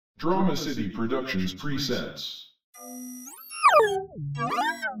Drama City Productions presents.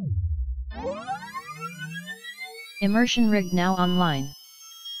 Immersion rigged now online.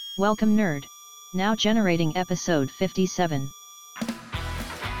 Welcome nerd. Now generating episode 57.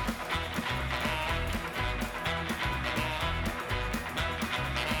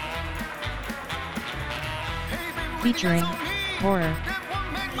 Featuring horror,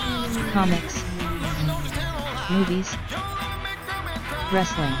 comics, movies,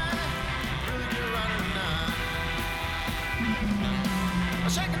 wrestling.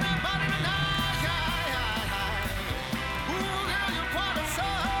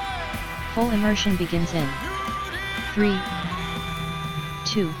 Full immersion begins in 3,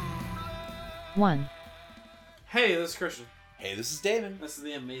 2, 1. Hey, this is Christian. Hey, this is Damon. This is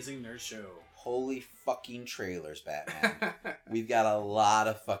the Amazing Nerd Show. Holy fucking trailers, Batman. We've got a lot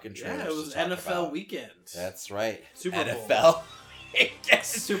of fucking trailers. Yeah, it was to talk NFL about. weekend. That's right. Super Bowl. NFL.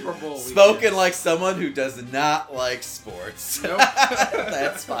 Super Bowl weekend. Spoken like someone who does not like sports. Nope.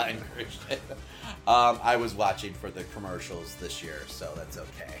 That's fine, Christian. I was watching for the commercials this year, so that's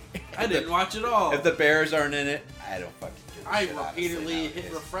okay. I didn't watch it all. If the Bears aren't in it, I don't fucking give a I shit, repeatedly honestly,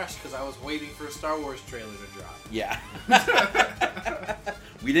 hit refresh because I was waiting for a Star Wars trailer to drop. Yeah.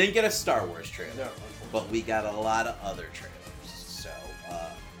 We didn't get a Star Wars trailer, No, but we got a lot of other trailers. So,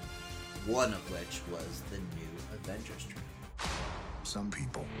 one of which was the new Avengers trailer. Some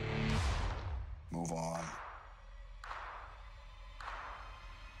people move on,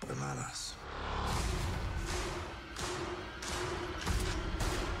 but not us.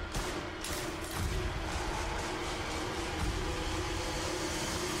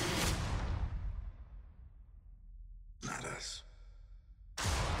 Not us.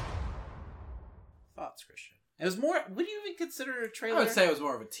 Thoughts, Christian? It was more. Would you even consider it a trailer? I would say it was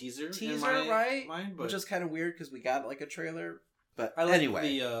more of a teaser. Teaser, in my right? Mind, but Which is kind of weird because we got like a trailer. But I like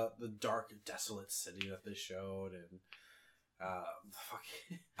anyway, the dark, desolate city that they showed, and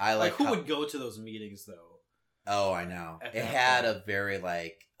I like who how- would go to those meetings though? Oh, I know. At It that had point. a very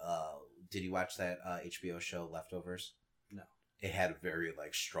like. Did you watch that HBO show Leftovers? No. It had a very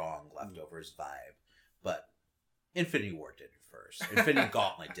like strong Leftovers vibe, but Infinity War did it first. Infinity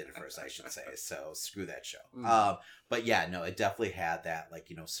Gauntlet did it first, I should say. So screw that show. But yeah, no, it definitely had that like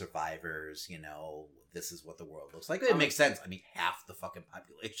survivors. This is what the world looks like. It makes sense. I mean, half the fucking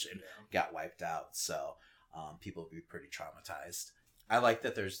population got wiped out, so people would be pretty traumatized. I like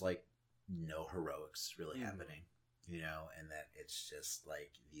that there's like no heroics really happening. And that it's just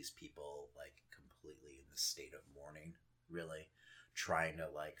like these people like completely in the state of mourning, really trying to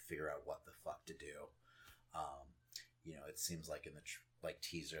like figure out what the fuck to do. It seems like in the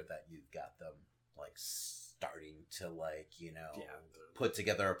teaser that you've got them like starting to like put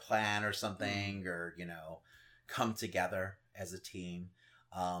together a plan or something, or come together as a team.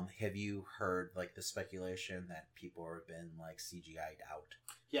 Have you heard like the speculation that people have been like CGI'd out?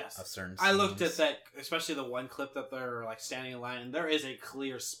 Yes. Of certain I looked scenes? at that, especially the one clip that they're like standing in line, and there is a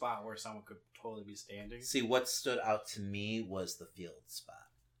clear spot where someone could totally be standing. See, what stood out to me was the field spot,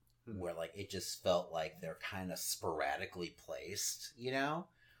 where like it just felt like they're kind of sporadically placed.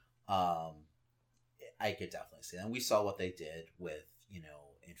 I could definitely see that. And we saw what they did with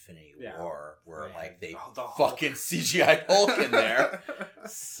Infinity War, where like they the Hulk. fucking CGI Hulk in there.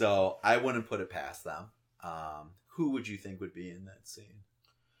 So I wouldn't put it past them. Who would you think would be in that scene?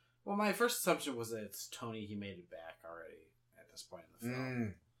 Well, my first assumption was that it's Tony. He made it back already at this point in the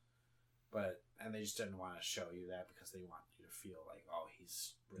film. And they just didn't want to show you that because they want you to feel like, oh,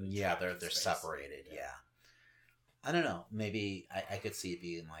 he's really trapped in they're space. separated. Yeah. I don't know. Maybe I could see it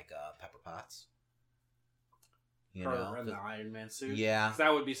being like Pepper Potts. Her in the Iron Man suit. Yeah. 'Cause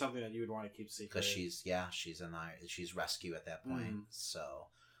that would be something that you would want to keep secret. Because she's rescue at that point. So,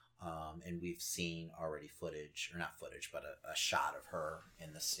 and we've seen already footage, or not footage, but a shot of her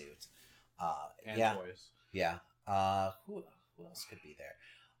in the suit. And toys. Yeah. Who else could be there?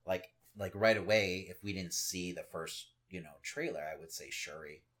 Like right away, if we didn't see the first, trailer, I would say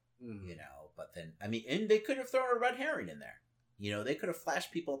Shuri. But then, I mean, and they could have thrown a red herring in there. They could have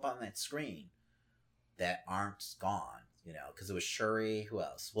flashed people up on that screen that aren't gone, because it was Shuri. Who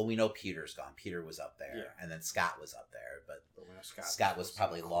else? Well, we know Peter's gone. Peter was up there, and then Scott was up there, but Scott was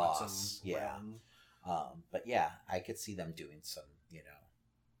probably lost. Yeah. But yeah, I could see them doing some,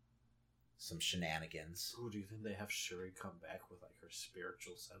 some shenanigans. Ooh, do you think they have Shuri come back with like her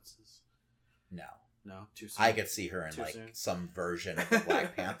spiritual senses? No, too soon. I could see her in like some version of the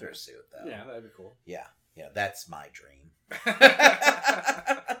Black Panther suit, though. Yeah, that'd be cool. Yeah, that's my dream.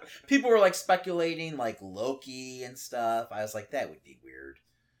 People were like speculating like Loki and stuff. I was like, that would be weird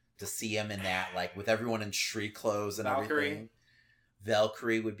to see him in that, like with everyone in Shriek clothes and Valkyrie. everything.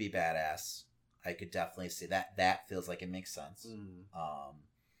 Valkyrie would be badass. I could definitely see that. That feels like it makes sense.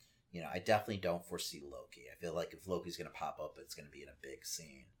 I definitely don't foresee Loki. I feel like if Loki's going to pop up, it's going to be in a big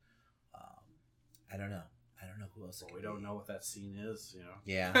scene. I don't know who else. We don't know what that scene is,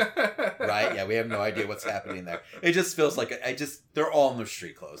 Yeah. Right? Yeah, we have no idea what's happening there. It just feels like they're all in their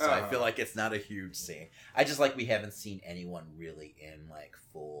street clothes. So I feel like it's not a huge scene. I just like we haven't seen anyone really in like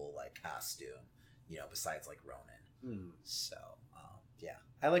full like costume, besides like Ronan. So, yeah.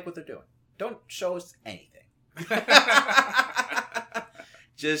 I like what they're doing. Don't show us anything.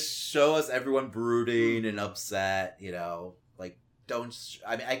 Just show us everyone brooding and upset, like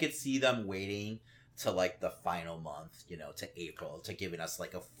I could see them waiting to like the final month, to April, to giving us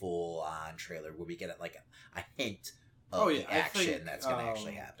like a full on trailer where we get like a hint of the action that's going to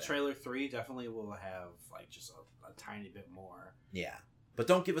actually happen. Trailer 3 definitely will have like just a tiny bit more. Yeah. But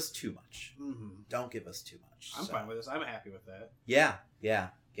don't give us too much. Don't give us too much. I'm fine with this. I'm happy with that. Yeah.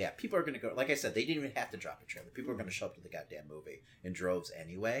 People are going to go. Like I said, they didn't even have to drop a trailer. People are going to show up to the goddamn movie in droves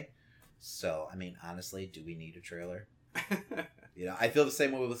anyway. So, I mean, honestly, do we need a trailer? I feel the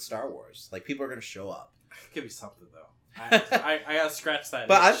same way with Star Wars. Like, people are going to show up. Give me something, though. I gotta scratch that.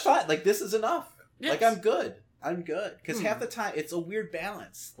 But I'm fine. Like, this is enough. Yes. Like, I'm good. Because half the time, it's a weird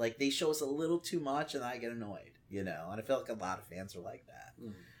balance. Like, they show us a little too much, and I get annoyed. And I feel like a lot of fans are like that.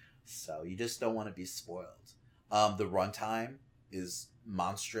 So, you just don't want to be spoiled. The runtime is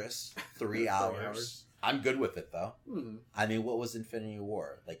monstrous. 3 hours. I'm good with it, though. I mean, what was Infinity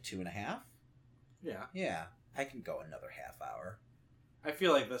War? Like 2.5? Yeah. Yeah. I can go another half hour. I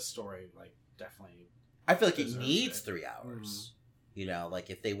feel like this story, like, definitely... I feel like it needs 3 hours. Like,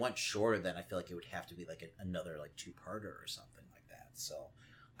 if they went shorter, then I feel like it would have to be, like, another, like, 2-parter or something like that. So,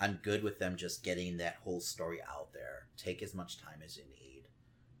 I'm good with them just getting that whole story out there. Take as much time as you need.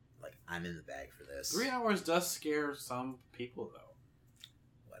 Like, I'm in the bag for this. 3 hours does scare some people, though.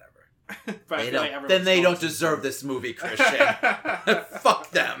 Whatever. They don't deserve this movie, Christian. Fuck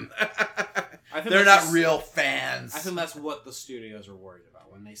them. They're not real fans. I think that's what the studios are worried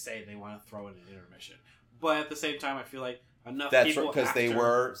about when they say they want to throw in an intermission. But at the same time, I feel like enough people... That's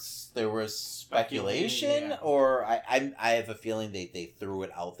because there was speculation, or I have a feeling they threw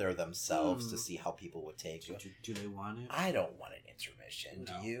it out there themselves to see how people would take it. Do they want it? I don't want an intermission.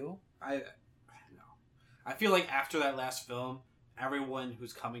 No. Do you? No. I feel like after that last film, everyone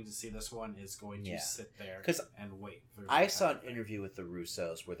who's coming to see this one is going to sit there and wait. I saw an interview with the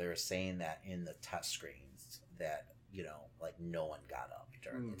Russos where they were saying that in the test screens that, like no one got up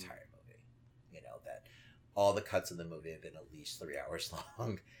during the entire movie. That all the cuts of the movie have been at least 3 hours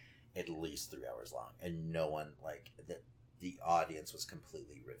long. At least 3 hours long. And no one, like, the audience was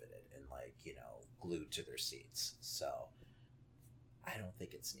completely riveted and, like, glued to their seats. So, I don't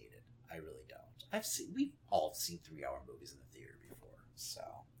think it's needed. I really don't. We've all seen 3-hour movies in the theater before, so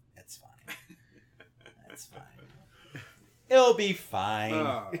it's fine. It's fine. It'll be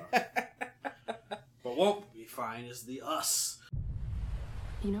fine. What won't be fine is the us.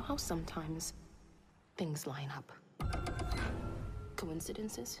 You know how sometimes things line up?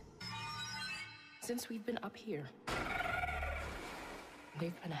 Coincidences? Since we've been up here,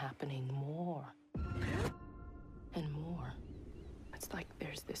 they've been happening more and more. It's like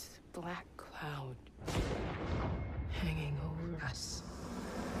there's this black cloud hanging over us.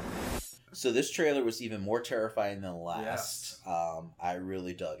 So this trailer was even more terrifying than the last. Yes. I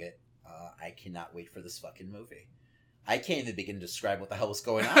really dug it. I cannot wait for this fucking movie. I can't even begin to describe what the hell was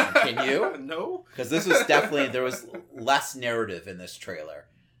going on. Can you? No. Because this was definitely, there was less narrative in this trailer.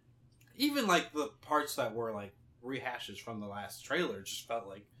 Even like the parts that were like rehashes from the last trailer just felt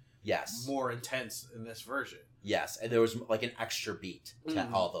like more intense in this version. Yes, and there was like an extra beat to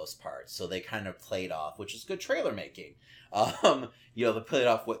all those parts, so they kind of played off, which is good trailer making. They played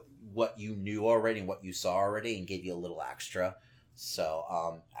off what you knew already and what you saw already, and gave you a little extra. So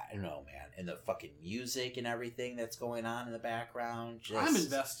I don't know, man, and the fucking music and everything that's going on in the background. I'm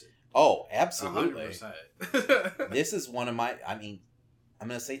invested. Oh, absolutely. 100%. This is one of my, I'm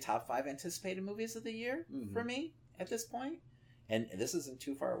gonna say top 5 anticipated movies of the year for me at this point, and this isn't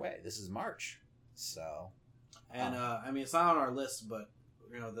too far away. This is March, so. And it's not on our list, but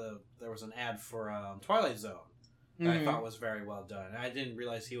there was an ad for Twilight Zone that I thought was very well done. And I didn't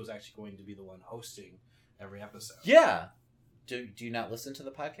realize he was actually going to be the one hosting every episode. Yeah. Do you not listen to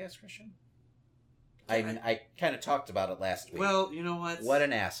the podcast, Christian? I kind of talked about it last week. Well, you know what? What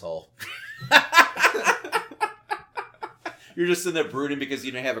an asshole. You're just sitting there brooding because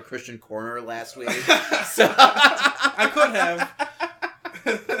you didn't have a Christian corner last week. So I could have.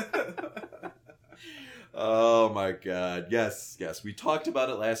 Oh my god. Yes. We talked about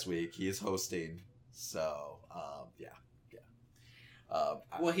it last week. He is hosting. So, yeah.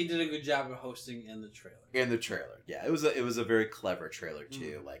 Well, he did a good job of hosting in the trailer. In the trailer, yeah, it was a very clever trailer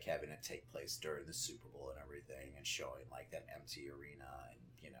too, like having it take place during the Super Bowl and everything, and showing like that empty arena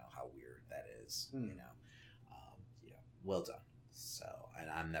and how weird that is. Well done. So, and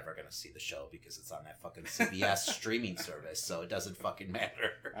I'm never gonna see the show because it's on that fucking CBS streaming service, so it doesn't fucking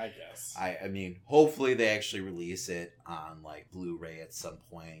matter. I guess. I mean, hopefully they actually release it on like Blu-ray at some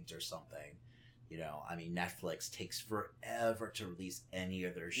point or something. I mean, Netflix takes forever to release any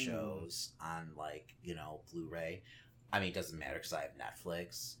of their shows on like Blu-ray. I mean, it doesn't matter because I have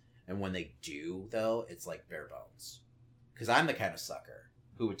Netflix, and when they do though, it's like bare bones. Because I'm the kind of sucker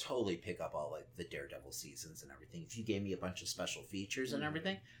who would totally pick up all like the Daredevil seasons and everything. If you gave me a bunch of special features and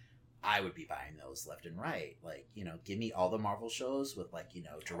everything, I would be buying those left and right. Like, give me all the Marvel shows with like,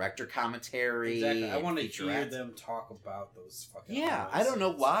 director commentary. Exactly. I want to hear them talk about those fucking. Yeah, I don't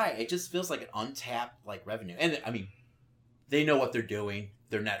know why. It just feels like an untapped like revenue. And I mean, they know what they're doing.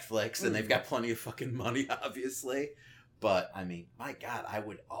 They're Netflix and they've got plenty of fucking money, obviously. But I mean, my God, I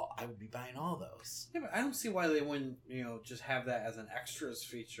would be buying all those. Yeah, but I don't see why they wouldn't, just have that as an extras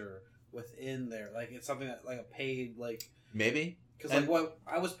feature within there. Like it's something that like a paid like maybe because like what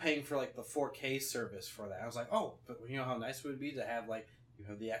I was paying for like the 4K service for that. I was like, oh, but how nice it would be to have like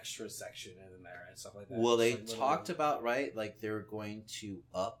the extra section in there and stuff like that. Well, they talked about like they're going to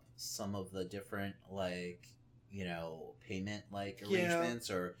up some of the different like payment like arrangements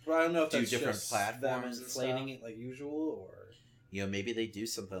or but I don't know if do that's different just platforms them inflating it like usual or maybe they do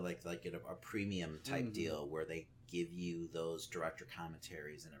something like a premium type deal where they give you those director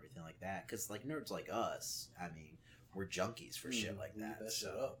commentaries and everything like that because like nerds like us, I mean, we're junkies for shit like that. Shit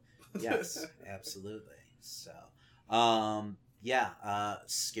up. Yes, absolutely. So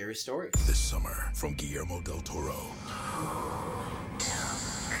scary stories This summer from Guillermo del Toro.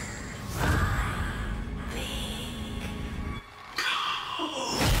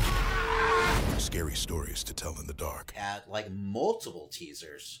 Scary stories to tell in the dark. Had like multiple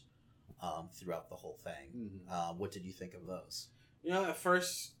teasers throughout the whole thing. What did you think of those? At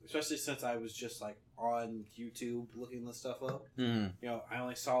first, especially since I was just like on YouTube looking this stuff up, I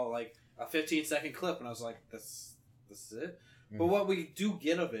only saw like a 15-second clip and I was like, this is it. But what we do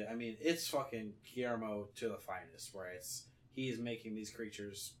get of it, I mean, it's fucking Guillermo to the finest, where he is making these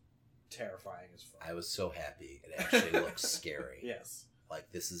creatures terrifying as fuck. I was so happy. It actually looks scary. Yes. Like,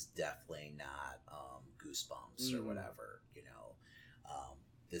 this is definitely not Goosebumps or whatever,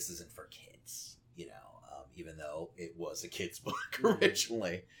 this isn't for kids, even though it was a kid's book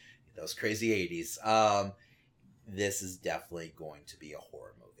originally, those crazy 80s. This is definitely going to be a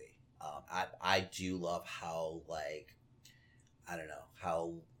horror movie. I do love how, like, I don't know,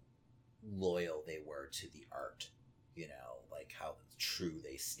 how loyal they were to the art, like how true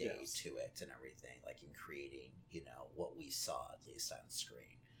they stayed to it and everything, like in creating, what we saw at least on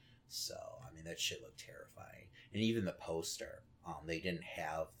screen. So, I mean, that shit looked terrifying. And even the poster, they didn't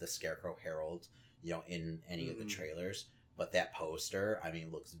have the Scarecrow Herald, in any of the trailers, but that poster, I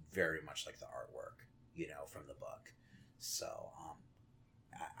mean, looks very much like the artwork, from the book. So,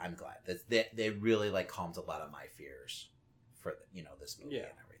 I'm glad that they really like calmed a lot of my fears for this movie and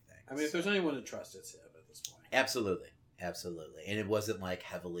everything. I mean, if there's anyone to trust, it's him at this point. Absolutely. And it wasn't like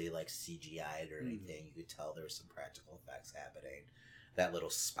heavily like CGI'd or anything. You could tell there was some practical effects happening. That little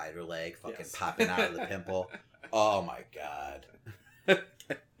spider leg fucking popping out of the pimple. Oh my God.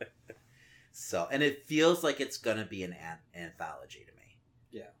 So, and it feels like it's gonna be an anthology to me.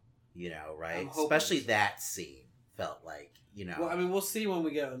 Yeah. Right? Especially that scene felt like, Well, I mean, we'll see when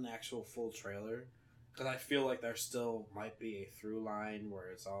we get an actual full trailer. Because I feel like there still might be a through line where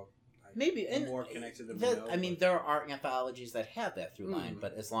it's all maybe more connected than we know. I mean, there are anthologies that have that through line,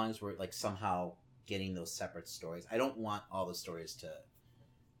 but as long as we're like somehow getting those separate stories, I don't want all the stories to,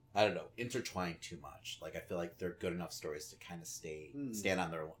 I don't know, intertwine too much. Like, I feel like they're good enough stories to kind of stand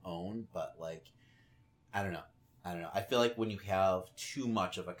on their own, but like, I don't know. I feel like when you have too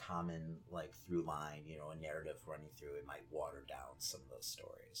much of a common like through line, a narrative running through, it might water down some of those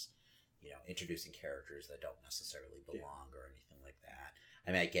stories. Introducing characters that don't necessarily belong or anything like that.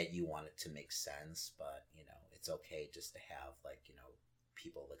 I mean, I get you want it to make sense, but, it's okay just to have, like,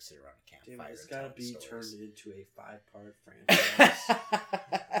 people, like, sit around a campfire. It's got to be turned into a 5-part franchise.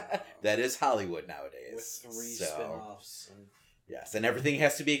 That is Hollywood nowadays. With 3 spin-offs. Yes, and everything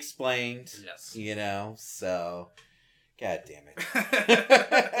has to be explained. Yes. So, God damn it.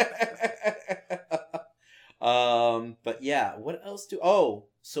 But yeah, what else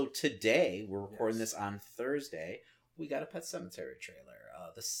so today, we're recording this on Thursday, we got a Pet Sematary trailer,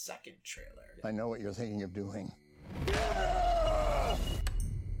 the second trailer. I know what you're thinking of doing.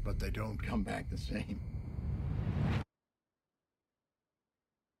 But they don't come back the same.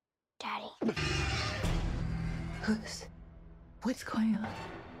 What's going on?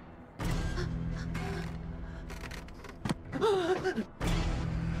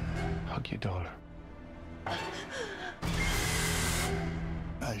 Hug your daughter.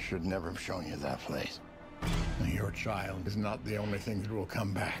 I should never have shown you that place. Your child is not the only thing that will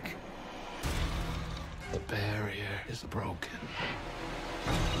come back. The barrier is broken.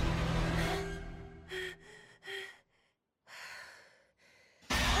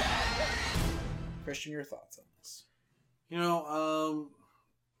 Christian, your thoughts on this?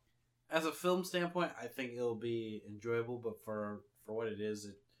 As a film standpoint, I think it'll be enjoyable, but for what it is,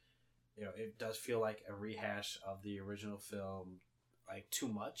 it does feel like a rehash of the original film, like too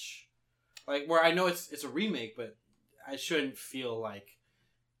much. Like where I know it's a remake, but I shouldn't feel like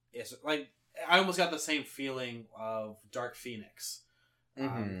it's like I almost got the same feeling of Dark Phoenix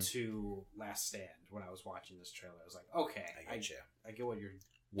to Last Stand when I was watching this trailer. I was like, okay, I get what you're.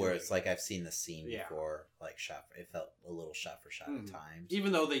 Where it's like I've seen the scene before, like it felt a little shot for shot at times.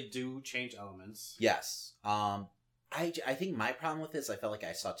 Even though they do change elements. Yes. I think my problem with this, I felt like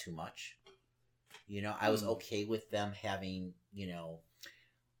I saw too much. I was okay with them having,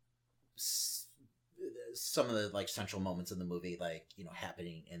 some of the like central moments in the movie, like,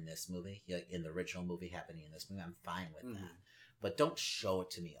 happening in this movie, like in the original movie happening in this movie. I'm fine with that. But don't show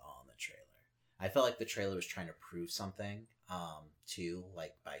it to me all in the trailer. I felt like the trailer was trying to prove something. Too,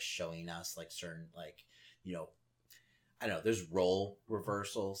 like by showing us like certain, like, I don't know, there's role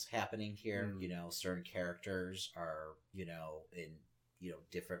reversals happening here. Certain characters are, in,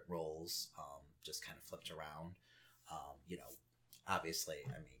 different roles, just kind of flipped around. Obviously,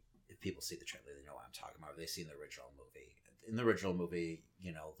 I mean, if people see the trailer, they know what I'm talking about. They've seen the original movie. In the original movie,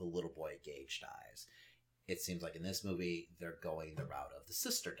 the little boy Gage dies. It seems like in this movie, they're going the route of the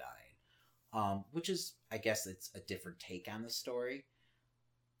sister dying. Which is, I guess it's a different take on the story.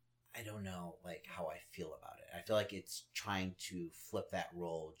 I don't know, like, how I feel about it. I feel like it's trying to flip that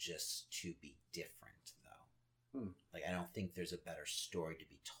role just to be different, though. Like, I don't think there's a better story to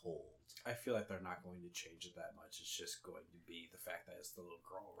be told. I feel like they're not going to change it that much. It's just going to be the fact that it's the little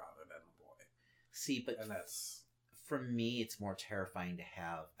girl rather than the boy. See, but and that's for me, it's more terrifying to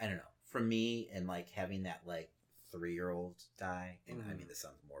have, I don't know, for me, and, like, having that, like, 3-year-old die, and I mean, this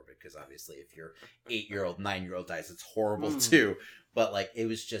sounds morbid because obviously if your 8-year-old 9-year-old dies, it's horrible too, but like it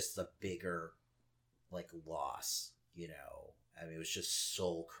was just a bigger like loss, I mean, it was just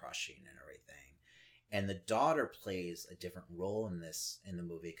soul crushing and everything. And the daughter plays a different role in the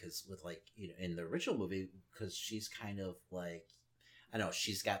movie because with like, in the original movie, because she's kind of like, I don't know,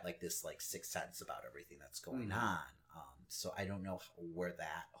 she's got like this like sixth sense about everything that's going on. So I don't know where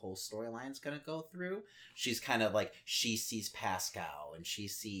that whole storyline is going to go through. She's kind of like, she sees Pascal and she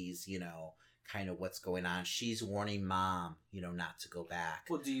sees, kind of what's going on. She's warning mom, not to go back.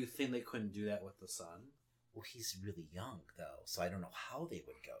 Well, do you think they couldn't do that with the son? Well, he's really young though, so I don't know how they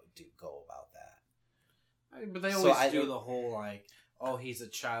would go about that. But they always do the whole like, oh, he's a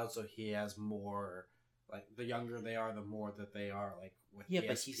child, so he has more. Like the younger they are, the more that they are like with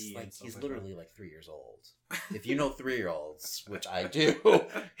PSP. But he's literally like 3 years old. If you know 3-year-olds, which I do,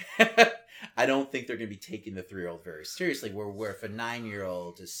 I don't think they're going to be taking the 3-year-old very seriously. Where if a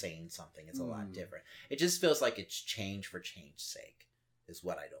 9-year-old is saying something, it's a lot different. It just feels like it's change for change's sake, is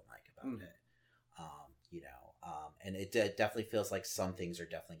what I don't like about it. And it definitely feels like some things are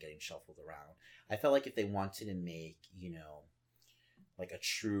definitely getting shuffled around. I felt like if they wanted to make, like a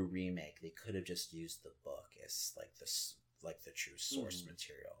true remake, they could have just used the book as like this, like the true source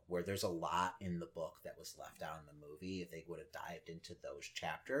material, where there's a lot in the book that was left out in the movie. If they would have dived into those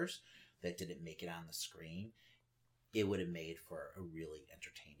chapters that didn't make it on the screen, it would have made for a really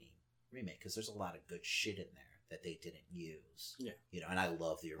entertaining remake, because there's a lot of good shit in there that they didn't use. And I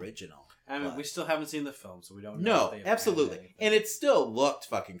love the original. I mean, we still haven't seen the film, so we don't know. No, absolutely. And it still looked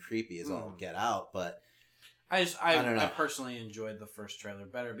fucking creepy as all get out, but I don't know. I personally enjoyed the first trailer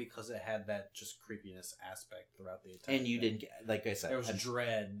better because it had that just creepiness aspect throughout the entire And you didn't get, like I said, there was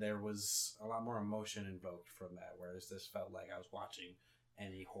dread. There was a lot more emotion invoked from that, whereas this felt like I was watching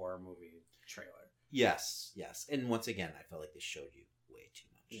any horror movie trailer. Yes. And once again, I felt like they showed you way too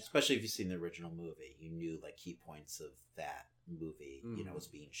much. Especially if you've seen the original movie. You knew like key points of that movie, was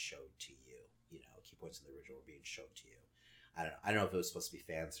being showed to you. Key points of the original were being shown to you. I don't know if it was supposed to be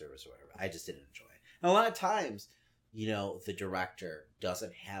fan service or whatever. I just didn't enjoy it. And a lot of times, the director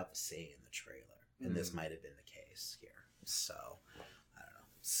doesn't have a say in the trailer. And this might have been the case here. So, I don't know.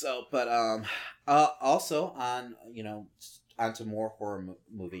 So, but also onto more horror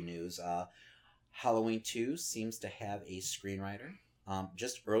movie news. Halloween 2 seems to have a screenwriter.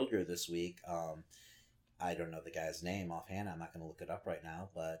 Just earlier this week, I don't know the guy's name offhand. I'm not going to look it up right now,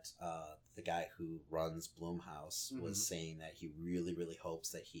 but the guy who runs Blumhouse was saying that he really, really hopes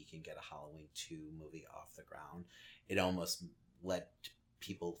that he can get a Halloween 2 movie off the ground. It almost led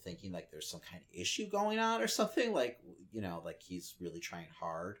people thinking like there's some kind of issue going on or something, like, you know, like he's really trying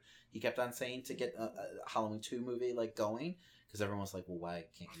hard. He kept on saying to get a Halloween 2 movie like going, because everyone was like, well, why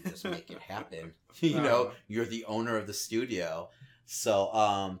can't you just make it happen? You know, you're the owner of the studio.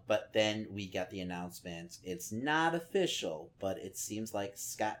 So, but then we got the announcement. It's not official, but it seems like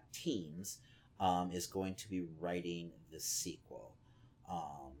Scott Teems is going to be writing the sequel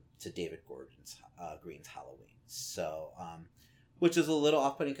to David Green's Halloween. So, which is a little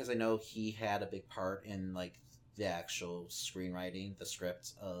off-putting because I know he had a big part in like the actual screenwriting, the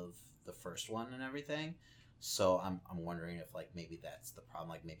script of the first one and everything. So I'm wondering if like maybe that's the problem.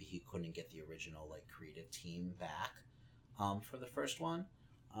 Like maybe he couldn't get the original like creative team back for the first one.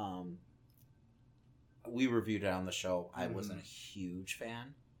 We reviewed it on the show. I wasn't a huge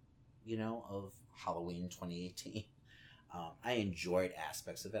fan, you know, of Halloween 2018. I enjoyed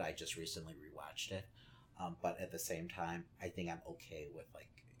aspects of it. I just recently rewatched it. But at the same time, I think I'm okay with like,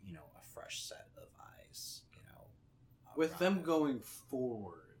 you know, a fresh set of eyes, you know. With them going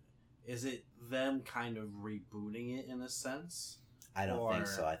forward, is it them kind of rebooting it in a sense? I don't think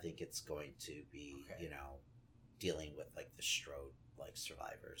so. I think it's going to be, you know, dealing with like the Strode like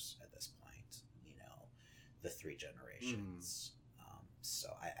survivors at this point, you know, the 3 generations. So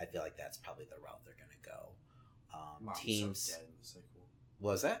I feel like that's probably the route they're going to go. Mom Teams. is so dead in the sequel.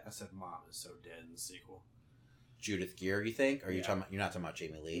 What was that? I said Mom is so dead in the sequel. Judith Gear, you think? Or are you talking about, you're not talking about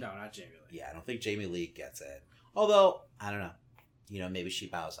Jamie Lee? No, not Jamie Lee. Yeah, I don't think Jamie Lee gets it. Although, I don't know. You know, maybe she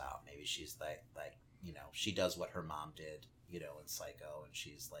bows out. Maybe she's like, you know, she does what her mom did, you know, in Psycho, and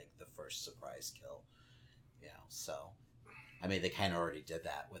she's like the first surprise kill. You know, so I mean, they kind of already did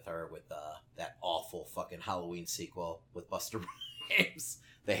that with her with that awful fucking Halloween sequel with Busta Rhymes.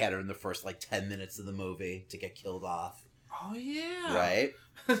 They had her in the first like 10 minutes of the movie to get killed off. Oh yeah, right.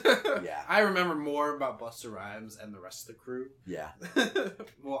 Yeah, I remember more about Busta Rhymes and the rest of the crew. Yeah,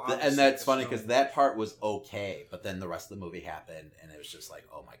 well, and that's funny because that part was okay, but then the rest of the movie happened, and it was just like,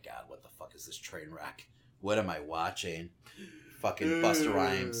 oh my god, what the fuck is this train wreck? What am I watching? Fucking Busta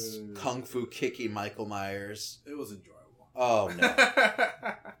Rhymes kung fu kicking Michael Myers. It was enjoyable. Oh no.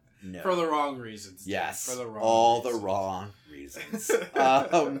 No. For the wrong reasons. Yes, for the wrong all reasons. the wrong reasons.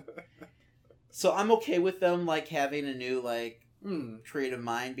 So I'm okay with them like having a new like creative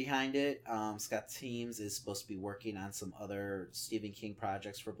mind behind it. Scott Teems is supposed to be working on some other Stephen King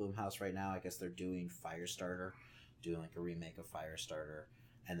projects for Blumhouse right now. I guess they're doing Firestarter, doing like a remake of Firestarter.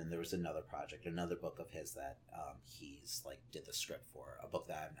 And then there was another project, another book of his that he's like did the script for, a book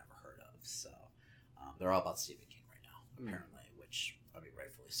that I've never heard of. So they're all about Stephen King right now, apparently, which I mean,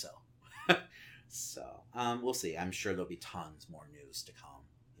 rightfully so. So we'll see. I'm sure there'll be tons more news to come,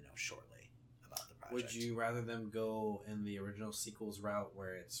 you know, shortly about the project. Would you rather them go in the original sequels route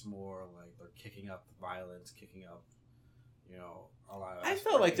where it's more like they're kicking up the violence, kicking up, you know, a lot of... I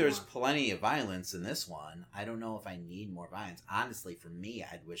felt like there's plenty of violence in this one. I don't know if I need more violence. Honestly, for me,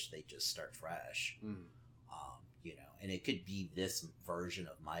 I'd wish they'd just start fresh. You know, and it could be this version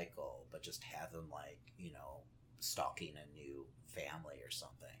of Michael, but just have him like, you know, stalking a new family or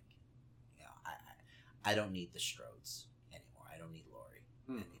something. You know, I don't need the Strodes anymore. I don't need Laurie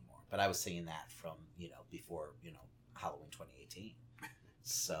anymore. But I was saying that from, you know, before, you know, Halloween 2018.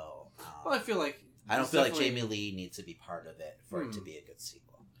 So, well, I feel like... I don't feel like Jamie Lee needs to be part of it for it to be a good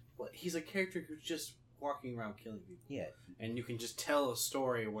sequel. Well, he's a character who's just walking around killing people. Yeah. And you can just tell a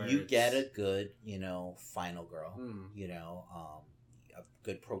story where you get a good, you know, final girl, you know, a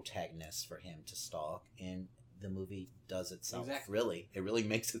good protagonist for him to stalk, and the movie does itself. Exactly. Really. It really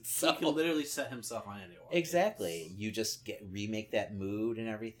makes itself. He can literally set himself on anyone. Exactly. You just remake that mood and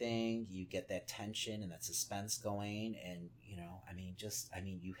everything. You get that tension and that suspense going, and, you know,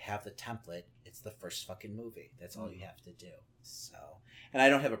 you have the template. It's the first fucking movie. That's all you have to do. So, and I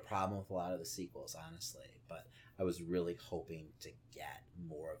don't have a problem with a lot of the sequels, honestly, but I was really hoping to get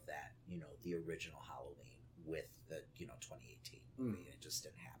more of that, you know, the original Halloween with the, you know, 2018 movie. It just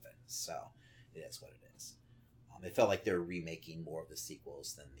didn't happen. So it is what it is. It felt like they were remaking more of the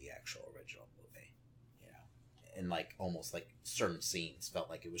sequels than the actual original movie, you know, and like almost like certain scenes felt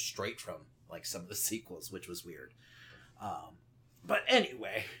like it was straight from like some of the sequels, which was weird. But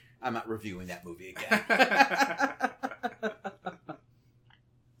anyway, I'm not reviewing that movie again.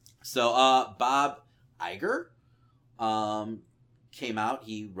 So Bob Iger came out.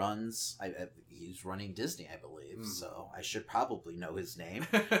 He runs. He's running Disney, I believe. So I should probably know his name.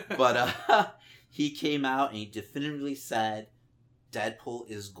 But he came out and he definitively said Deadpool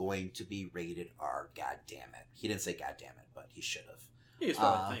is going to be rated R. God damn it. He didn't say God damn it, but he should have. He was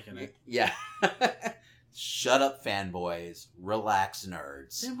probably thinking it. Yeah. Shut up, fanboys. Relax,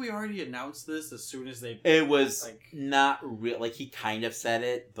 nerds. Didn't we already announce this as soon as they... It was not real. Like, he kind of said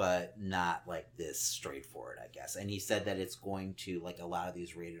it, but not like this straightforward, I guess. And he said that it's going to, like, a lot of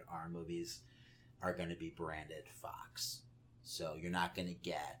these rated R movies are going to be branded Fox. So you're not going to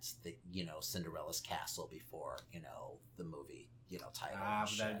get the, Cinderella's castle before, the movie, title.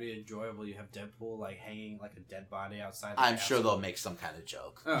 But that'd be enjoyable. You have Deadpool, like, hanging like a dead body outside the I'm castle. sure they'll make some kind of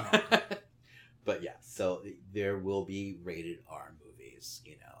joke. Oh. But yeah, so there will be rated R movies,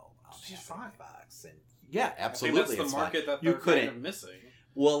 Which is fine. Fox. And yeah, absolutely. I think that's the market that you they're couldn't, kind of missing.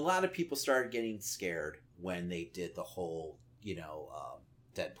 Well, a lot of people started getting scared when they did the whole,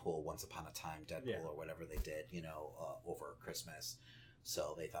 Deadpool, Once Upon a Time Deadpool, or whatever they did, over Christmas.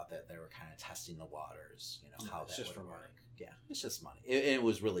 So they thought that they were kind of testing the waters, how that would work. Money. Yeah, it's just money. It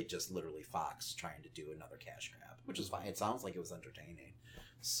was really just literally Fox trying to do another cash grab, which is fine. It sounds like it was entertaining.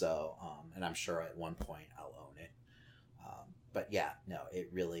 So, and I'm sure at one point I'll own it. But yeah, no, it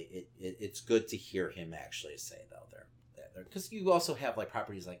really, it's good to hear him actually say, though, they're because you also have like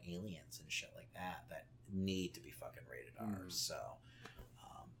properties like Aliens and shit like that need to be fucking rated R. So,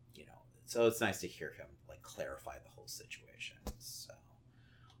 so it's nice to hear him like clarify the whole situation. So,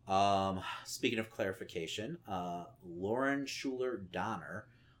 speaking of clarification, Lauren Schuler Donner,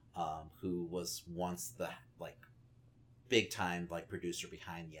 who was once the like big time like producer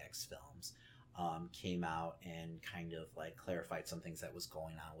behind the X films, came out and kind of like clarified some things that was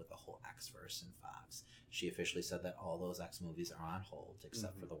going on with the whole X-verse in Fox. She officially said that all those X movies are on hold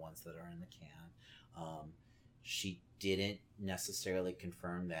except for the ones that are in the can. She didn't necessarily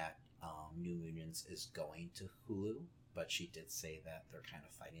confirm that New Mutants is going to Hulu, but she did say that they're kind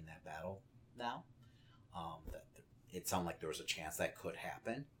of fighting that battle now. That it sounded like there was a chance that could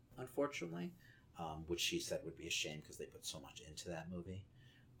happen, unfortunately, which she said would be a shame because they put so much into that movie,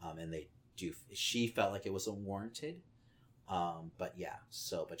 and they do. She felt like it was unwarranted, but yeah.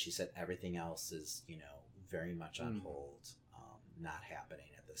 But she said everything else is very much on hold, not happening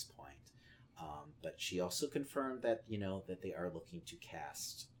at this point. But she also confirmed that that they are looking to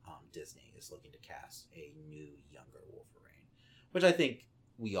cast. Disney is looking to cast a new, younger Wolverine, which I think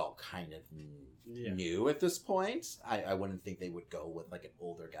we all kind of knew at this point. I wouldn't think they would go with like an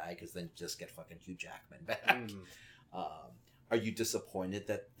older guy because then just get fucking Hugh Jackman back. Are you disappointed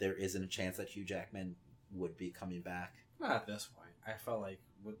that there isn't a chance that Hugh Jackman would be coming back? Not at this point. I felt like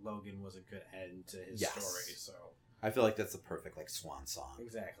Logan was a good end to his story, so I feel like that's the perfect like swan song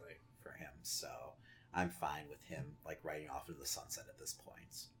exactly for him. So I'm fine with him like riding off into the sunset at this point.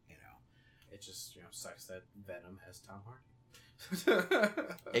 It just sucks that Venom has Tom Hardy.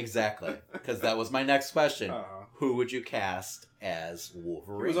 Exactly, because that was my next question. Who would you cast as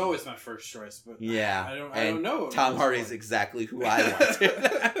Wolverine? It was always my first choice, but yeah, I don't know. Tom Hardy's exactly who I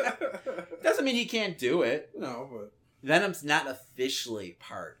wanted. Doesn't mean he can't do it. No, but Venom's not officially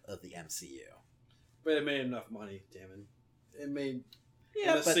part of the MCU. But it made enough money, damn it. It made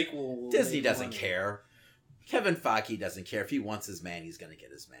but sequel. Disney doesn't care. Kevin Feige doesn't care. If he wants his man, he's going to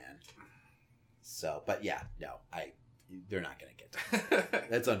get his man. So, but yeah, no, they're not going to get that.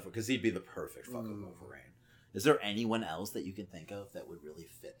 That's unfortunate, because he'd be the perfect fucking Wolverine. Is there anyone else that you can think of that would really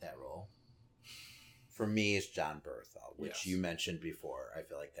fit that role? For me, it's John Bernthal, which you mentioned before. I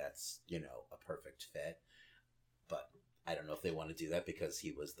feel like that's, a perfect fit. But I don't know if they want to do that because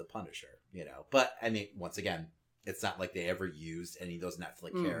he was the Punisher, But, I mean, once again, it's not like they ever used any of those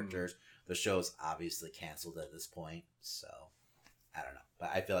Netflix characters. The show's obviously canceled at this point, so I don't know. But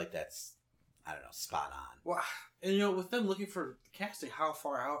I feel like that's, spot on. Well, and with them looking for casting, how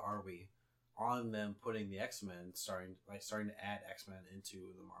far out are we on them putting the X-Men, starting to add X-Men into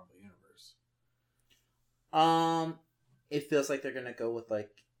the Marvel Universe? It feels like they're gonna go with like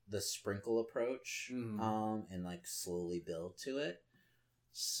the sprinkle approach, and like slowly build to it.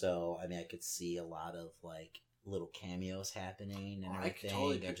 So I mean, I could see a lot of like little cameos happening and everything.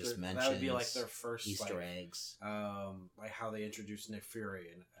 Totally that would be like their first Easter eggs. Like how they introduced Nick Fury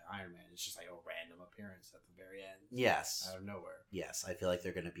and Iron Man. It's just like a random appearance at the very end. Yes. Out of nowhere. Yes. I feel like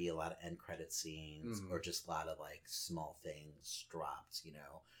they're going to be a lot of end credit scenes or just a lot of like small things dropped,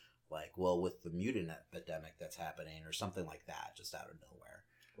 like, well, with the mutant epidemic that's happening or something like that, just out of nowhere.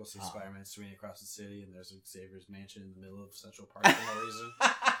 We'll see Spider-Man swinging across the city and there's Xavier's mansion in the middle of Central Park for no reason.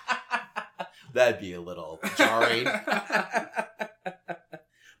 That'd be a little jarring.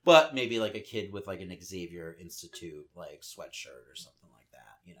 But maybe like a kid with like an Xavier Institute like sweatshirt or something like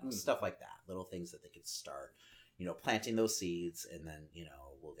that, stuff like that. Little things that they could start, planting those seeds, and then,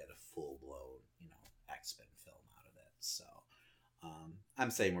 we'll get a full blown, X-Men film out of it. So,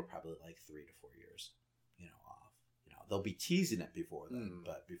 I'm saying we're probably like 3 to 4 years, off. They'll be teasing it before then,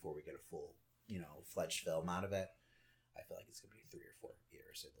 but before we get a full, fledged film out of it, I feel like it's going to be 3 or 4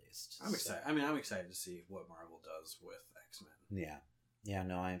 years at least. I'm excited. I mean, I'm excited to see what Marvel does with X-Men. Yeah. Yeah,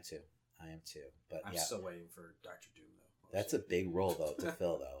 no, I am too. But I'm still waiting for Dr. Doom, though. That's a big role, though, to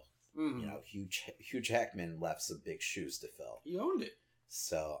fill, though. Mm-hmm. Hugh Jackman left some big shoes to fill. He owned it.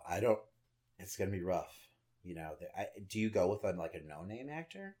 So, it's going to be rough. Do you go with a no-name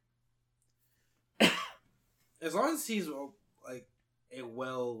actor? As long as he's like a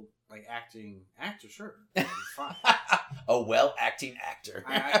acting actor, sure, fine. A well-acting actor.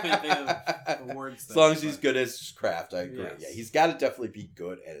 I couldn't think of the words. As long as he's good at his craft, I agree. Yes. Yeah, he's got to definitely be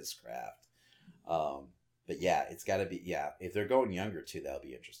good at his craft. But yeah, it's got to be. Yeah, if they're going younger too, that'll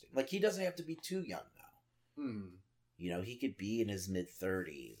be interesting. Like he doesn't have to be too young now. He could be in his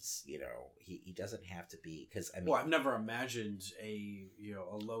mid-30s. He doesn't have to be because I've never imagined a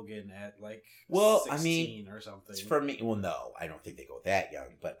Logan at 16 or something. For me, no, I don't think they go that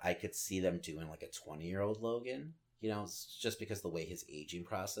young, but I could see them doing like a 20-year-old Logan. Just because the way his aging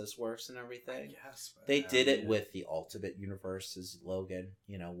process works and everything. Yes, they did it with the Ultimate Universe's Logan.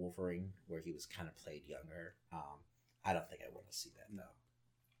 Wolverine, where he was kind of played younger. I don't think I want to see that. No.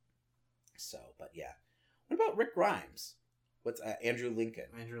 So, but yeah. What about Rick Grimes? What's Andrew Lincoln?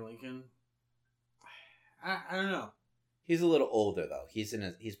 Andrew Lincoln? I don't know. He's a little older though. He's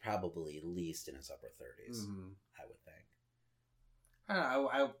probably at least in his upper 30s. I would think. I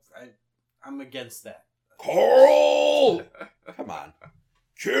don't know. I'm against that. Carl! Come on.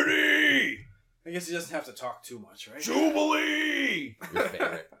 Kitty! I guess he doesn't have to talk too much, right? Jubilee! Your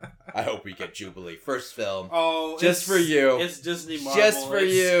favorite. I hope we get Jubilee. First film. Oh, just for you. It's Disney Marvel. Just for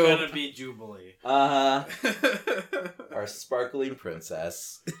you. It's gonna be Jubilee. Our sparkling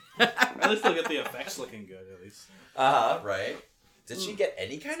princess. At least they'll get the effects looking good, at least. Right. Did she get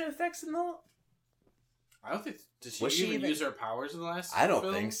any kind of effects in the... I don't think... Did she even use her powers in the last I don't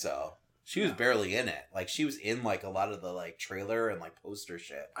film? think so. She was barely in it. She was in a lot of the trailer and poster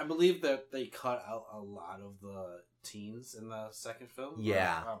shit. I believe that they cut out a lot of the teens in the second film.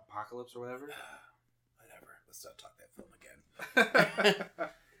 Yeah. Apocalypse or whatever. Whatever. Let's not talk that film again.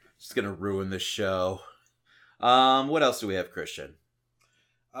 Just gonna ruin the show. What else do we have, Christian?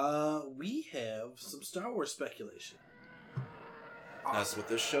 We have some Star Wars speculation. That's what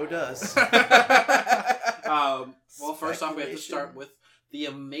this show does. Well, first off, we have to start with the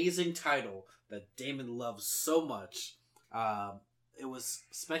amazing title that Damon loves so much. It was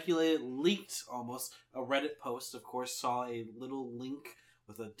speculated, leaked almost. A Reddit post, of course, saw a little link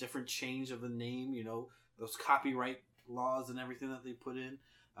with a different change of the name, those copyright laws and everything that they put in.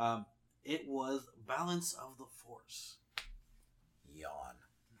 It was Balance of the Force. Yawn.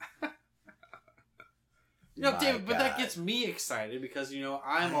 David, but that gets me excited because,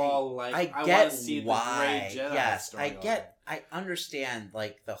 I'm all like, I get want to see why. the Grey Jedi Yes, story. I understand,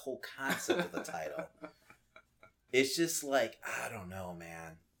 the whole concept of the title. It's just, I don't know,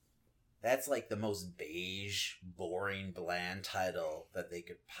 man. That's, the most beige, boring, bland title that they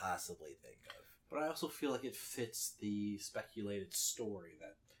could possibly think of. But I also feel like it fits the speculated story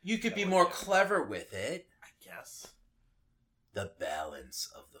that... You could be more clever with it. I guess. The Balance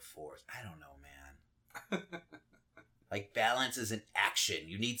of the Force. I don't know, man. Balance is an action.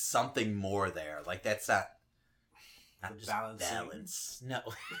 You need something more there. That's not just balance. No.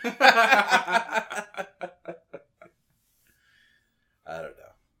 I don't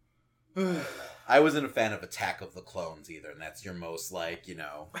know. I wasn't a fan of Attack of the Clones either, and that's your most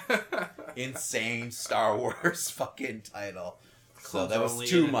insane Star Wars fucking title. So that was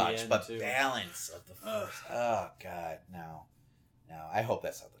too much. But too. Balance of the Force. Oh God, no. I hope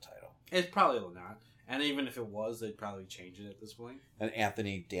that's not the title. It's probably not. And even if it was, they'd probably change it at this point. And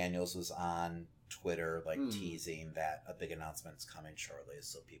Anthony Daniels was on Twitter, teasing that a big announcement's coming shortly.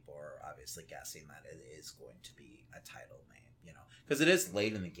 So people are obviously guessing that it is going to be a title name, because it is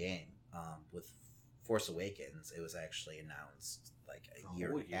late in the game. With Force Awakens, it was actually announced a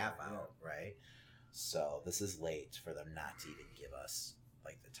year and a half out, right? So this is late for them not to even give us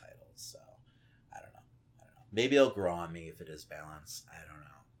the title. So I don't know. Maybe it'll grow on me if it is Balance. I don't know.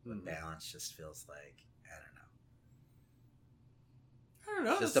 But Balance just feels I don't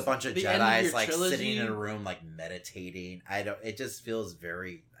know. Just a bunch of Jedis sitting in a room meditating. It just feels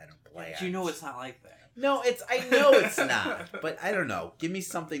very bland. But it's not like that. No, I know it's not. But I don't know. Give me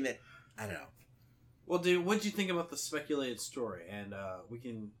something that I don't know. Well, dude, what did you think about the speculated story? And we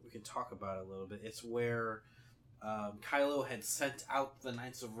can talk about it a little bit. It's where Kylo had sent out the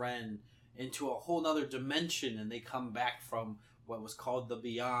Knights of Ren into a whole other dimension, and they come back from what was called the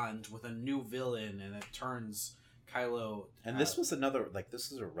Beyond with a new villain, and it turns Kylo. And this was another, like,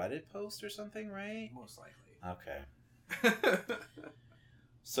 this is a Reddit post or something, right? Most likely. Okay.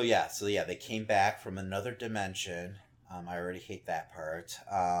 So yeah, they came back from another dimension. I already hate that part.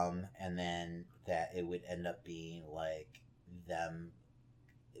 And then that it would end up being like them.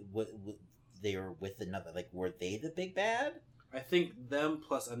 They were with another. Like, were they the big bad? I think them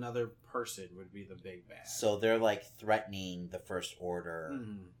plus another person would be the big bad. So they're like threatening the First Order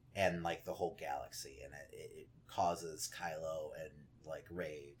and like the whole galaxy, and it causes Kylo and like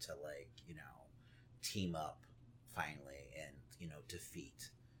Rey to like team up finally and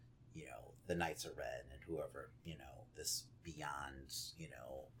defeat the Knights of Ren and whoever this beyond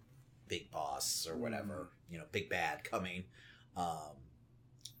big boss or whatever big bad coming. I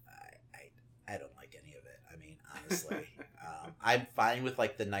don't like any of it. I mean, honestly, I'm fine with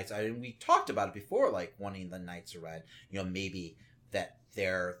like the Knights. I mean, we talked about it before, like wanting the Knights of Ren. Maybe that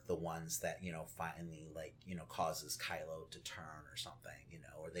they're the ones that finally like causes Kylo to turn or something,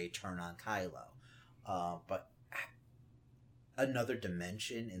 or they turn on Kylo. But another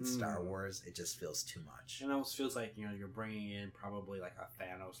dimension in Star Wars, it just feels too much. It almost feels like you're bringing in probably like a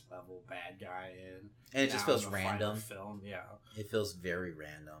Thanos level bad guy in, and it just feels random. Film, yeah, it feels very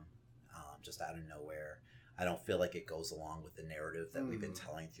random, just out of nowhere. I don't feel like it goes along with the narrative that we've been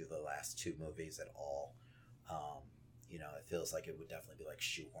telling through the last two movies at all. It feels like it would definitely be like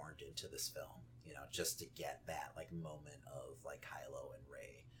shoehorned into this film, just to get that like moment of like Kylo and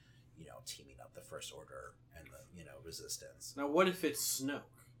Rey, teaming up the First Order and the Resistance. Now, what if it's Snoke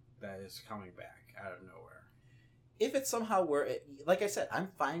that is coming back out of nowhere? If it's somehow like I said, I'm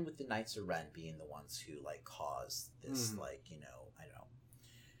fine with the Knights of Ren being the ones who like cause this like I don't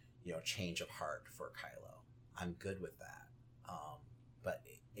know, change of heart for Kylo. I'm good with that. But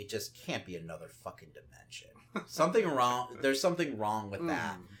it just can't be another fucking dimension. Something wrong. There's something wrong with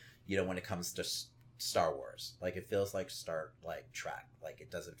that. When it comes to Star Wars, like it feels like Trek. Like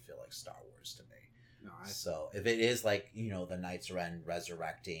it doesn't feel like Star Wars to me. No, So if it is like the Knights of Ren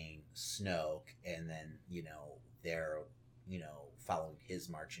resurrecting Snoke, and then they're following his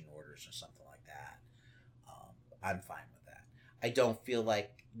marching orders or something like that, I'm fine with that. I don't feel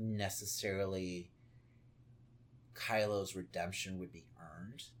like necessarily Kylo's redemption would be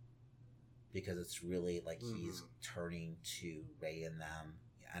earned, because it's really like he's turning to Rey and them,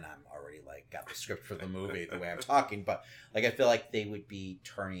 and I'm already like got the script for the movie the way I'm talking, but like I feel like they would be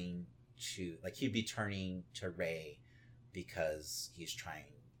turning to he'd be turning to Rey because he's trying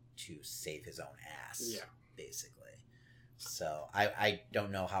to save his own ass, basically. So I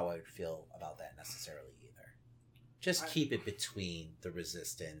don't know how I would feel about that necessarily either. Just keep it between the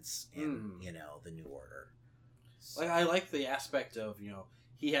Resistance and the New Order. Like I like the aspect of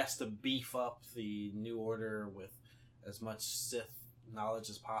he has to beef up the New Order with as much Sith knowledge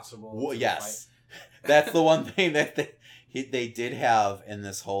as possible. Well, yes, that's the one thing that they did have in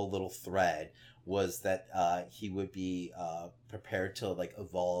this whole little thread, was that he would be prepared to like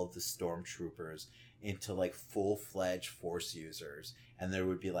evolve the stormtroopers into like full-fledged Force users, and there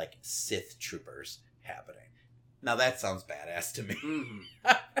would be like Sith troopers happening. Now that sounds badass to me.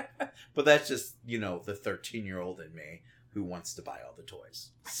 But that's just, the 13-year-old in me who wants to buy all the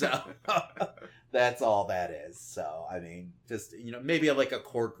toys. So that's all that is. So, I mean, just, maybe like a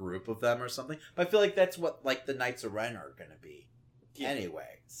core group of them or something. But I feel like that's what like the Knights of Ren are going to be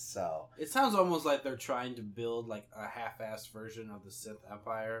anyway. So it sounds almost like they're trying to build like a half-assed version of the Sith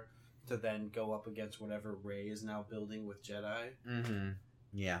Empire to then go up against whatever Rey is now building with Jedi.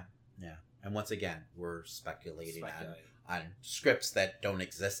 Yeah. And once again, we're speculating. On scripts that don't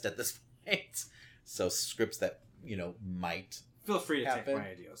exist at this point. So scripts that, might feel free to happen. take my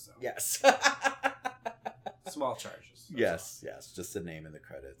ideas, though. Yes. Small charges. Yes. Just the name in the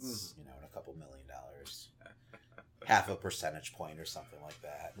credits, and a couple $1 million. Half a percentage point or something like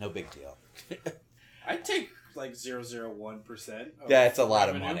that. No big deal. I'd take like 0.001%. That's a lot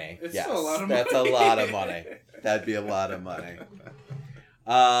of money. It's yes, still a lot of money. That's a lot of money. That'd be a lot of money.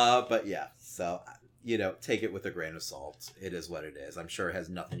 But yeah, so take it with a grain of salt. It is what it is. I'm sure it has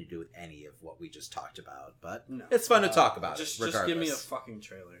nothing to do with any of what we just talked about, but it's fun to talk about. Just give me a fucking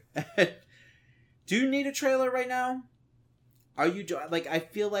trailer. Do you need a trailer right now? Are you like? I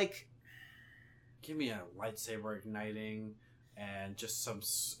feel like. Give me a lightsaber igniting and just some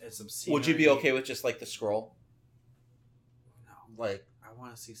scenery. Would you be okay with just like the scroll? No, like I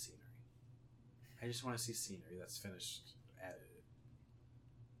want to see scenery. I just want to see scenery that's finished, edited.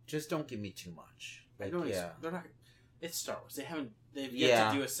 Just don't give me too much. Like, they're not. It's Star Wars. They've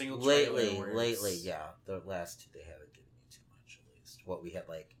yet to do a single trailer. Lately, the last two they haven't given me too much. At least what we had,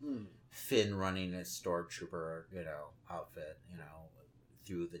 like Finn running a stormtrooper, outfit,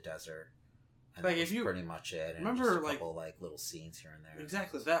 through the desert. And like that if was you pretty much it. And remember, just a like couple like little scenes here and there.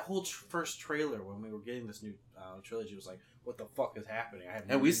 Exactly. That whole first trailer when we were getting this new trilogy was like, what the fuck is happening? I have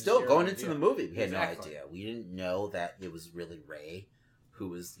and we still zero going idea. into the movie. We had Exactly. no idea. We didn't know that it was really Rey, who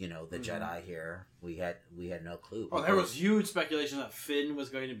was the Jedi here. We had no clue. Oh, there was huge speculation that Finn was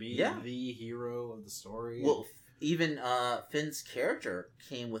going to be the hero of the story. Well, even Finn's character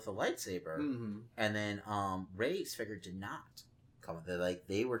came with a lightsaber, and then Rey's figure did not come with it.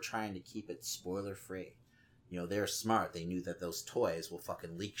 They were trying to keep it spoiler free. They're smart. They knew that those toys will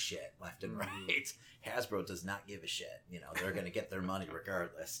fucking leak shit left and right. Hasbro does not give a shit. They're going to get their money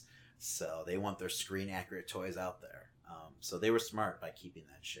regardless. So they want their screen accurate toys out there. So they were smart by keeping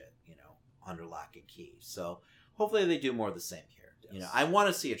that shit, under lock and key. So hopefully they do more of the same here. Yes. I want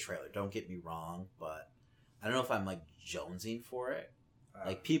to see a trailer. Don't get me wrong, but I don't know if I'm jonesing for it.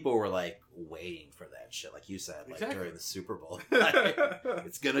 People were waiting for that shit, like you said, exactly. during the Super Bowl.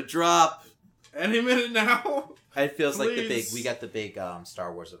 It's gonna drop any minute now. It feels Please. We got the big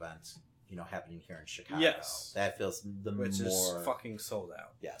Star Wars event, happening here in Chicago. Yes, that feels which is fucking sold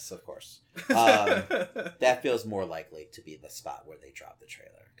out. Yes, of course. That feels more likely to be the spot where they drop the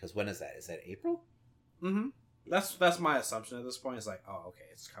trailer. Because when is that? Is that April? Mm-hmm. That's my assumption at this point. It's okay,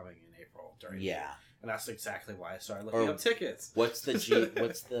 it's coming in April during. Yeah. And that's exactly why I started looking up tickets. What's the Disney, the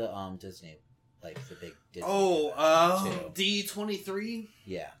big Disney? D23?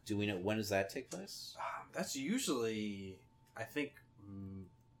 Yeah. Do we know, when does that take place? That's usually, I think...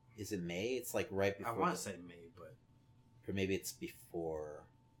 is it May? It's right before... I want to say May, but... Or maybe it's before...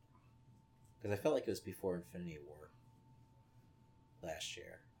 Because I felt like it was before Infinity War last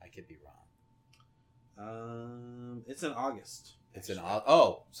year. I could be wrong. It's in August. It's in August.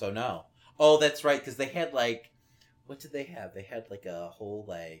 Oh, so no. Oh, that's right, because they had what did they have? They had a whole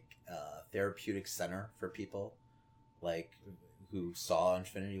therapeutic center for people who saw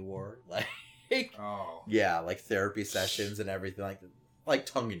Infinity War. Yeah, therapy sessions and everything like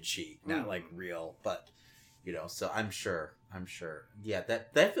tongue in cheek, not real, but so I'm sure. Yeah,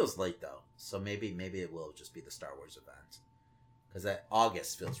 that feels late though. So maybe it will just be the Star Wars event. Because that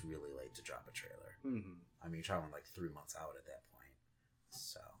August feels really late to drop a trailer. Mm-hmm. I mean, you're talking 3 months out at that point.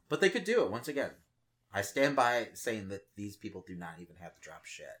 So, but they could do it once again. I stand by saying that these people do not even have to drop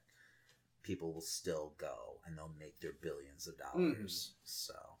shit. People will still go and they'll make their billions of dollars. Mm-hmm.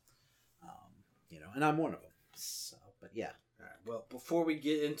 So, and I'm one of them. So, but yeah. All right. Well, before we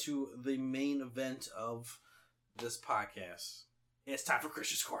get into the main event of this podcast, it's time for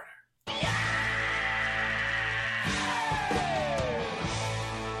Christian's Corner.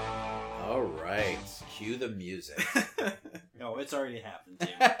 All right, cue the music. No, it's already happened, Tim.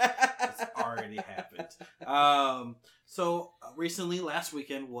 It's already happened. So recently, last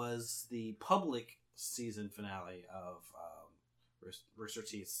weekend was the public season finale of Rooster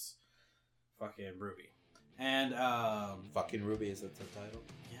Teeth's fucking Ruby, and fucking Ruby, is that the title?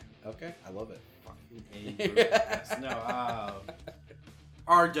 Yeah. Okay, I love it. Fucking A Ruby. Yes. No.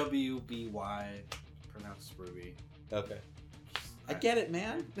 RWBY, pronounced Ruby. Okay. I get it,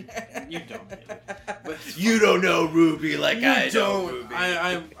 man. You don't get it. But you don't know Ruby like I know Ruby.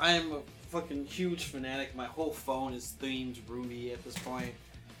 I'm a fucking huge fanatic. My whole phone is themed Ruby at this point.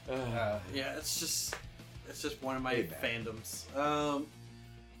 Yeah, it's just one of my fandoms.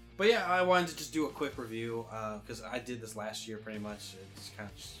 But yeah, I wanted to just do a quick review because I did this last year pretty much. It's kind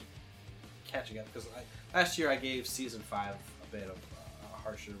of just catching up because last year I gave season 5 a bit of a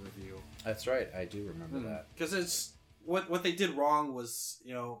harsher review. That's right, I do remember that because it's. What they did wrong was,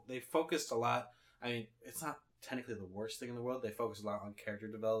 they focused a lot. I mean, it's not technically the worst thing in the world. They focused a lot on character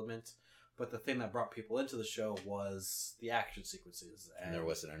development. But the thing that brought people into the show was the action sequences. And there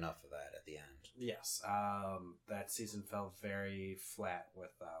wasn't enough of that at the end. Yes. That season felt very flat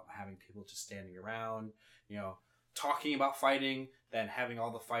with having people just standing around, talking about fighting, then having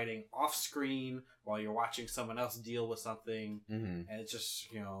all the fighting off screen while you're watching someone else deal with something. Mm-hmm. And it's just,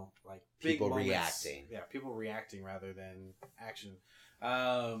 big people moments. Reacting. Yeah, people reacting rather than action.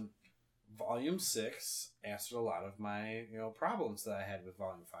 Volume 6 answered a lot of my, problems that I had with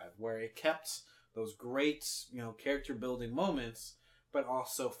Volume 5, where it kept those great, character building moments, but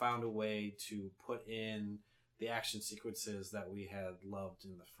also found a way to put in the action sequences that we had loved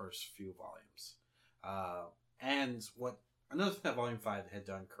in the first few volumes. And another thing that Volume 5 had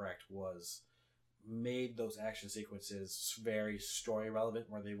done correct was made those action sequences very story relevant,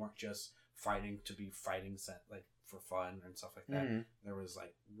 where they weren't just fighting to be fighting set for fun and stuff like that. Mm-hmm. There was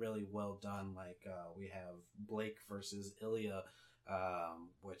really well done. We have Blake versus Ilya,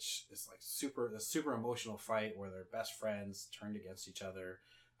 which is a super emotional fight where their best friends turned against each other.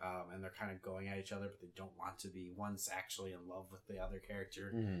 and they're kind of going at each other, but they don't want to be. One's actually in love with the other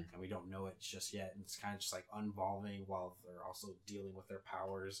character, and we don't know it just yet. And it's kind of just like involving while they're also dealing with their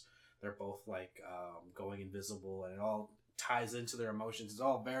powers. They're both like going invisible, and it all ties into their emotions. It's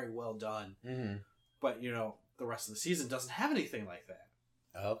all very well done. But the rest of the season doesn't have anything like that.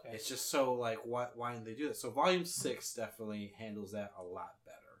 Okay. It's just so like, why didn't they do that? So Volume 6 definitely handles that a lot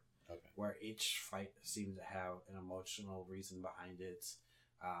better. Okay. Where each fight seemed to have an emotional reason behind it.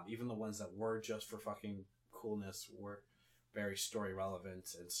 Even the ones that were just for fucking coolness were very story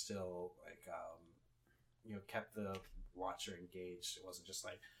relevant and still like kept the watcher engaged. It wasn't just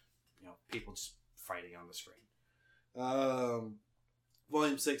like people just fighting on the screen.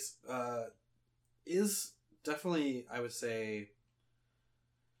 Volume 6 is definitely, I would say,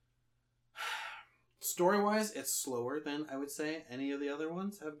 story-wise, it's slower than I would say any of the other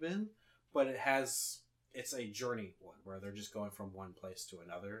ones have been, but it's a journey one where they're just going from one place to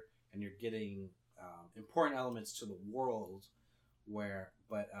another, and you're getting important elements to the world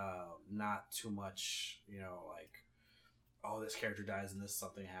but not too much, like, oh, this character dies and this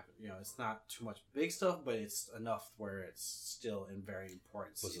something happened. It's not too much big stuff, but it's enough where it's still in very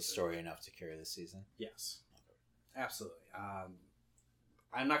important season. Was the story enough to carry the season? Yes. Okay. Absolutely.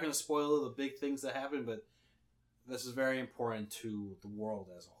 I'm not going to spoil the big things that happen, but this is very important to the world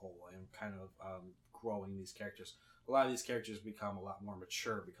as a whole and kind of growing these characters. A lot of these characters become a lot more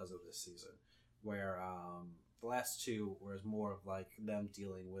mature because of this season, where the last two was more of like them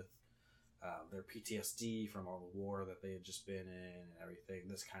dealing with their PTSD from all the war that they had just been in and everything.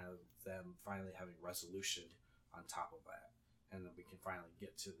 This kind of them finally having resolution on top of that, and then we can finally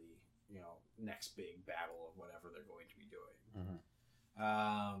get to the next big battle of whatever they're going to be doing.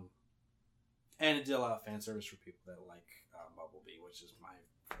 And it did a lot of fan service for people that like Bumblebee, which is my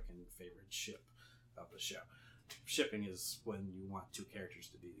fucking favorite ship of the show. Shipping is when you want two characters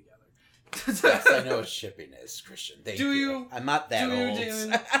to be together. Yes, I know what shipping is, Christian. Thank you. I'm not that old.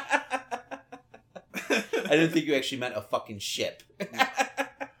 I didn't think you actually meant a fucking ship.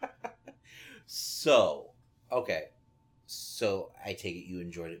 So, okay. So, I take it you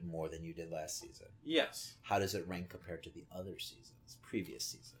enjoyed it more than you did last season. Yes. How does it rank compared to the other seasons, previous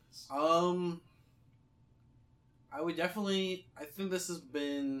seasons? I would definitely... I think this has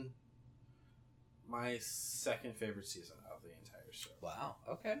been my second favorite season of the entire show. Wow,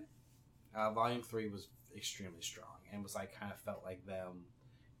 okay. Volume 3 was extremely strong and was like, kind of felt like them,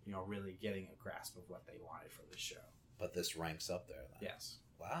 really getting a grasp of what they wanted for the show. But this ranks up there then. Yes.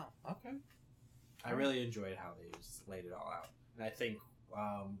 Wow, okay. I really enjoyed how they just laid it all out. And I think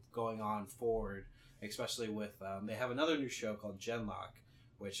going on forward, especially with... they have another new show called Genlock,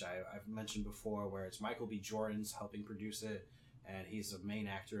 which I've mentioned before, where it's Michael B. Jordan's helping produce it, and he's a main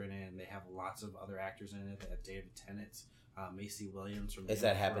actor in it, and they have lots of other actors in it. They have David Tennant, Macy Williams from... Is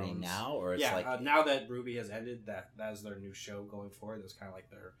that happening now? Or it's now that Ruby has ended, that is their new show going forward. That's kind of like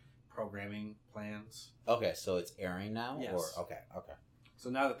their programming plans. Okay, so it's airing now? Yes. Or, okay. So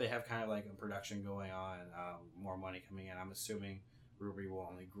now that they have kind of like a production going on, more money coming in, I'm assuming Ruby will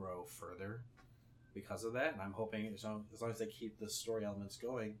only grow further because of that. And I'm hoping as long as they keep the story elements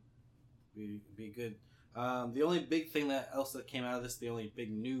going, be good. The only big thing else that came out of this, the only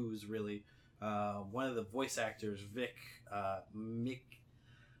big news really, one of the voice actors, Vic Mignogna,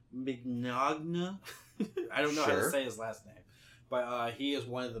 I don't know how to say his last name, but he is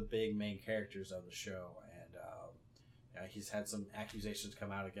one of the big main characters of the show. He's had some accusations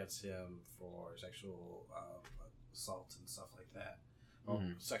come out against him for sexual assault and stuff like that.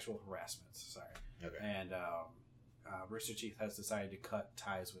 Sexual harassment, sorry. Okay. And Rooster Teeth has decided to cut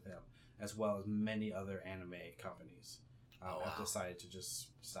ties with him, as well as many other anime companies have decided to just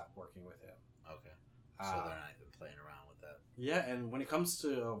stop working with him. Okay. So they're not even playing around with that. Yeah, and when it comes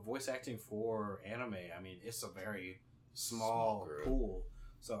to voice acting for anime, I mean, it's a very small pool.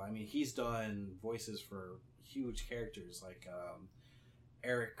 So, I mean, he's done voices for huge characters like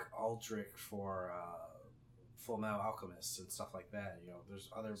Eric Aldrich for Full Metal Alchemist and stuff like that. There's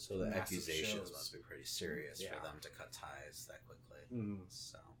other... So the accusations shows. must be pretty serious for them to cut ties that quickly.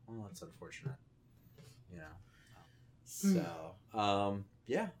 So, well, that's unfortunate. So,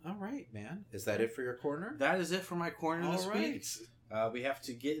 yeah, all right, man. Is that it for your corner? That is it for my corner this week. We have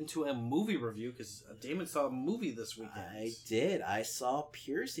to get into a movie review because Damon saw a movie this weekend. I did. I saw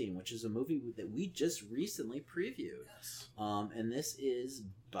Piercing, which is a movie that we just recently previewed. Yes. And this is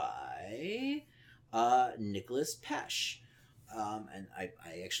by Nicholas Pesh. And I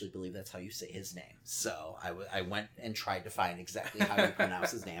actually believe that's how you say his name. So I went and tried to find exactly how you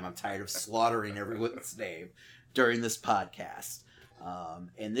pronounce his name. I'm tired of slaughtering everyone's name during this podcast.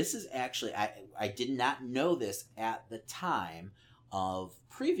 And this is actually, I did not know this at the time of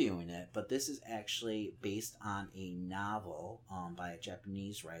previewing it, but this is actually based on a novel by a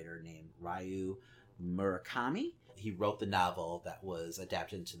Japanese writer named Ryu Murakami. He wrote the novel that was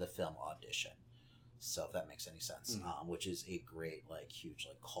adapted into the film Audition. So if that makes any sense, which is a great, like, huge,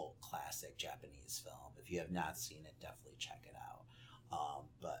 like, cult classic Japanese film. If you have not seen it, definitely check it out.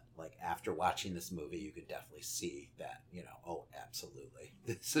 But like after watching this movie, you could definitely see that, you know, oh, absolutely,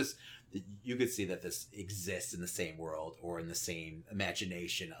 this is, you could see that this exists in the same world or in the same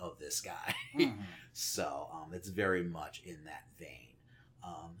imagination of this guy. So it's very much in that vein.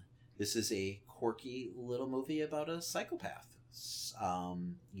 This is a quirky little movie about a psychopath.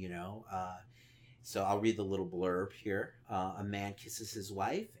 You know, so I'll read the little blurb here. A man kisses his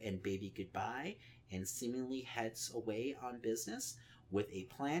wife and baby goodbye and seemingly heads away on business with a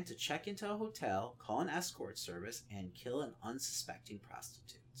plan to check into a hotel, call an escort service, and kill an unsuspecting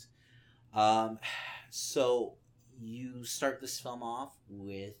prostitute. So you start this film off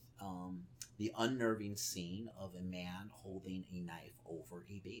with the unnerving scene of a man holding a knife over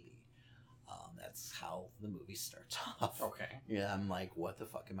a baby. That's how the movie starts off. Okay. Yeah, I'm like, what the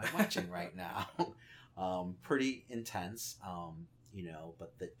fuck am I watching right now? Pretty intense, you know,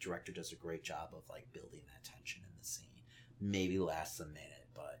 but the director does a great job of like building that tension in the scene. Maybe lasts a minute,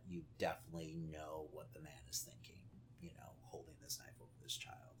 but you definitely know what the man is thinking, you know, holding this knife over this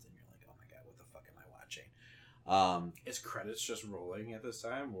child, and you're like, oh my god, what the fuck am I watching? Is credits just rolling at this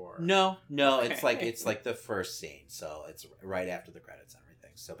time, or no, okay. it's like the first scene, so it's right after the credits and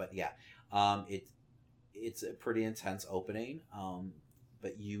everything. So, but yeah, it's a pretty intense opening,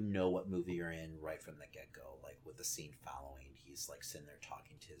 but you know what movie you're in right from the get-go, like with the scene following, he's like sitting there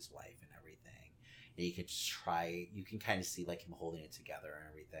talking to his wife and everything. And you can kind of see like him holding it together and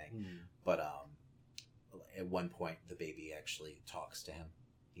everything. But at one point the baby actually talks to him,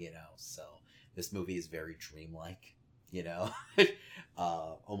 you know, so this movie is very dreamlike, you know,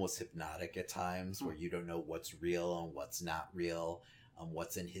 almost hypnotic at times, where you don't know what's real and what's not real,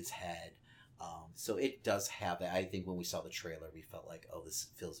 what's in his head. So it does have that. I think when we saw the trailer, we felt like, oh, this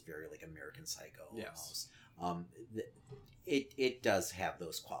feels very like American Psycho almost. It does have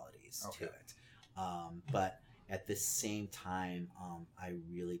those qualities to it. But at the same time, I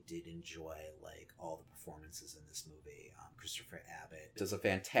really did enjoy like all the performances in this movie. Christopher Abbott does a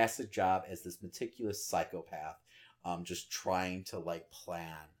fantastic job as this meticulous psychopath, just trying to like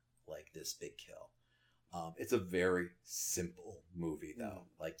plan like this big kill. It's a very simple movie though.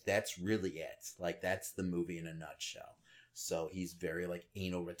 Like that's really it. Like that's the movie in a nutshell. So he's very like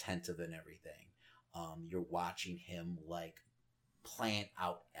anal retentive and everything. You're watching him like plan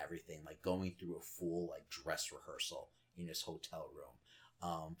out everything, like going through a full like dress rehearsal in his hotel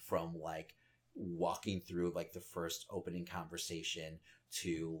room, from like walking through like the first opening conversation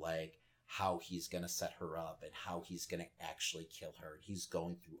to like how he's gonna set her up and how he's gonna actually kill her. He's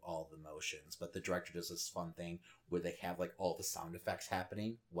going through all the motions, but the director does this fun thing where they have like all the sound effects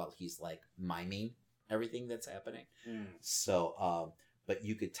happening while he's like miming everything that's happening. So but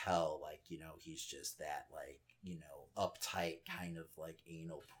you could tell like, you know, he's just that like, you know, uptight kind of like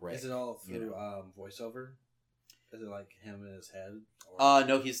anal prick. Is it all through voiceover? Is it like him in his head? Or...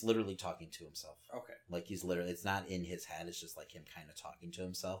 no, he's literally talking to himself. Okay. Like he's literally, it's not in his head, it's just like him kind of talking to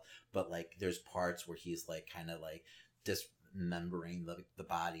himself. But like there's parts where he's like kind of like dismembering the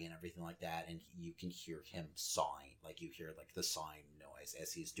body and everything like that, and you can hear him sawing. Like you hear like the sawing noise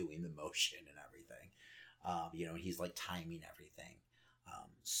as he's doing the motion and everything. You know, he's like timing everything.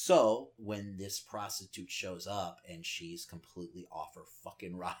 So when this prostitute shows up and she's completely off her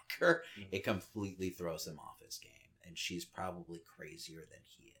fucking rocker, it completely throws him off his game. And she's probably crazier than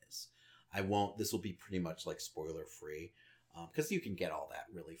he is. This will be pretty much like spoiler free, because you can get all that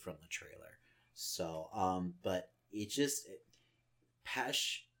really from the trailer. So, but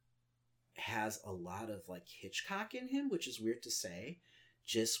Pesh has a lot of like Hitchcock in him, which is weird to say,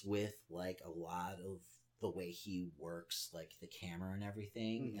 just with like a lot of the way he works, like the camera and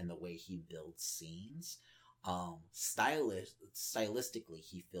everything, and the way he builds scenes. Stylistically,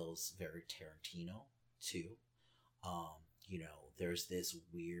 he feels very Tarantino too. You know, there's this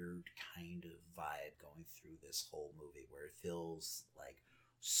weird kind of vibe going through this whole movie where it feels like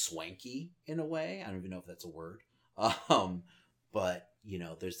swanky in a way. I don't even know if that's a word. But you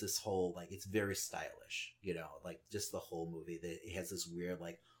know, there's this whole like, it's very stylish. You know, like just the whole movie. It has this weird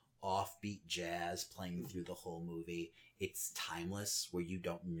like offbeat jazz playing through the whole movie. It's timeless, where you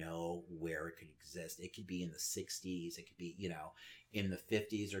don't know where it could exist. It could be in the 60s, it could be, you know, in the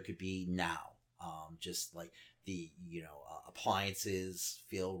 50s, or it could be now. Just like the, you know, appliances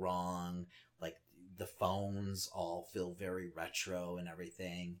feel wrong, like the phones all feel very retro and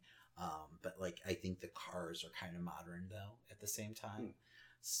everything. But like I think the cars are kind of modern though at the same time.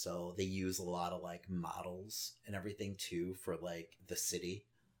 So they use a lot of like models and everything too for like the city.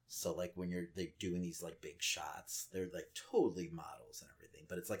 So like when they're doing these like big shots, they're like totally models and everything,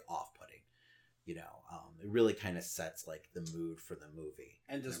 but it's like off-putting. It really kind of sets like the mood for the movie.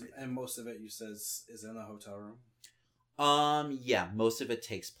 And most of it, you says, is in the hotel room. Yeah, most of it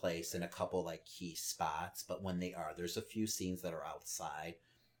takes place in a couple like key spots, but when there's a few scenes that are outside.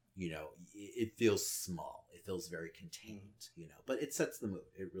 It feels small. It feels very contained. But it sets the mood.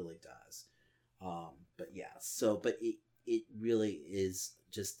 It really does. But yeah. But it really is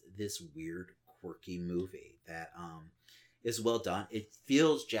just this weird, quirky movie that is well done. It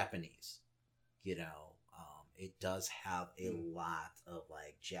feels Japanese. It does have a lot of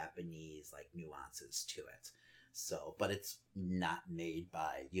like Japanese like nuances to it. So, but it's not made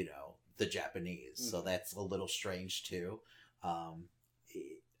by the Japanese, so that's a little strange too.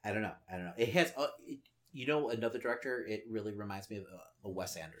 I don't know. It has another director. It really reminds me of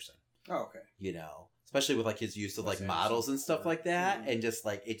Wes Anderson. Oh, okay. Especially with like his use of like models and stuff like that, and just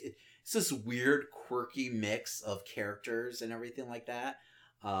like it's this weird, quirky mix of characters and everything like that.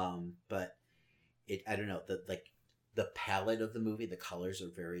 But I don't know, the palette of the movie, the colors are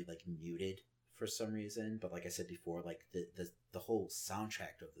very like muted for some reason. But like I said before, like the whole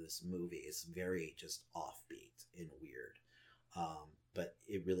soundtrack of this movie is very just offbeat and weird. But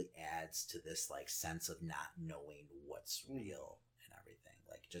it really adds to this like sense of not knowing what's real and everything.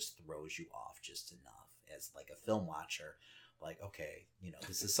 Like just throws you off just enough as like a film watcher. Like, okay,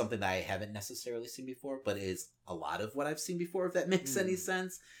 this is something that I haven't necessarily seen before, but it is a lot of what I've seen before, if that makes any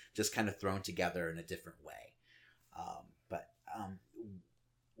sense. Just kind of thrown together in a different way.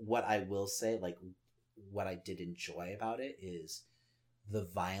 What I will say, like, what I did enjoy about it is the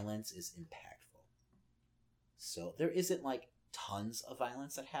violence is impactful. So there isn't like tons of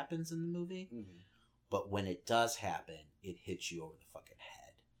violence that happens in the movie, but when it does happen, it hits you over the fucking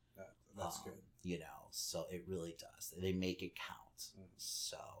head. That's good. So it really does. They make it count.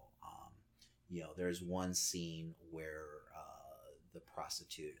 So, there's one scene where the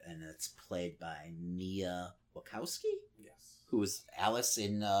prostitute, and it's played by Mia Wachowski? Yes. Who was Alice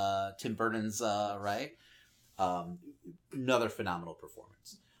in Tim Burton's, right? Another phenomenal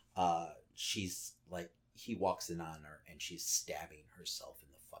performance. She's like, he walks in on her and she's stabbing herself in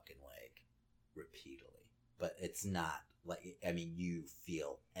the fucking leg repeatedly. But it's not like, I mean, you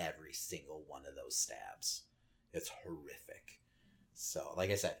feel every single one of those stabs. It's horrific. So,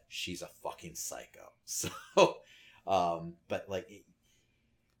 like I said, she's a fucking psycho. So, but like,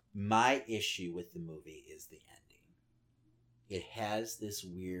 my issue with the movie is the ending. It has this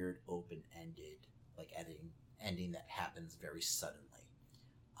weird open-ended, like ending that happens very suddenly.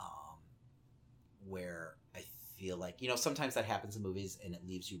 Where I feel like, sometimes that happens in movies and it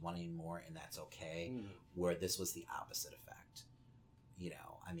leaves you wanting more, and that's okay. Where this was the opposite effect.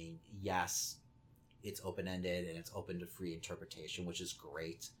 I mean, yes, it's open-ended and it's open to free interpretation, which is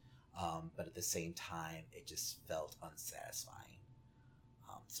great. But at the same time, it just felt unsatisfying.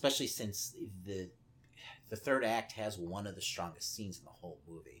 Especially since the third act has one of the strongest scenes in the whole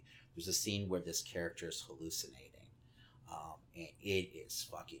movie. There's a scene where this character is hallucinating. And it is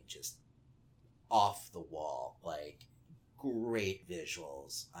fucking just off the wall, like great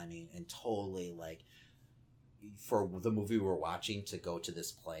visuals. I mean, and totally like for the movie we're watching to go to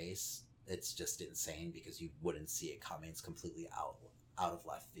this place, it's just insane because you wouldn't see it coming. It's completely out of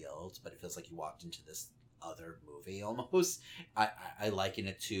left field, but it feels like you walked into this other movie almost. I liken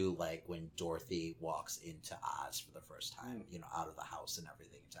it to like when Dorothy walks into Oz for the first time, out of the house and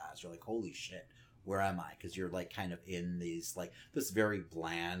everything into Oz. You're like, holy shit, where am I? Because you're like kind of in these like this very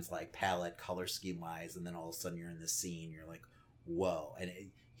bland like palette color scheme wise, and then all of a sudden you're in this scene. You're like, whoa! And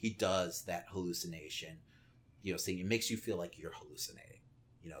he does that hallucination, saying it makes you feel like you're hallucinating.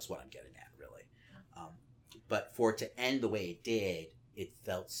 Is what I'm getting at, really. But for it to end the way it did, it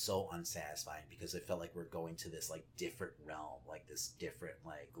felt so unsatisfying because it felt like we're going to this like different realm, like this different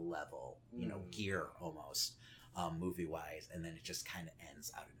like level, gear almost, movie wise, and then it just kind of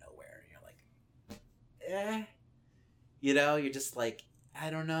ends out of nowhere, and you're like, you're just like, I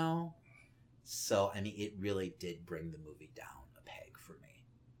don't know. So I mean, it really did bring the movie down a peg for me,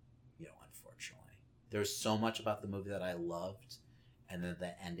 unfortunately. There's so much about the movie that I loved, and then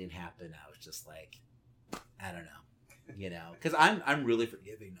the ending happened. I was just like, I don't know. Because I'm really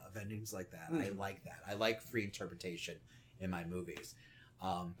forgiving of endings like that. I like that. I like free interpretation in my movies.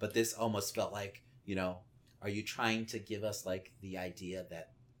 But this almost felt like, are you trying to give us like the idea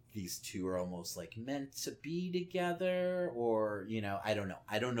that these two are almost like meant to be together, or I don't know.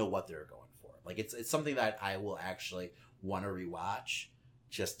 I don't know what they're going for. Like it's something that I will actually want to rewatch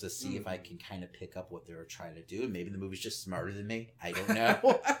just to see if I can kind of pick up what they were trying to do. And maybe the movie's just smarter than me. I don't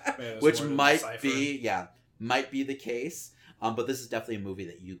know. Which might be the case. But this is definitely a movie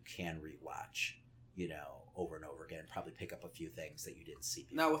that you can rewatch, over and over again. Probably pick up a few things that you didn't see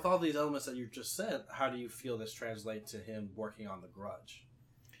before. Now, with all these elements that you just said, how do you feel this translates to him working on The Grudge?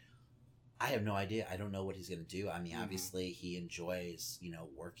 I have no idea. I don't know what he's going to do. I mean, obviously he enjoys,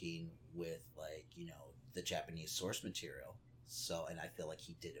 working with the Japanese source material. So, and I feel like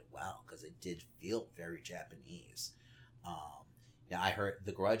he did it well because it did feel very Japanese. I heard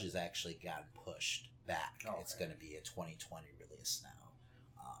The Grudge has actually gotten pushed back. Okay. It's going to be a 2020 release now.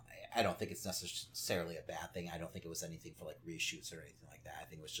 I don't think it's necessarily a bad thing. I don't think it was anything for reshoots or anything like that. I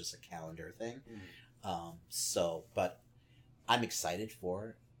think it was just a calendar thing. But I'm excited for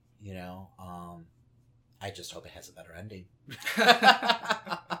it. I just hope it has a better ending.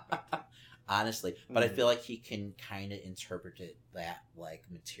 Honestly, but I feel like he can kind of interpret that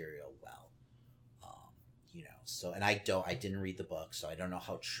material well. So, and I didn't read the book, so I don't know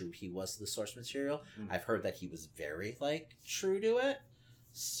how true he was to the source material. I've heard that he was very true to it.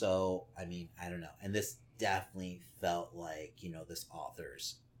 So, I mean, I don't know. And this definitely felt like, this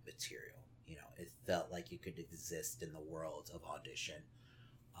author's material. It felt like it could exist in the world of Audition.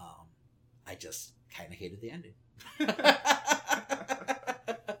 I just kind of hated the ending.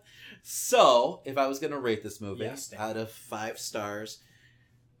 So, if I was going to rate this movie out of 5 stars,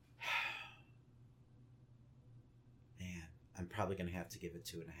 man, I'm probably going to have to give it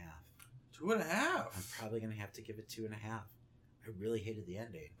 2.5. 2.5? I'm probably going to have to give it 2.5. I really hated the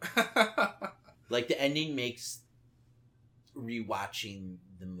ending. The ending makes rewatching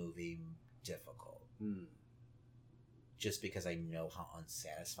the movie difficult. Just because I know how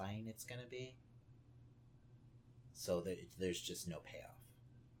unsatisfying it's going to be. So there's just no payoff.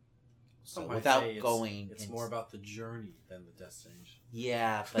 So without going... It's more about the journey than the destination.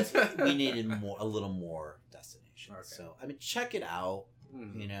 Yeah, but we needed a little more destination. Okay. So, I mean, check it out.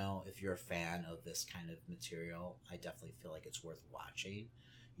 If you're a fan of this kind of material, I definitely feel like it's worth watching.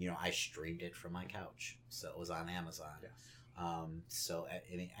 I streamed it from my couch, so it was on Amazon. Yes. So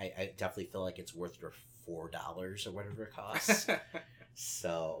I mean, I definitely feel like it's worth your $4 or whatever it costs.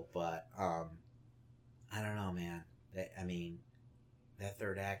 So, but I don't know, man. That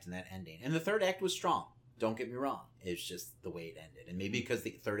third act and that ending, and the third act was strong. Don't get me wrong. It's just the way it ended, and maybe because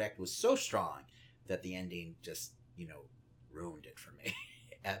the third act was so strong that the ending just ruined it for me.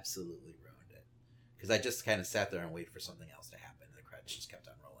 Absolutely ruined it. Because I just kind of sat there and waited for something else to happen. The credits just kept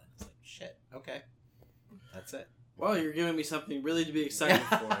on rolling. It's like, shit, okay. That's it. Well, you're giving me something really to be excited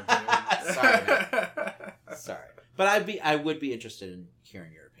for, dude. Sorry, man. Sorry. But I would be interested in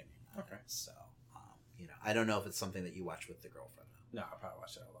hearing your opinion on it. So, I don't know if it's something that you watch with the girlfriend, though. No, I'll probably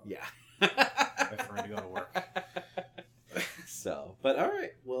watch that alone. Yeah. Wait for her to go to work. So, but all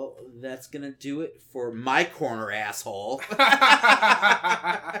right. Well, that's going to do it for my corner, asshole. All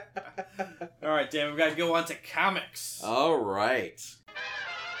right, Dan, we've got to go on to comics. All right.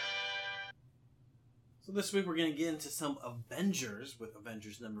 So this week we're going to get into some Avengers with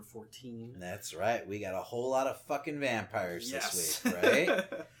Avengers number 14. That's right. We got a whole lot of fucking vampires this week, right?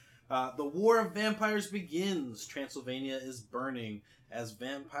 The War of Vampires begins. Transylvania is burning. As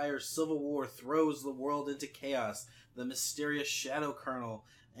vampire civil war throws the world into chaos, the mysterious Shadow Colonel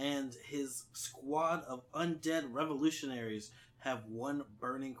and his squad of undead revolutionaries have one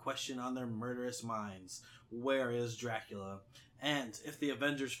burning question on their murderous minds. Where is Dracula? And if the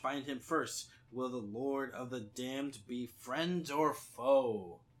Avengers find him first, will the Lord of the Damned be friend or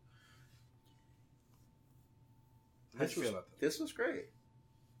foe? How do you feel about this? This was great.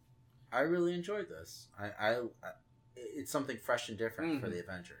 I really enjoyed this. I it's something fresh and different for the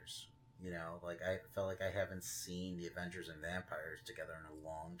Avengers. I felt like I haven't seen the Avengers and vampires together in a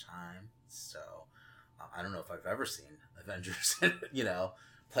long time. So I don't know if I've ever seen Avengers,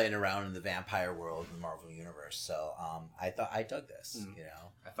 playing around in the vampire world in the Marvel Universe. So I dug this.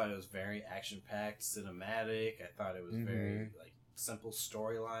 I thought it was very action packed, cinematic. I thought it was very simple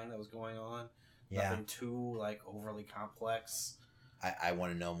storyline that was going on. Yeah. Nothing too overly complex. I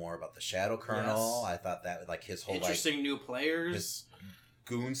want to know more about the Shadow Colonel. Yes. I thought that his whole interesting new players, his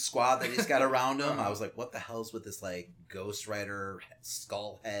goon squad that he's got around him. I was like, what the hell's with this Ghost Rider,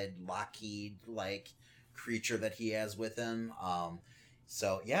 Skullhead, Lockheed creature that he has with him?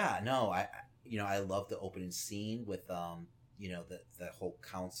 So yeah, no, I love the opening scene with the whole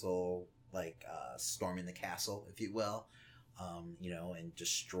council storming the castle, if you will. And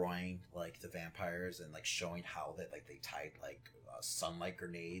destroying the vampires and showing how that they tied sunlight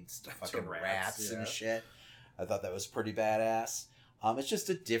grenades to fucking rats and shit. I thought that was pretty badass. It's just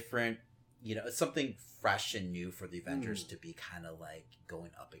a different you know, it's something fresh and new for the Avengers to be kind of like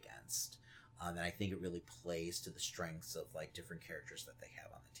going up against. And I think it really plays to the strengths of like different characters that they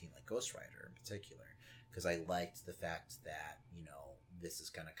have on the team, like Ghost Rider in particular, because I liked the fact that, you know, this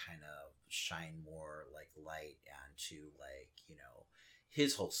is going to kind of shine more like light onto like, you know,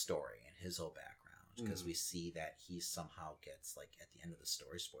 his whole story and his whole background, because we see that he somehow gets like at the end of the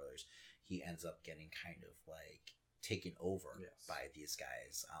story, spoilers, he ends up getting kind of like taken over by these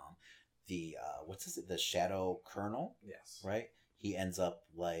guys. The the Shadow Colonel, right, he ends up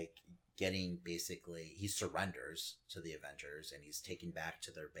like getting, basically he surrenders to the Avengers and he's taken back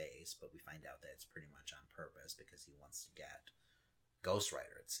to their base, but we find out that it's pretty much on purpose because he wants to get Ghost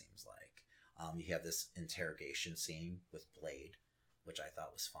Rider, it seems like. You have this interrogation scene with Blade, which I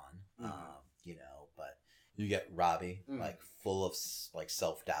thought was fun. You know, but you get Robbie like full of like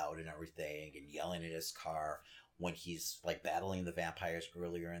self-doubt and everything and yelling at his car when he's like battling the vampires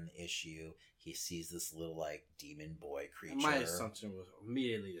earlier in the issue. He sees this little like demon boy creature. My assumption was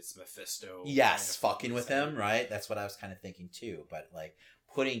immediately it's Mephisto. Yes, fucking with him, right? That's what I was kind of thinking too. But like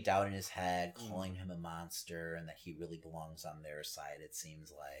putting doubt in his head, calling him a monster, and that he really belongs on their side, it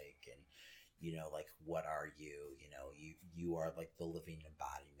seems like. And you know, like, what are you? You know, you are like the living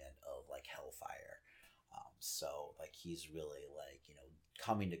embodiment of like hellfire. So like he's really like, you know,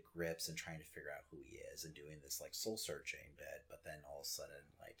 coming to grips and trying to figure out who he is and doing this like soul searching bit, but then all of a sudden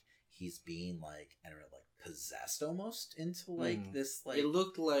like he's being like, I don't know, like possessed almost into like this like, it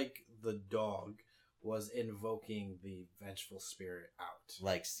looked like the dog was invoking the vengeful spirit out.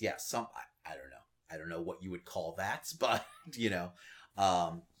 Like, yeah, I don't know what you would call that, but you know,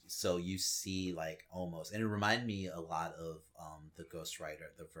 so you see like almost, and it reminded me a lot of the Ghost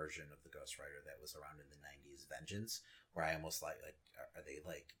Rider, the version of the Ghost Rider that was around in the 90s, Vengeance, where I almost like are they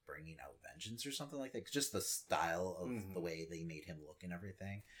like bringing out Vengeance or something like that? Just the style of the way they made him look and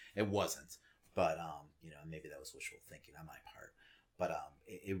everything. It wasn't, but you know, maybe that was wishful thinking on my part, but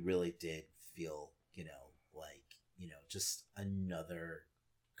it really did feel, you know, like, you know, just another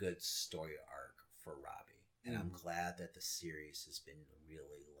good story arc for Robbie. And I'm glad that the series has been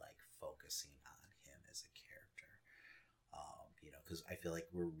really like focusing on him as a character. You know, because I feel like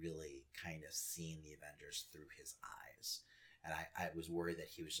we're really kind of seeing the Avengers through his eyes. And I was worried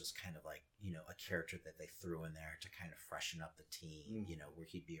that he was just kind of like, you know, a character that they threw in there to kind of freshen up the team, you know, where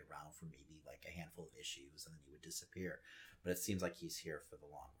he'd be around for maybe like a handful of issues and then he would disappear. But it seems like he's here for the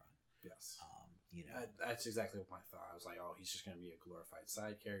long run. Yes. You know, that's exactly what my thought. I was like, oh, he's just going to be a glorified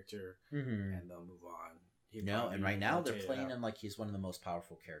side character and they'll move on. No, and right now they're playing him like he's one of the most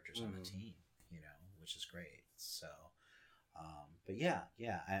powerful characters on the team, you know, which is great. So, but yeah,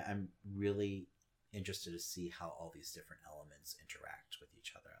 I'm really interested to see how all these different elements interact with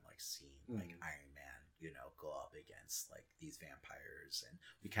each other. I'm like seeing like Iron Man, you know, go up against like these vampires, and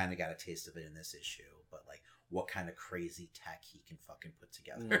we kind of got a taste of it in this issue, but like what kind of crazy tech he can fucking put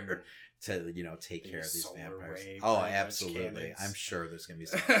together to, you know, take care of these vampires. Oh, absolutely. I'm sure there's gonna be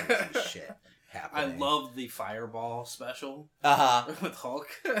some crazy shit happening. I love the fireball special with Hulk.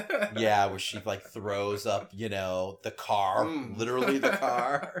 Yeah, where she like throws up, you know, the car, literally the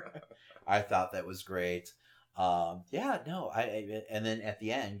car. I thought that was great. Yeah, no, and then at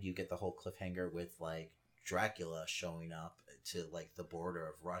the end you get the whole cliffhanger with like Dracula showing up to like the border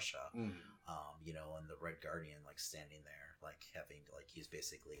of Russia, you know, and the Red Guardian like standing there, like having like he's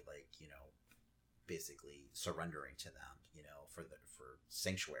basically like, you know, basically surrendering to them, you know, for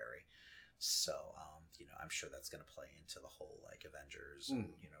sanctuary. So, you know, I'm sure that's going to play into the whole like Avengers, and,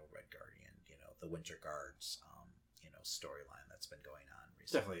 you know, Red Guardian, you know, the Winter Guards, you know, storyline that's been going on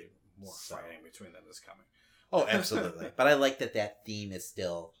recently. Definitely more fighting between them is coming. Oh, absolutely. But I like that theme is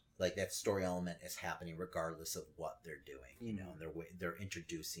still like that story element is happening regardless of what they're doing, you know, and they're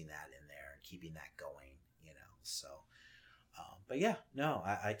introducing that in there and keeping that going, you know, so. But yeah, no,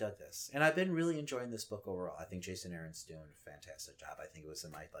 I dug this, and I've been really enjoying this book overall. I think Jason Aaron's doing a fantastic job. I think it was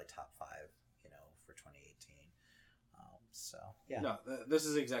in my like top 5, you know, for 2018. So yeah, no, this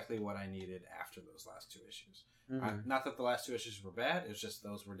is exactly what I needed after those last 2 issues. Not that the last 2 issues were bad; it's just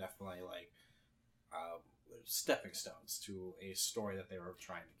those were definitely like stepping stones to a story that they were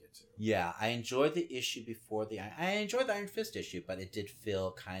trying to get to. Yeah, I enjoyed the issue before I enjoyed the Iron Fist issue, but it did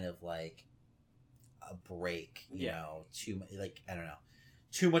feel kind of like a break, you know, I don't know,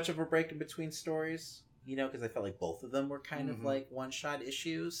 too much of a break in between stories, you know, because I felt like both of them were kind of like one-shot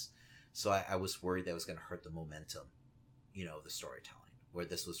issues. So I was worried that was going to hurt the momentum, you know, of the storytelling, where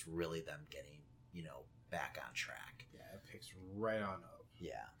this was really them getting, you know, back on track. Yeah, it picks right on up.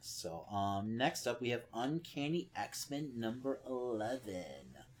 Yeah. So next up we have Uncanny X-Men number 11.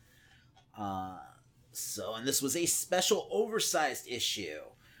 And this was a special oversized issue.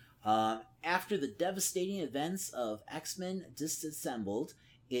 After the devastating events of X-Men Disassembled,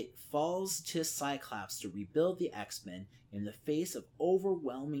 it falls to Cyclops to rebuild the X-Men in the face of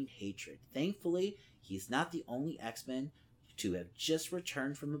overwhelming hatred. Thankfully, he's not the only X-Men to have just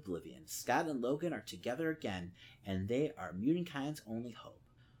returned from oblivion. Scott and Logan are together again, and they are Mutankind's only hope.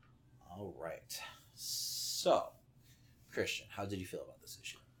 All right. So, Christian, how did you feel about this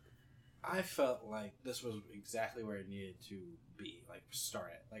issue? I felt like this was exactly where it needed to be, like,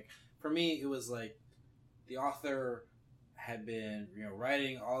 start it. Like, for me, it was like the author had been,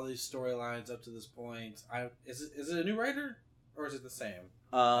 writing all these storylines up to this point. Is it a new writer, or is it the same?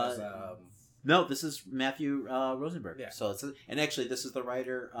 No, this is Matthew Rosenberg. Yeah. So and actually, this is the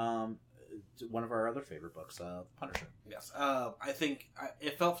writer. One of our other favorite books, Punisher. Yes. I think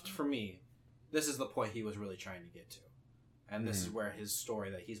it felt for me, this is the point he was really trying to get to, and this is where his story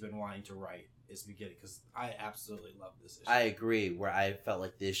that he's been wanting to write is beginning. Because I absolutely love this issue. I agree. Where I felt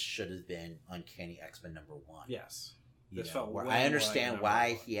like this should have been Uncanny X-Men #1. Yes. Where I understand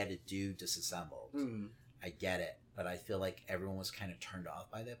why he had to do Disassembled. Mm-hmm. I get it, but I feel like everyone was kind of turned off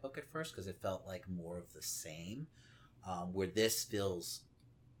by that book at first because it felt like more of the same. Where this feels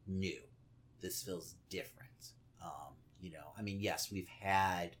new, this feels different. Yes, we've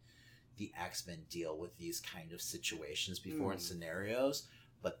had the X-Men deal with these kind of situations before in scenarios,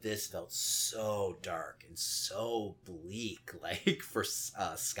 but this felt so dark and so bleak, like for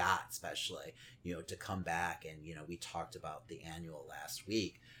Scott especially, to come back and, we talked about the annual last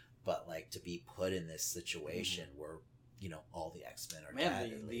week, but like to be put in this situation where, all the X-Men are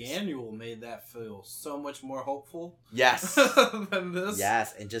dead. Man, the annual made that feel so much more hopeful. Yes. Than this.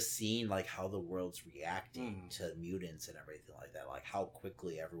 Yes, and just seeing like how the world's reacting to mutants and everything like that, like how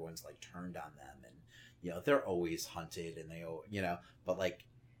quickly everyone's like turned on them, and they're always hunted, and they but like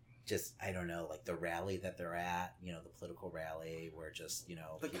just I don't know, like the rally that they're at, the political rally where just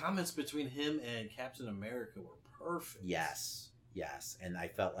the comments between him and Captain America were perfect. Yes, and I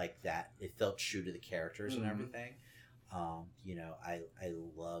felt like that it felt true to the characters and everything. I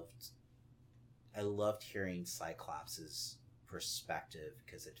loved hearing Cyclops' perspective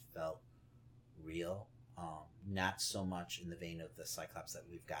because it felt real. Not so much in the vein of the Cyclops that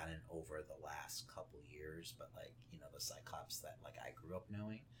we've gotten over the last couple years, but like, the Cyclops that like I grew up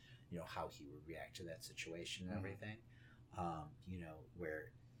knowing, how he would react to that situation and everything.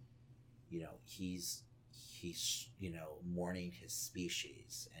 Where, he's mourning his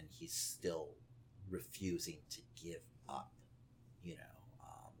species and he's still refusing to give up,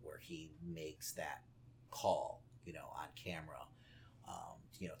 where he makes that call, on camera,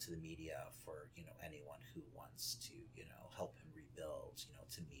 to the media for, anyone who wants to, help him rebuild,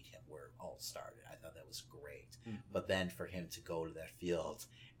 to meet him where it all started. I thought that was great. But then for him to go to that field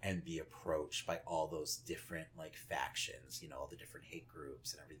and be approached by all those different like factions, all the different hate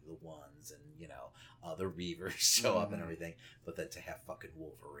groups and everything, the ones and, the Reavers show up and everything, but then to have fucking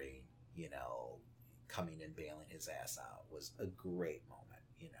Wolverine, coming and bailing his ass out was a great moment,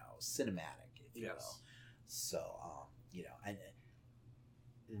 cinematic, if you will. So, and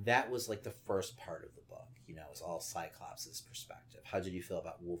that was like the first part of the book, it was all Cyclops' perspective. How did you feel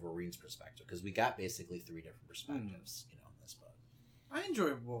about Wolverine's perspective? Because we got basically 3 different perspectives, in this book. I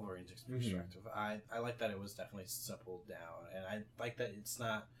enjoyed Wolverine's perspective. I like that it was definitely simple down, and I like that it's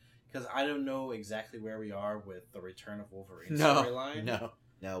not, because I don't know exactly where we are with the Return of Wolverine storyline.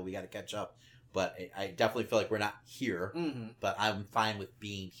 No, we got to catch up. But I definitely feel like we're not here, but I'm fine with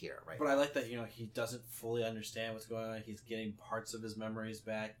being here, right? But I like that, he doesn't fully understand what's going on. He's getting parts of his memories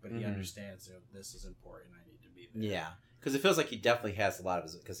back, but he understands, this is important. I need to be there. Yeah, because it feels like he definitely has a lot of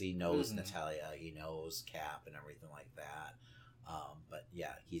his, because he knows Natalia, he knows Cap and everything like that. But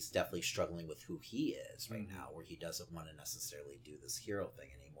yeah, he's definitely struggling with who he is right now, where he doesn't want to necessarily do this hero thing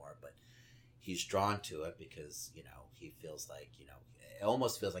anymore, but he's drawn to it because, he feels like, it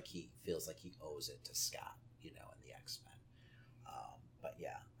almost feels like he owes it to Scott, in the X-Men. But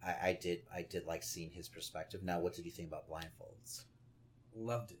yeah, I did like seeing his perspective. Now, what did you think about Blindfolds?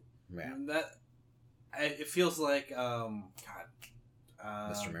 Loved it. Yeah. It feels like, Mr.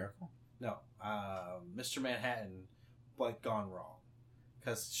 Miracle? No, Mr. Manhattan, but gone wrong.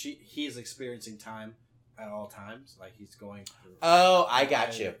 Because he's experiencing time at all times, like he's going through. Oh, I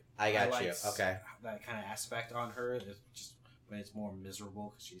got you. Okay. That kind of aspect on her, it's just when it's more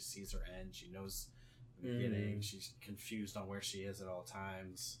miserable because she sees her end, she knows the beginning, she's confused on where she is at all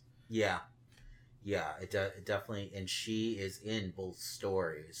times. Yeah, it definitely, and she is in both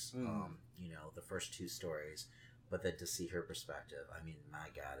stories. The first 2 stories, but then to see her perspective, I mean, my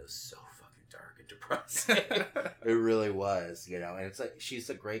God, it was so fucking dark and depressing. It really was, and it's like she's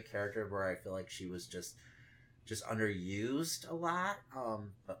a great character where I feel like she was just just underused a lot.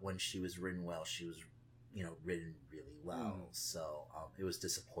 But when she was written well, she was, written really well. So it was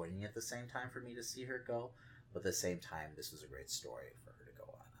disappointing at the same time for me to see her go. But at the same time, this was a great story for her to go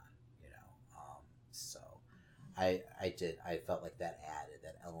on. So I felt like that added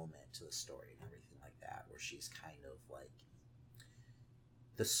that element to the story and everything like that, where she's kind of like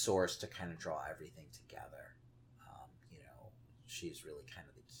the source to kind of draw everything together. She's really kind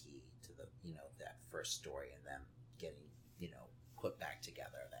of the key to the, that first story and them getting, put back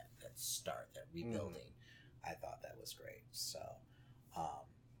together, that start, that rebuilding. I thought that was great. So,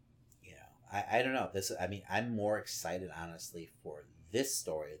 I don't know. I'm more excited, honestly, for this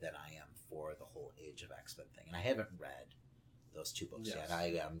story than I am for the whole Age of X-Men thing. And I haven't read those two books yet.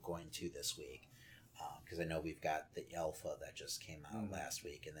 I am going to this week. Because I know we've got the Alpha that just came out last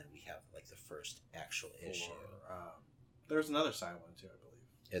week, and then we have like the first actual issue. There's another side one too, I believe.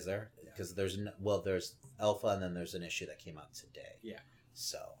 Is there? Because there's Alpha, and then there's an issue that came out today. Yeah.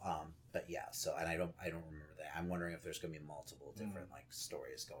 So, but yeah. So, and I don't remember that. I'm wondering if there's going to be multiple different like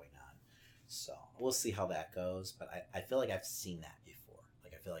stories going on. So we'll see how that goes. But I feel like I've seen that before.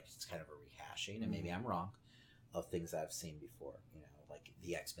 Like I feel like it's kind of a rehashing, and maybe I'm wrong, of things I've seen before. Like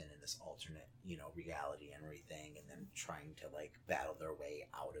the X-Men in this alternate, reality and everything, and them trying to like battle their way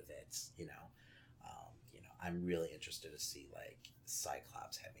out of it. I'm really interested to see like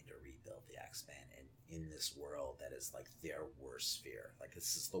Cyclops having to rebuild the X-Men and in this world that is like their worst fear. Like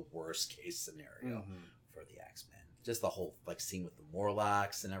this is the worst case scenario for the X-Men. Just the whole like scene with the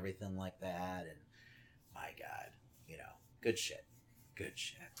Morlocks and everything like that. And my God, good shit. Good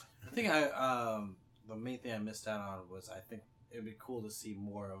shit. I think the main thing I missed out on was I think it'd be cool to see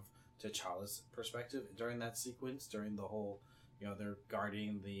more of T'Challa's perspective during that sequence, during the whole, they're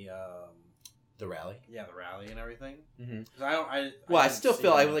guarding the rally. Yeah, the rally and everything. Mm-hmm. I still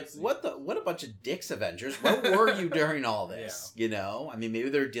feel I was like, what a bunch of dicks, Avengers. Where were you during all this? Yeah. Maybe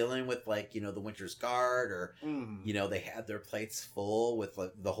they're dealing with like, the Winter's Guard, or they had their plates full with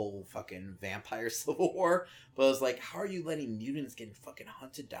like the whole fucking vampire civil war. But I was like, how are you letting mutants get fucking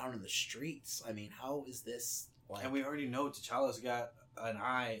hunted down in the streets? How is this? Like, and we already know T'Challa's got an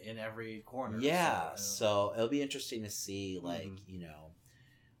eye in every corner. Yeah, so it'll be interesting to see, like,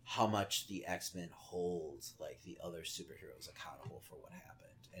 how much the X-Men holds, like, the other superheroes accountable for what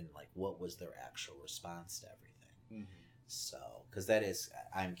happened, and, like, what was their actual response to everything. So, because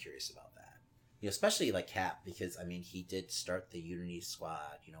I'm curious about that. Especially, like, Cap, because, he did start the Unity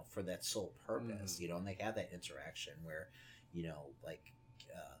Squad, for that sole purpose, and they had that interaction where, like,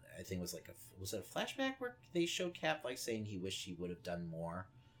 I think it was like was it a flashback where they showed Cap like saying he wished he would have done more,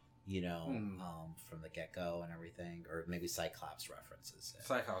 from the get-go and everything, or maybe Cyclops references it.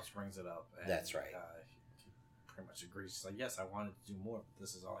 Cyclops brings it up. And, that's right. He pretty much agrees. He's like, yes, I wanted to do more, but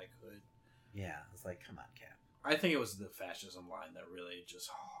this is all I could. Yeah, it's like, come on, Cap. I think it was the fascism line that really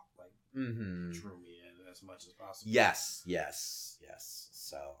just drew me in as much as possible. Yes.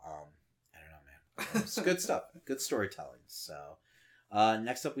 So, I don't know, man. It's good stuff. Good storytelling. So.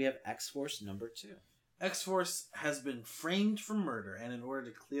 Next up, we have X-Force number 2. X-Force has been framed for murder, and in order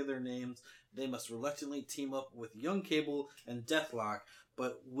to clear their names, they must reluctantly team up with young Cable and Deathlock,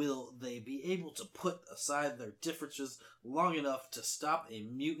 but will they be able to put aside their differences long enough to stop a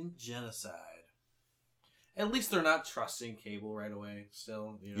mutant genocide? At least they're not trusting Cable right away,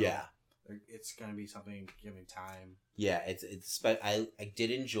 still. Yeah. It's going to be something giving time. Yeah, but I did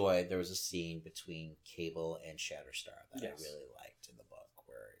enjoy, there was a scene between Cable and Shatterstar that I really liked in the book,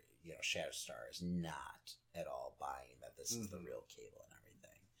 where, Shatterstar is not at all buying that this is the real Cable and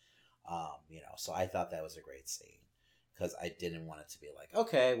everything. So I thought that was a great scene, because I didn't want it to be like,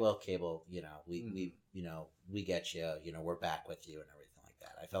 okay, well, Cable, we get you, we're back with you and everything like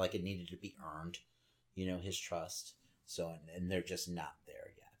that. I felt like it needed to be earned, his trust. So, and they're just not there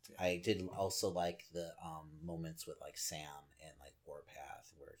yet. I did also like the moments with like Sam and like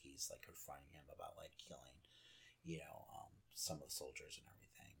Warpath, where he's like confronting him about like killing, some of the soldiers and everything.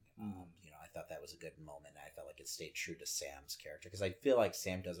 I thought that was a good moment. I felt like it stayed true to Sam's character, because I feel like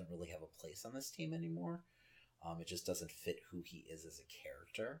Sam doesn't really have a place on this team anymore. It just doesn't fit who he is as a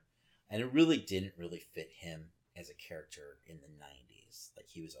character, and it really didn't really fit him as a character in the 90s. Like,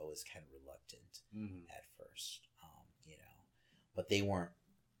 he was always kind of reluctant at first, but they weren't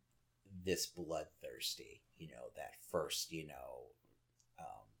this bloodthirsty, that first,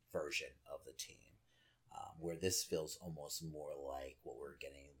 version of the team, where this feels almost more like what we're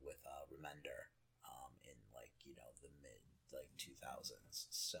getting with Remender in like, the mid 2000s.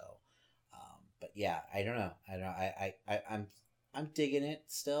 So, but yeah, I don't know. I'm digging it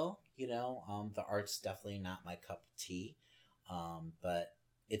still, the art's definitely not my cup of tea. But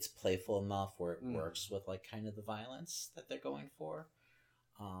it's playful enough where it works with like kind of the violence that they're going for.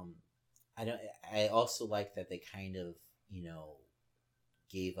 I also like that they kind of, you know,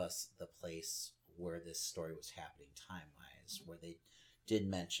 gave us the place where this story was happening time-wise, where they did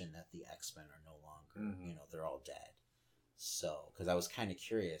mention that the X-Men are no longer, you know, they're all dead. So, because I was kind of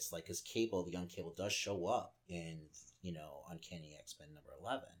curious, like, because Cable, the young Cable, does show up in, you know, Uncanny X-Men number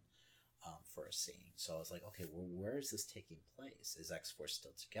 11 for a scene. So I was like, okay, well, where is this taking place? Is X-Force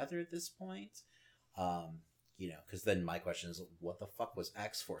still together at this point? You know, because then my question is, what the fuck was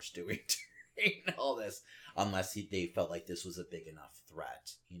X-Force doing during all this? Unless they felt like this was a big enough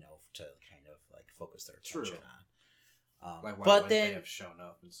threat, you know, to kind of like focus their attention on. Like, why but wouldn't then they have shown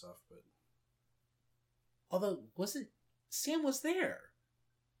up and stuff? But although Sam was there.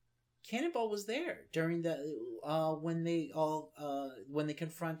 Cannonball was there during the when they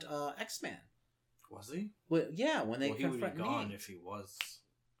confront X-Man. Was he? Well, yeah, when they he would confront be gone Nate. if he was.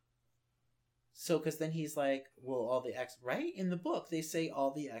 So, because then he's like, well, all the right in the book they say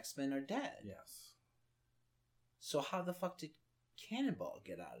all the X-Men are dead. Yes. So how the fuck did Cannonball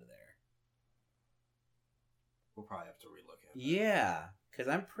get out of there? We'll probably have to relook at that. Yeah, because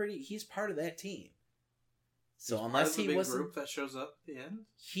he's part of that team. So he's unless part of the he big wasn't, group that shows up at the end,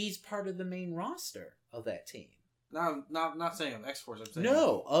 he's part of the main roster of that team. No, not saying of X-Force. I'm saying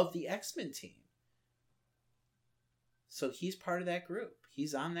Of the X-Men team. So he's part of that group.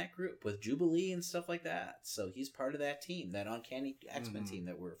 He's on that group with Jubilee and stuff like that. So he's part of that team, that Uncanny X-Men team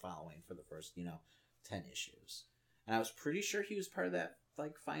that we're following for the first, 10 issues. And I was pretty sure he was part of that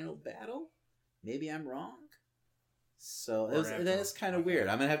final battle. Maybe I'm wrong. So that's kind of weird.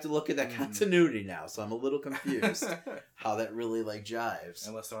 I'm gonna have to look at that continuity now. So I'm a little confused how that really jives.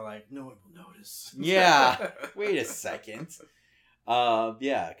 Unless they're like, no one will notice. Yeah. Wait a second.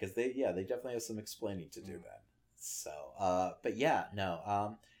 Yeah, because they definitely have some explaining to do then. So, but yeah,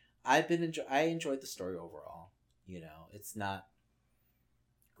 no. I enjoyed the story overall. It's not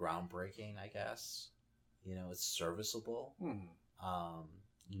groundbreaking, I guess. It's serviceable.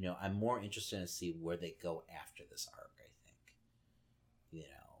 I'm more interested to see where they go after this arc, I think.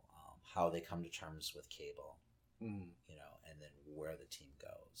 How they come to terms with Cable. And then where the team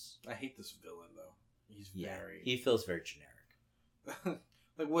goes. I hate this villain, though. He feels very generic.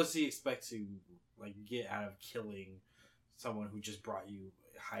 Like, what does he expect to, get out of killing someone who just brought you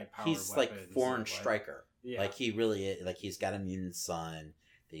high-powered weapons? He's foreign striker. Yeah. He really is. He's got a mutant son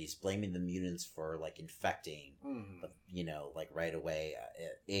that he's blaming the mutants for, infecting. But, right away,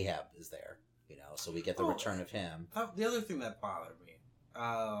 Ahab is there, so we get the return of him. The other thing that bothered me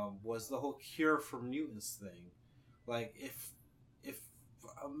was the whole cure for mutants thing. If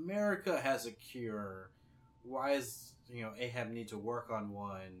America has a cure, why is, Ahab need to work on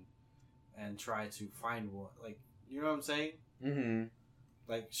one and try to find one? You know what I'm saying?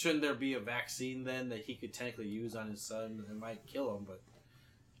 Mm-hmm. Shouldn't there be a vaccine then that he could technically use on his son? It might kill him, but...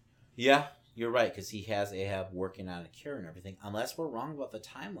 Yeah, you're right, because he has Ahab working on a cure and everything, unless we're wrong about the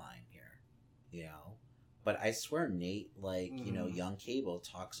timeline here, But I swear Nate, young Cable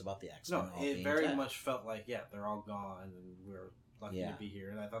talks about the X-Men all being it very dead. much felt like, they're all gone, and we're lucky to be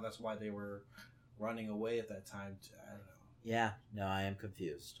here. And I thought that's why they were running away at that time. I don't know. Yeah, no, I am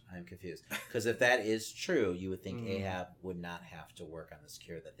confused. Because if that is true, you would think Ahab would not have to work on this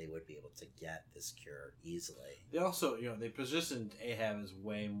cure, that they would be able to get this cure easily. They also, they positioned Ahab as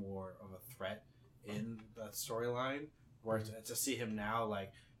way more of a threat in that storyline, where to see him now,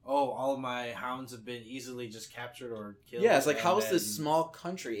 all of my hounds have been easily just captured or killed. Yeah, it's how is this small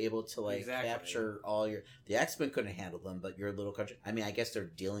country able to capture all your... The X-Men couldn't handle them, but your little country... I mean, I guess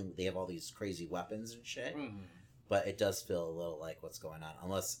they have all these crazy weapons and shit. But it does feel a little like what's going on,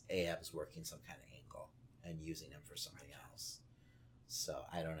 unless Ahab is working some kind of angle and using him for something else. So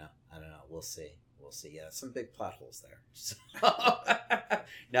I don't know. We'll see. Yeah, some big plot holes there. So,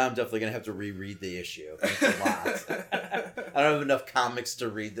 now I'm definitely gonna have to reread the issue. Thanks a lot. I don't have enough comics to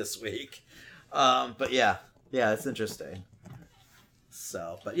read this week. But yeah, it's interesting.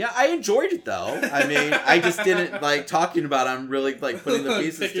 So, but yeah, I enjoyed it though. I mean, I just didn't talking about it. I'm really putting the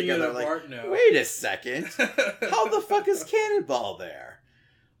pieces together. Wait a second, how the fuck is Cannonball there?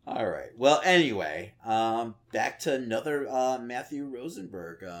 All right. Well, anyway, back to another Matthew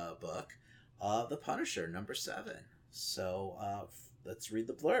Rosenberg book, The Punisher, number 7. So let's read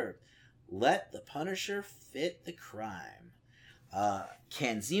the blurb. Let the Punisher fit the crime.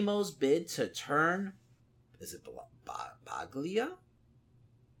 Can Zemo's bid to turn... Is it Baglia?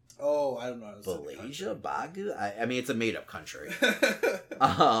 Oh, I don't know. Malaysia, Bagu? I mean, it's a made-up country.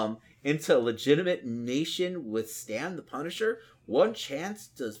 Into a legitimate nation withstand the Punisher? One chance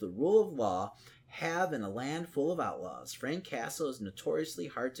does the rule of law have in a land full of outlaws. Frank Castle is notoriously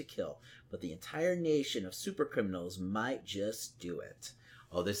hard to kill, but the entire nation of super criminals might just do it.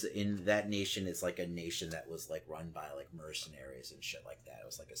 Oh, this in that nation is like a nation that was like run by like mercenaries and shit like that. It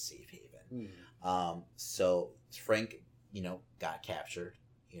was like a safe haven. So Frank, got captured,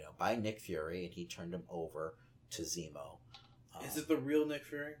 by Nick Fury, and he turned him over to Zemo. Is it the real Nick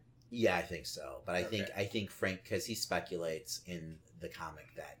Fury? Yeah, I think so. But I think Frank, because he speculates in the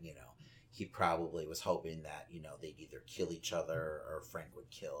comic that he probably was hoping that they'd either kill each other or Frank would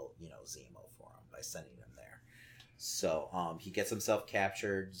kill Zemo for him by sending him there. So he gets himself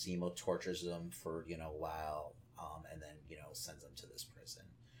captured. Zemo tortures him for a while, and then sends him to this prison,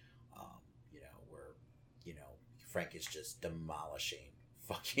 where Frank is just demolishing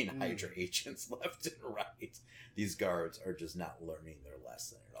fucking Hydra agents left and right. These guards are just not learning their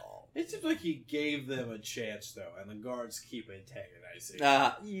lesson at all. It seems like he gave them a chance though, and the guards keep antagonizing.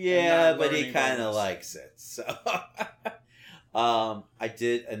 Yeah, but he kind of likes it. So I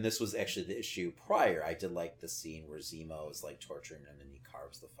did, and this was actually the issue prior. I did like the scene where Zemo is like torturing him, and he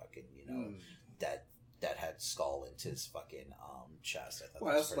carves the fucking deadhead skull into his fucking chest.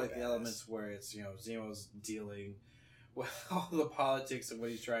 I also like the elements where it's Zemo's dealing with all the politics of what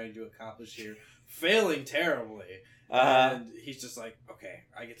he's trying to accomplish here, failing terribly. And he's just like, okay,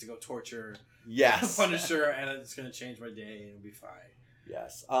 I get to go torture Punisher, and it's going to change my day, and it'll be fine.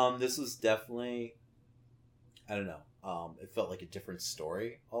 Yes. This was definitely, I don't know, it felt like a different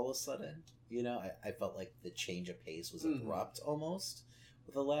story all of a sudden. I felt like the change of pace was abrupt almost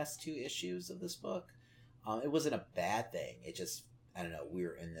with the last 2 issues of this book. It wasn't a bad thing. It just, I don't know, we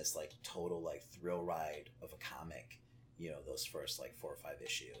were in this like total like thrill ride of a comic, those first like 4 or 5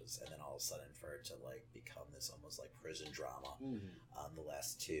 issues, and then all of a sudden for it to like become this almost like prison drama. The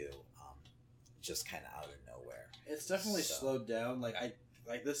last 2, just kind of out of nowhere. It's definitely slowed down. Like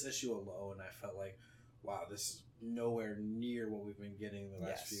this issue alone, I felt like, wow, this is nowhere near what we've been getting the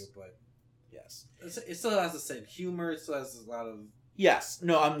last few. But yes, it still has the same humor. It still has a lot of. Yes,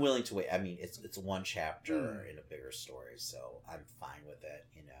 no, I'm willing to wait. I mean, it's one chapter in a bigger story, so I'm fine with it.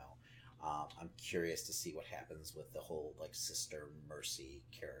 I'm curious to see what happens with the whole like Sister Mercy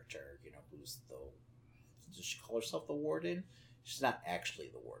character. Who's does she call herself the warden? She's not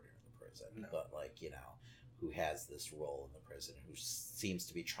actually the warden of the prison, but like who has this role in the prison, who seems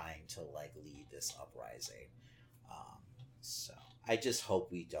to be trying to like lead this uprising. So I just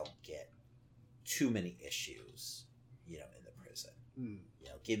hope we don't get too many issues, in the prison.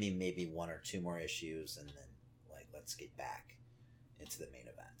 Give me maybe 1 or 2 more issues, and then like let's get back into the main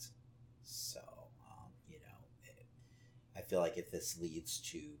event. So I feel like if this leads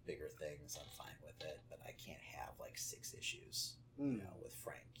to bigger things, I'm fine with it. But I can't have like 6 issues, with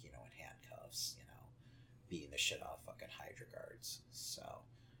Frank, in handcuffs, beating the shit out of fucking Hydra guards. So,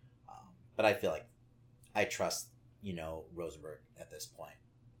 but I feel like I trust, Rosenberg at this point,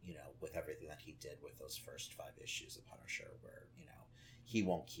 with everything that he did with those first 5 issues of Punisher, where, he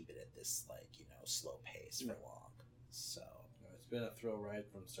won't keep it at this, like, slow pace for long. So. It's been a thrill ride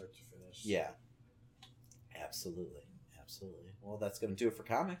from start to finish. Yeah. Absolutely. Well, that's going to do it for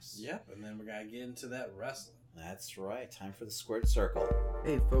comics. Yep, and then we're going to get into that wrestling. That's right. Time for the Squared Circle.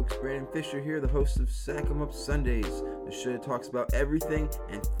 Hey folks, Brandon Fisher here, the host of Sack 'em Up Sundays, the show that talks about everything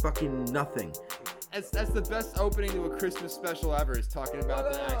and fucking nothing. That's the best opening to a Christmas special ever, is talking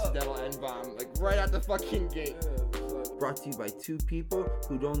about the accidental N-bomb, like right out the fucking gate. Brought to you by 2 people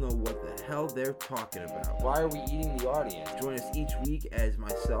who don't know what the hell they're talking about. Why are we eating the audience? Join us each week as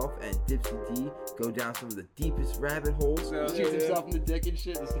myself and Dipsy D go down some of the deepest rabbit holes. He shoots himself in the dick and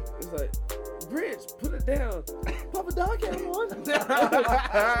shit. It's like, Grinch, put it down. Papa Dog had one.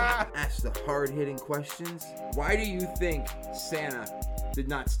 Ask the hard-hitting questions. Why do you think Santa did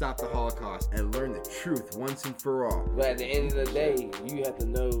not stop the Holocaust? And learn the truth once and for all. But at the end of the day, you have to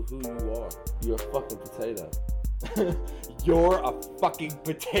know who you are. You're a fucking potato. You're a fucking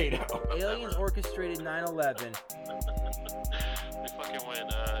potato. Aliens orchestrated 9/11. They fucking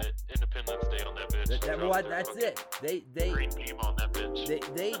went Independence Day on that bitch. That's it. They green beam on that bitch.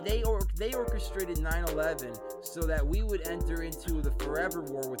 They orchestrated 9/11 so that we would enter into the forever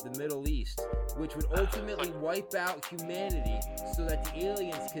war with the Middle East, which would ultimately wipe out humanity, so that the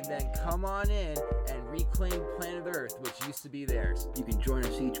aliens could then come on in and reclaim planet Earth, which used to be theirs. You can join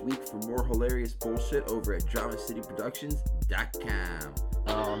us each week for more hilarious bullshit over at DramaCityProductions.com.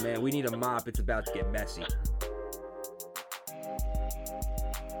 Oh man, we need a mop. It's about to get messy.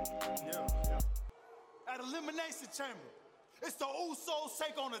 At Elimination Chamber, it's the Usos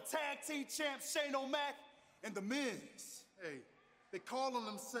take on the tag team champs Shane O'Mac and The Miz. Hey, They calling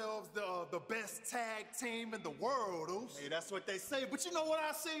themselves the best tag team in the world, Oos. Hey, that's what they say. But you know what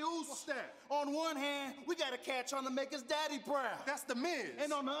I say, Oos? What's that? On one hand, we got a cat trying to make his daddy proud. That's the Miz.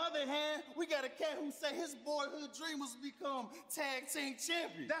 And on the other hand, we got a cat who say his boyhood dream was to become tag team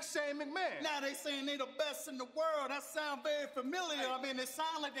champion. That's Shane McMahon. Now they saying they the best in the world. That sound very familiar. Hey. I mean, it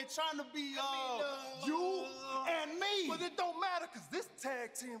sound like they trying to be you and me. But it don't matter, because this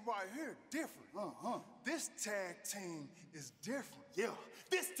tag team right here different. This tag team is different. Yeah,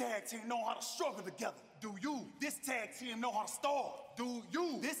 this tag team know how to struggle together. Do you? This tag team know how to starve. Do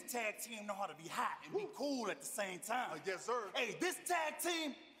you? This tag team know how to be hot and be cool at the same time. Yes, sir. Hey, this tag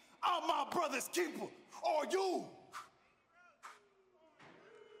team, I'm my brother's keeper. Are you?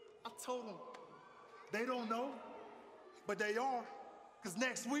 I told them they don't know, but they are. Because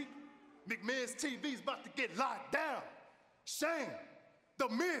next week, McMahon's TV's about to get locked down. Shane, the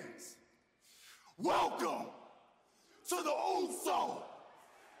Miz, welcome to the Uso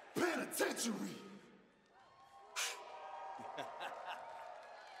Penitentiary.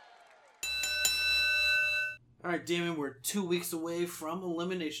 All right, Damon, we're 2 weeks away from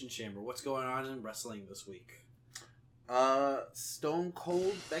Elimination Chamber. What's going on in wrestling this week? Stone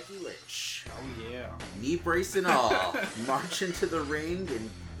Cold Becky Lynch. Oh, yeah. Knee brace and all. March into the ring and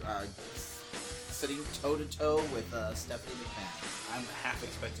sitting toe-to-toe with Stephanie McMahon. I'm half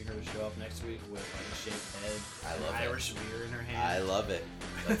expecting her to show up next week with like a shaved head, I love an it. Irish beer in her hand. I love it.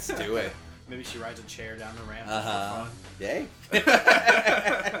 Let's do it. Maybe she rides a chair down the ramp just for fun.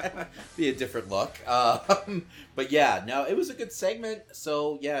 Yay. Be a different look. But yeah, no, it was a good segment.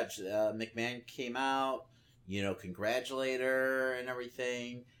 So yeah, McMahon came out, congratulate her and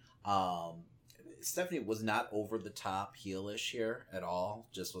everything. Stephanie was not over the top heelish here at all.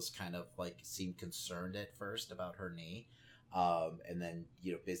 Just was kind of like seemed concerned at first about her knee. And then,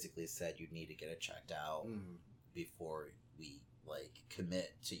 basically said you need to get it checked out before we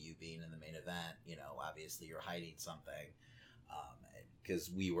commit to you being in the main event. Obviously you're hiding something.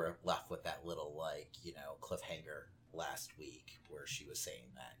 Because we were left with that little cliffhanger last week where she was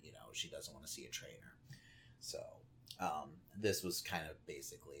saying that, she doesn't want to see a trainer. So, this was kind of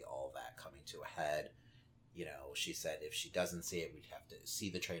basically all that coming to a head. She said if she doesn't see it, we'd have to see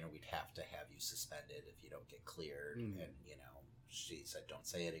the trainer. We'd have to have you suspended if you don't get cleared. And, she said, don't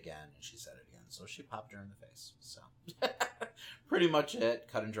say it again. And she said it again. So she popped her in the face. So pretty much it.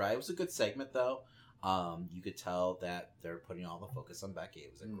 Cut and dry. It was a good segment, though. You could tell that they're putting all the focus on Becky.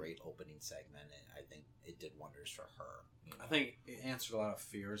 It was a great opening segment. And I think it did wonders for her. I think it answered a lot of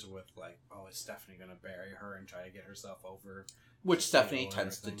fears with is Stephanie going to bury her and try to get herself over? Which Stephanie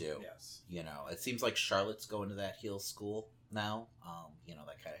tends to do. Yes. It seems like Charlotte's going to that heel school now.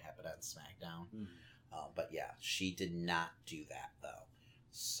 That kind of happened on SmackDown. But yeah, she did not do that though.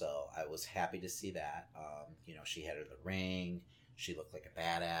 So I was happy to see that. She had her in the ring. She looked like a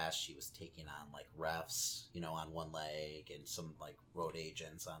badass. She was taking on refs, on one leg and some road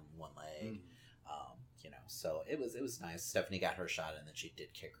agents on one leg. So it was nice. Stephanie got her shot and then she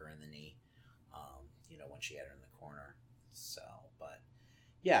did kick her in the knee, when she had her in the corner. So, but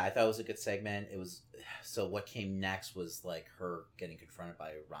yeah, I thought it was a good segment. So what came next was her getting confronted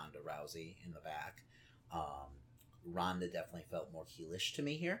by Ronda Rousey in the back. Ronda definitely felt more heelish to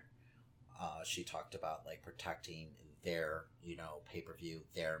me here. She talked about protecting their, pay-per-view,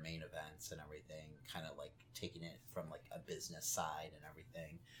 their main events and everything, kind of taking it from a business side and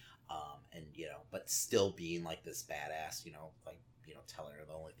everything. And, but still being this badass, telling her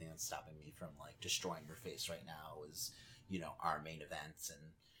the only thing that's stopping me from destroying your face right now is, our main events.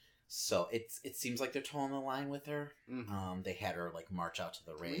 And so it seems like they're towing the line with her. They had her march out to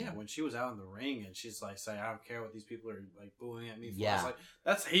the ring. Yeah, when she was out in the ring and she's saying, I don't care what these people are booing at me for. Yeah. I was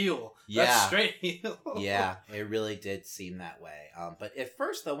that's heel. Yeah. That's straight heel. Yeah, it really did seem that way. But at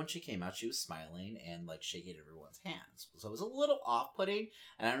first though, when she came out, she was smiling and shaking everyone's hands. So it was a little off-putting.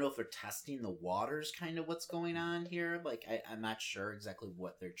 And I don't know if they're testing the waters, kind of what's going on here. I'm not sure exactly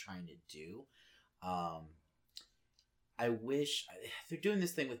what they're trying to do. I wish they're doing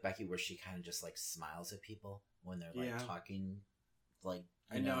this thing with Becky where she kind of just smiles at people when they're talking,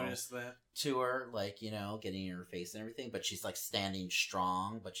 I noticed that to her, getting in her face and everything. But she's standing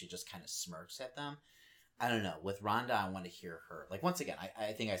strong, but she just kind of smirks at them. I don't know. With Ronda, I want to hear her. Once again,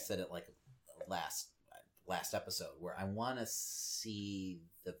 I think I said it last episode where I want to see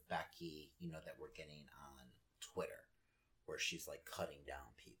the Becky, that we're getting on Twitter, where she's cutting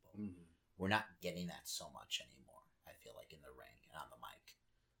down people. We're not getting that so much anymore. I feel in the ring and on the mic.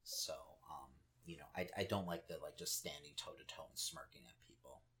 So, I don't like the just standing toe to toe and smirking at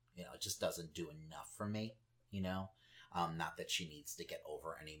people. It just doesn't do enough for me. Not that she needs to get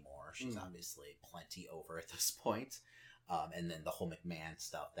over anymore. She's obviously plenty over at this point. And then the whole McMahon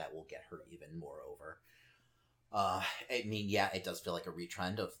stuff that will get her even more over. I mean, yeah, it does feel like a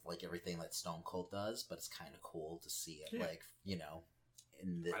retrend of like everything that Stone Cold does, but it's kind of cool to see it, like, you know.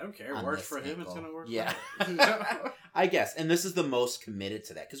 I don't care. It works for him. It's gonna work. Yeah, for him. I guess. And this is the most committed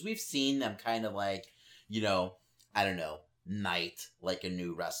to that because we've seen them kind of like, you know, I don't know, knight like a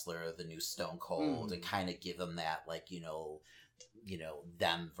new wrestler, the new Stone Cold, and kind of give them that like, you know,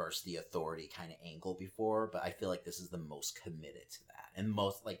 them versus the Authority kind of angle before. But I feel like this is the most committed to that, and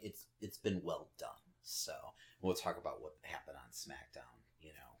most like it's been well done. So we'll talk about what happened on SmackDown, you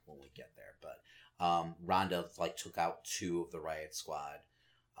know, when we get there. But Ronda like took out 2 of the Riot Squad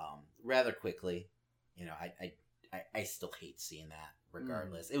rather quickly. You know, I still hate seeing that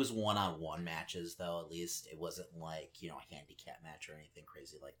regardless. It was 1-on-1 matches though, at least. It wasn't like, you know, a handicap match or anything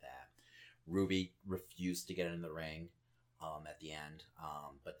crazy like that. Ruby refused to get in the ring at the end,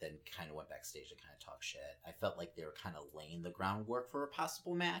 but then kind of went backstage and kind of talked shit. I felt like they were kind of laying the groundwork for a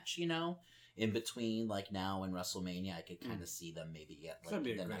possible match, you know, in between like now and WrestleMania. I could kind of see them maybe get like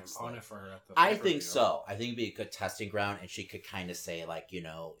be a the good next opponent for her at the I think so. I think it'd be a good testing ground, and she could kind of say like, you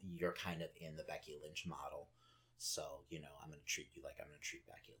know, you're kind of in the Becky Lynch model, so you know I'm going to treat you like I'm going to treat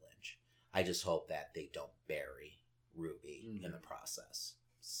Becky Lynch. I just hope that they don't bury Ruby in the process.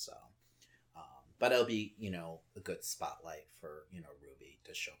 So, but it'll be, you know, a good spotlight for, you know, Ruby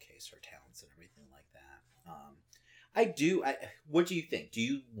to showcase her talents and everything like that. What do you think? Do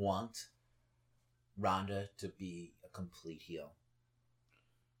you want Ronda to be a complete heel?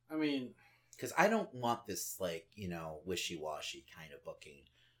 I mean, because I don't want this like, you know, wishy-washy kind of booking.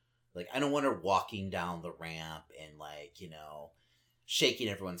 Like, I don't want her walking down the ramp and like, you know, shaking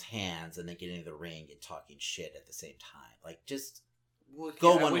everyone's hands and then getting in the ring and talking shit at the same time. Like, just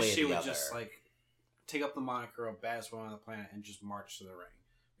go one way or the other. I wish she would just like take up the moniker of baddest woman on the planet and just march to the ring.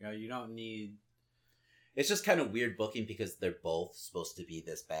 You know, you don't need. It's just kind of weird booking because they're both supposed to be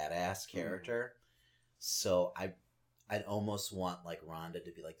this badass character. So I'd almost want like Ronda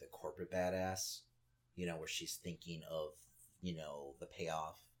to be like the corporate badass, you know, where she's thinking of, you know, the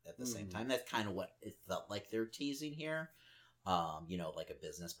payoff at the same time. That's kind of what it felt like they're teasing here. You know, like a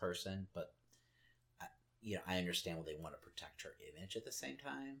business person, but you know, I understand why they want to protect her image at the same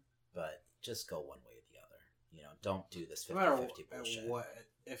time, but just go one way or the other. You know, don't do this 50-50 bullshit.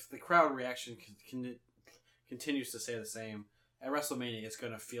 If the crowd reaction continues to say the same, at WrestleMania, it's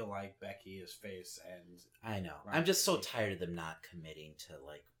going to feel like Becky is face. And I know. I'm just so tired of them not committing to,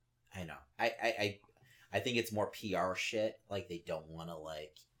 like, I know. I think it's more PR shit. Like, they don't want to,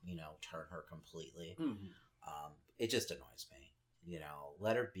 like, you know, turn her completely. It just annoys me. You know,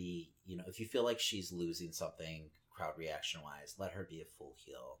 let her be, you know, if you feel like she's losing something crowd reaction-wise, let her be a full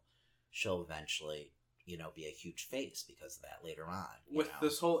heel. She'll eventually, you know, be a huge face because of that later on. With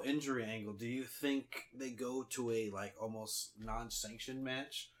this whole injury angle, do you think they go to a like almost non-sanctioned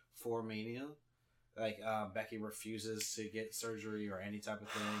match for Mania? Like Becky refuses to get surgery or any type of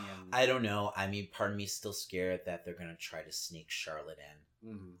thing, and I don't know. I mean, part of me's still scared that they're gonna try to sneak Charlotte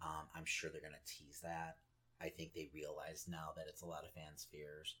in. I'm sure they're gonna tease that. I think they realize now that it's a lot of fans'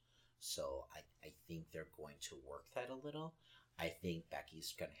 fears, so I think they're going to work that a little. I think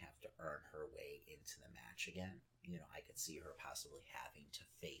Becky's going to have to earn her way into the match again. You know, I could see her possibly having to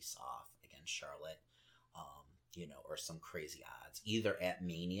face off against Charlotte, you know, or some crazy odds. Either at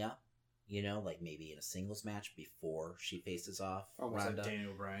Mania, you know, like maybe in a singles match before she faces off almost Ronda. like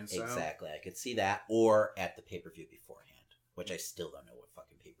Daniel Bryan style. Exactly. I could see that. Or at the pay-per-view beforehand, which I still don't know what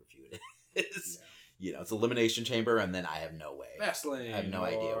fucking pay-per-view it is. Yeah. You know, it's Elimination Chamber, and then I have no way. Fastlane. I have no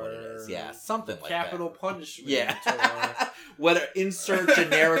idea what it is. Yeah, something like Capital that. Punishment. Yeah. Insert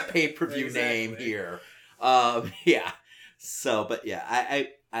generic pay-per-view name here. Yeah. So, but yeah,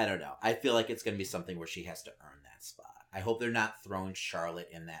 I don't know. I feel like it's going to be something where she has to earn that spot. I hope they're not throwing Charlotte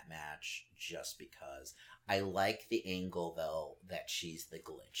in that match just because. I like the angle, though, that she's the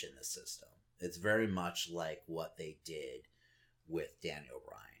glitch in the system. It's very much like what they did with Daniel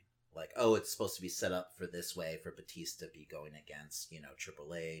Bryan. Like, oh, it's supposed to be set up for this way for Batista to be going against, you know,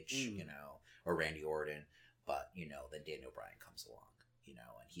 Triple H, you know, or Randy Orton. But, you know, then Daniel Bryan comes along, you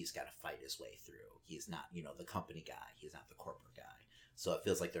know, and he's got to fight his way through. He's not, you know, the company guy. He's not the corporate guy. So it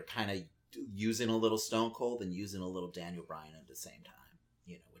feels like they're kind of using a little Stone Cold and using a little Daniel Bryan at the same time,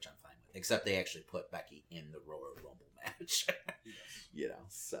 you know, which I'm fine with. Except they actually put Becky in the Royal Rumble match, you know,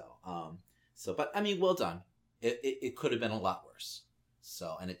 so, but I mean, well done. It could have been a lot worse.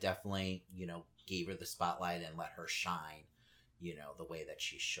 So, and it definitely, you know, gave her the spotlight and let her shine, you know, the way that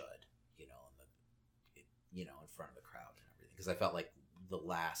she should, you know, in front of the crowd and everything. Because I felt like the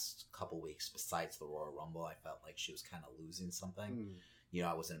last couple weeks, besides the Royal Rumble, I felt like she was kind of losing something. You know,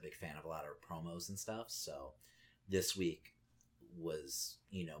 I wasn't a big fan of a lot of her promos and stuff. So this week was,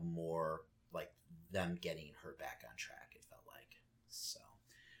 more like them getting her back on track, it felt like. So,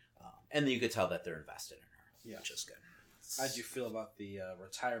 and then you could tell that they're invested in her, which is good. How'd you feel about the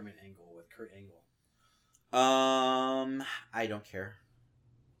retirement angle with Kurt Angle? I don't care.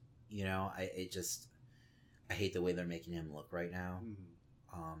 I hate the way they're making him look right now.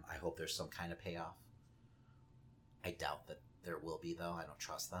 Mm-hmm. I hope there's some kind of payoff. I doubt that there will be, though. I don't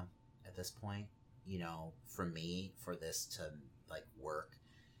trust them at this point. For me, for this to like work,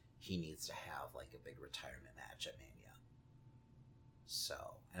 he needs to have like a big retirement match at Mania. So,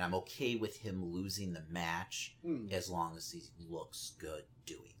 and I'm okay with him losing the match as long as he looks good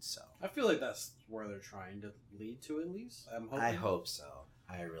doing so. I feel like that's where they're trying to lead to, at least. I hope so.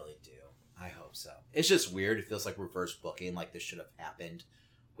 I really do. I hope so. It's just weird. It feels like reverse booking, like this should have happened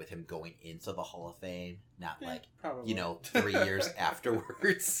with him going into the Hall of Fame, not probably. 3 years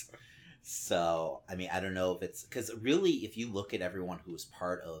afterwards. So, I mean, I don't know if it's... Because really, if you look at everyone who was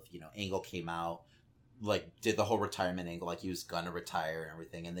part of, Angle came out, like, did the whole retirement angle, like he was going to retire and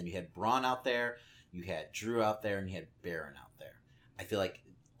everything. And then you had Braun out there, you had Drew out there, and you had Baron out there. I feel like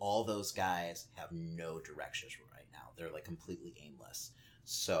all those guys have no directions right now. They're, like, completely aimless.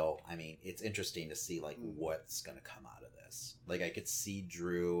 So, I mean, it's interesting to see, like, what's going to come out of this. Like, I could see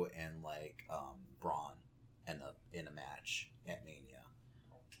Drew and, like, Braun in a match at Mania.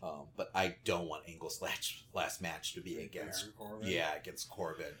 But I don't want Angle's last match to be against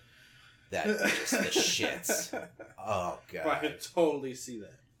Corbin. That just the shits. Oh, God. I could totally see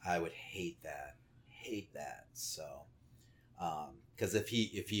that. I would hate that. So, because if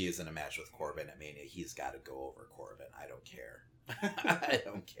he is in a match with Corbin at Mania, he's got to go over Corbin. I don't care. I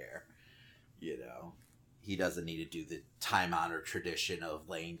don't care. He doesn't need to do the time-honored tradition of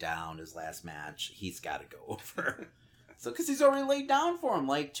laying down his last match. He's got to go over. So, because he's already laid down for him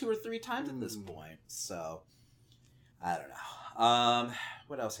like 2 or 3 times at this point. So, I don't know.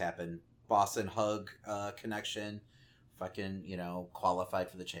 What else happened? Boston Hug connection. Fucking,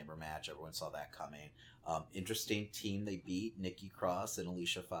 qualified for the chamber match. Everyone saw that coming. Interesting team they beat. Nikki Cross and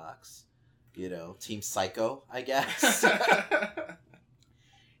Alicia Fox. Team Psycho, I guess.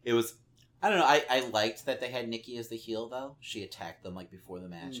 It was... I don't know. I liked that they had Nikki as the heel, though. She attacked them, like, before the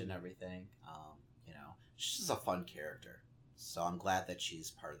match and everything. She's just a fun character. So I'm glad that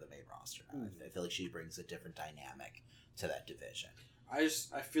she's part of the main roster now. I feel like she brings a different dynamic to that division. I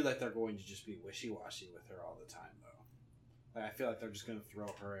feel like they're going to just be wishy-washy with her all the time, though. Like, I feel like they're just going to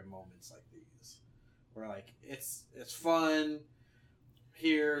throw her in moments like these. Where, like, it's fun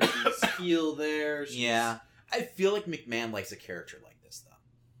here, she's heel there. Yeah. I feel like McMahon likes a character like this, though.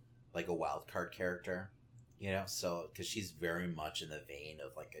 Like a wild card character. So, because she's very much in the vein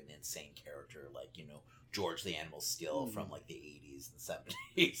of, like, an insane character, like, George the Animal Steel from, like, the 80s and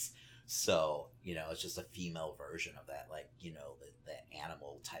 70s. So, it's just a female version of that, like, the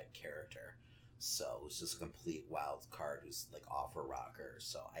animal type character. So, it's just a complete wild card who's, like, off her rocker.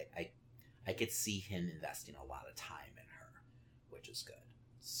 So, I could see him investing a lot of time in her, which is good.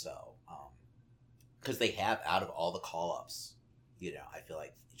 So, because they have, out of all the call-ups, I feel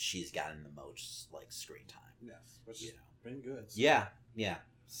like she's gotten the most, like, screen time. Yes, which has been good. So. Yeah.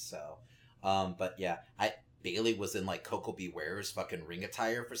 So, but yeah, Bailey was in like Coco Beware's fucking ring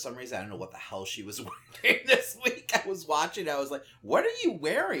attire for some reason. I don't know what the hell she was wearing this week. I was watching. I was like, "What are you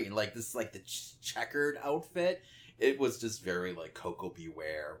wearing?" Like this, like the checkered outfit. It was just very like Coco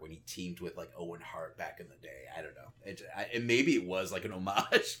Beware when he teamed with like Owen Hart back in the day. I don't know. And maybe it was like an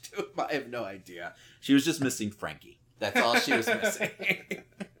homage to him. I have no idea. She was just missing Frankie. That's all she was missing.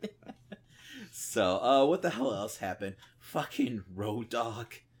 So, what the hell else happened? Fucking Road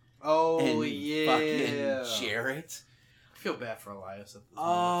Dogg. Oh, and yeah. Fucking Jarrett. I feel bad for Elias at this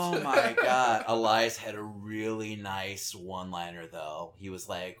moment. My God. Elias had a really nice one-liner, though. He was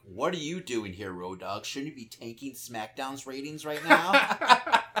like, "What are you doing here, Road Dogg? Shouldn't you be tanking SmackDown's ratings right now?"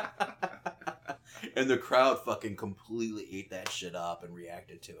 And the crowd fucking completely ate that shit up and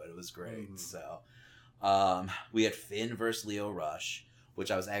reacted to it. It was great. So, we had Finn versus Lio Rush, which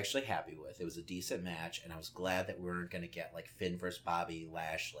I was actually happy with. It was a decent match, and I was glad that we weren't going to get, like, Finn versus Bobby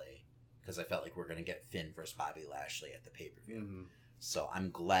Lashley, because I felt like we were going to get Finn versus Bobby Lashley at the pay-per-view. So I'm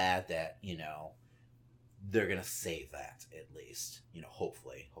glad that, they're going to save that, at least.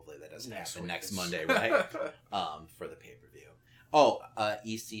 Hopefully that doesn't happen next Monday, right? For the pay-per-view. Oh,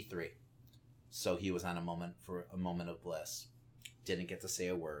 EC3. So he was on a moment of bliss. Didn't get to say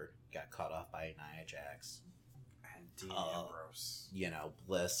a word. Got caught off by Nia Jax. Dean Ambrose.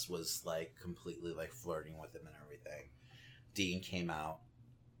 Bliss was like completely like flirting with him and everything. Dean came out.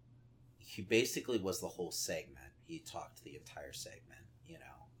 He basically was the whole segment. He talked the entire segment.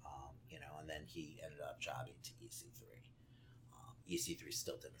 you know, and then he ended up jobbing to EC3. EC3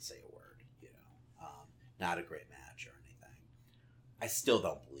 still didn't say a word, you know. Not a great match or anything. I still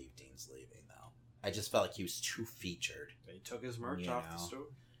don't believe Dean's leaving, though. I just felt like he was too featured. They took his merch off the store.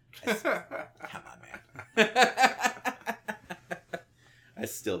 Come on, man. I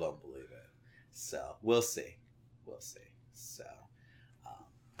still don't believe it. So, we'll see. So,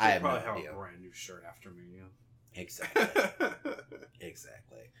 I have no probably idea. have a brand new shirt after Mania.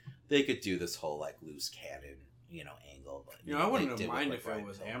 Exactly. They could do this whole, like, loose cannon, you know, angle. But, you know, I wouldn't have minded if it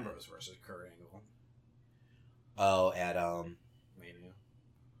was Ambrose versus Kurt Angle. Oh, at, Mania.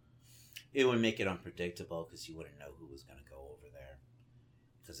 It would make it unpredictable because you wouldn't know who was going to go over there.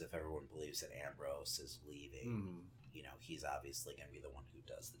 Because if everyone believes that Ambrose is leaving, you know, he's obviously going to be the one who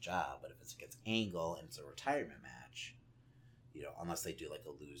does the job. But if it's against Angle and it's a retirement match, you know, unless they do like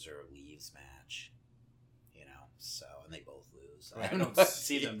a loser leaves match, you know, so, and they both lose. I don't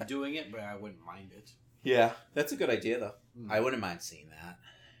see them doing it, but I wouldn't mind it. Yeah, that's a good idea, though. I wouldn't mind seeing that,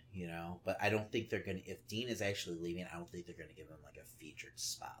 you know, but I don't think they're going to, if Dean is actually leaving, I don't think they're going to give him like a featured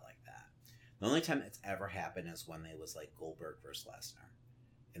spot like that. The only time it's ever happened is when they was like Goldberg versus Lesnar.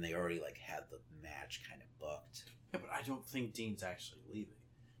 And they already like had the match kind of booked. Yeah, but I don't think Dean's actually leaving.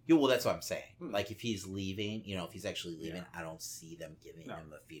 Yeah, well, that's what I'm saying. Like if he's leaving, you know, if he's actually leaving, I don't see them giving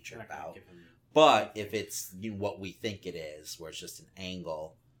him a featured bout. But if it's what we think it is, where it's just an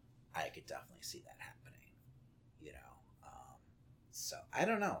angle, I could definitely see that happening. You know, so I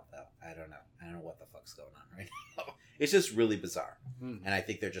don't know. Though. I don't know what the fuck's going on right now. It's just really bizarre, and I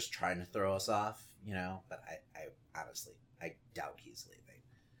think they're just trying to throw us off. You know, but I honestly, I doubt he's leaving.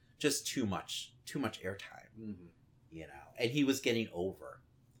 Just too much airtime, you know. And he was getting over,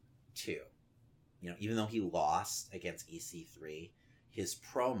 too. You know, even though he lost against EC3, his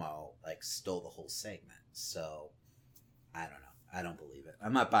promo, like, stole the whole segment. So, I don't know. I don't believe it.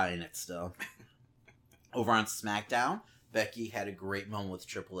 I'm not buying it still. Over on SmackDown, Becky had a great moment with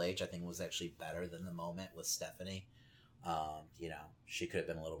Triple H. I think it was actually better than the moment with Stephanie. You know, she could have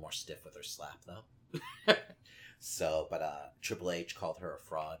been a little more stiff with her slap, though. So, but Triple H called her a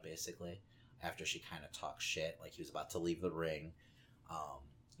fraud, basically, after she kind of talked shit. Like, he was about to leave the ring.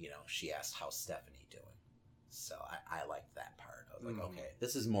 You know, she asked, how's Stephanie doing? So, I liked that part. I was like, okay,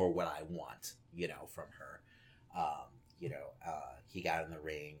 this is more what I want, you know, from her. You know, he got in the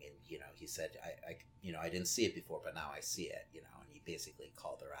ring, and, you know, he said, I didn't see it before, but now I see it, you know, and he basically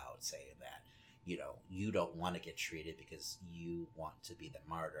called her out, saying that, you know, you don't want to get treated because you want to be the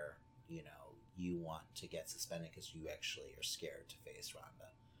martyr, you know. You want to get suspended because you actually are scared to face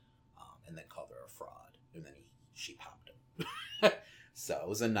Ronda, and then called her a fraud, and then she popped him. So it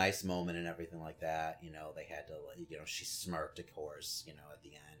was a nice moment and everything like that. You know, they had to, you know, she smirked, of course, you know, at the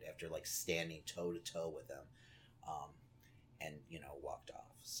end after like standing toe to toe with him, and you know, walked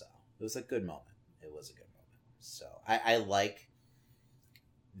off. So it was a good moment. So I like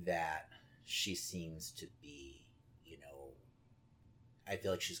that she seems to be, you know. I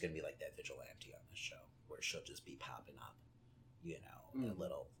feel like she's going to be like that vigilante on this show, where she'll just be popping up, you know,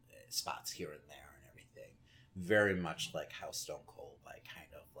 little spots here and there and everything. Very much like how Stone Cold, like, kind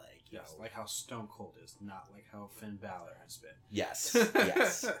of like, you know. Like how Stone Cold is, not like how Finn Balor has been. Yes.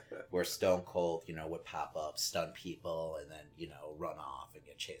 Where Stone Cold, you know, would pop up, stun people, and then, you know, run off and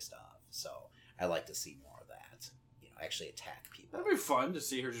get chased off. So I like to see more of that. You know, actually attack people. That'd be fun to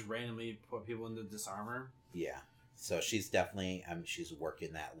see her just randomly put people into disarmor. Yeah. So she's definitely, she's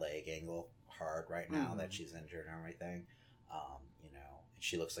working that leg angle hard right now that she's injured and everything. You know, and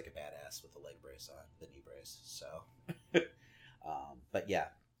she looks like a badass with the leg brace on, the knee brace. So, but yeah,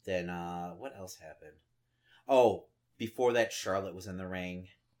 then what else happened? Oh, before that, Charlotte was in the ring,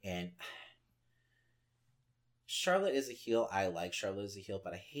 and Charlotte is a heel. I like Charlotte as a heel,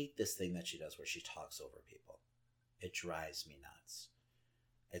 but I hate this thing that she does where she talks over people. It drives me nuts.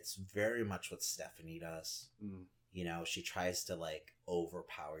 It's very much what Stephanie does. You know, she tries to, like,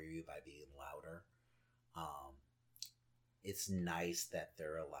 overpower you by being louder. It's nice that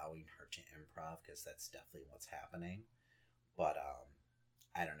they're allowing her to improv, because that's definitely what's happening. But,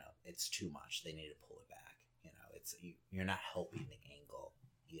 I don't know. It's too much. They need to pull it back. You know, you're not helping the angle.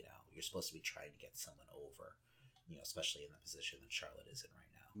 You know, you're supposed to be trying to get someone over, you know, especially in the position that Charlotte is in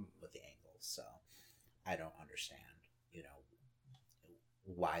right now with the angle. So, I don't understand, you know,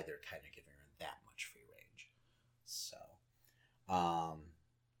 why they're kind of giving her that much free range. So,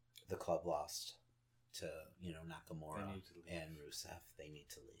 the club lost to, you know, Nakamura and Rusev. They need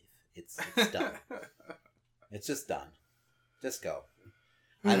to leave. It's done. It's just done. Just go.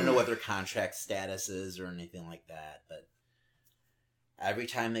 I don't know what their contract status is or anything like that, but every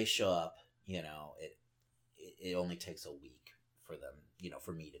time they show up, you know, it only takes a week for them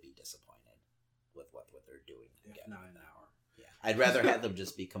for me to be disappointed with what they're doing. If not an hour. Yeah. I'd rather have them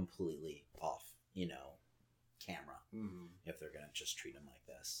just be completely off, camera if they're going to just treat them like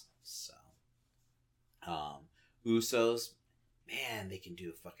this. So, Usos, man, they can do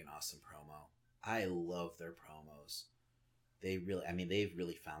a fucking awesome promo. I love their promos. They've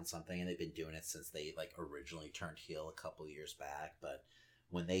really found something, and they've been doing it since they originally turned heel a couple years back. But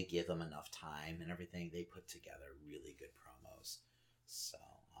when they give them enough time and everything, they put together really good promos. So,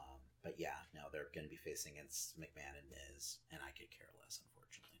 but yeah, no, they're going to be facing against McMahon and Miz, and I could care less,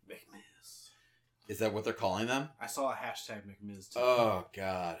 unfortunately. McMiz. Is that what they're calling them? I saw a hashtag McMiz too. Oh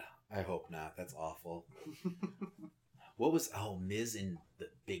God, I hope not. That's awful. What was Miz in the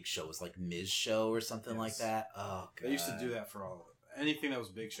Big Show? It was like Miz Show or something like that. Oh God, they used to do that for anything that was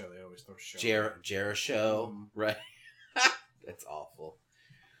Big Show. They always throw show. Jarrah Show, right? That's awful.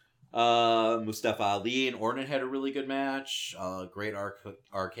 Mustafa Ali and Orton had a really good match. Great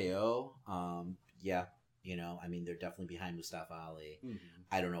RKO. Yeah, they're definitely behind Mustafa Ali. Mm-hmm.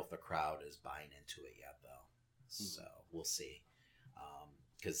 I don't know if the crowd is buying into it yet, though. So we'll see.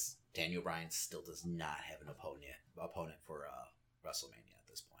 Because Daniel Bryan still does not have an opponent for WrestleMania at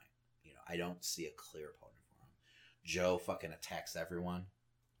this point. I don't see a clear opponent for him. Joe fucking attacks everyone.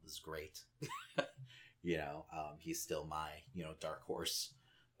 It was great. He's still my dark horse.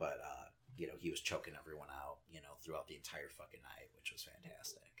 But, he was choking everyone out, throughout the entire fucking night, which was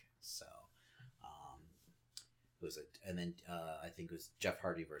fantastic. So, I think it was Jeff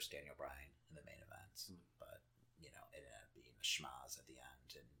Hardy versus Daniel Bryan in the main event. But, it ended up being a schmaz at the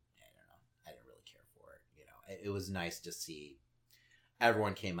end, and I don't know. I didn't really care for it. It was nice to see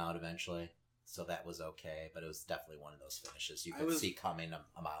everyone came out eventually, so that was okay. But it was definitely one of those finishes you could see coming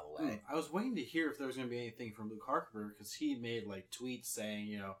a mile away. I was waiting to hear if there was going to be anything from Luke Harper, because he made tweets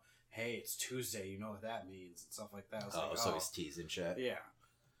saying, hey, it's Tuesday, you know what that means, and stuff like that. So he's teasing shit. Yeah.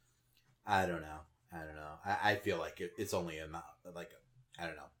 I don't know. I feel like it's only I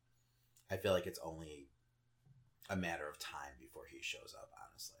don't know. I feel like it's only a matter of time before he shows up,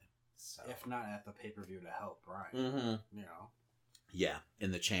 honestly. So if not at the pay-per-view to help Bryan. Mm-hmm. Yeah,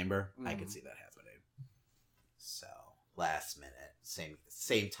 in the chamber, I could see that happening. So, last minute,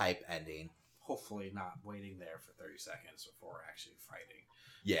 same type ending. Hopefully not waiting there for 30 seconds before actually fighting.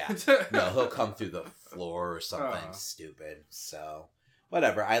 Yeah. No, he'll come through the floor or something stupid. So,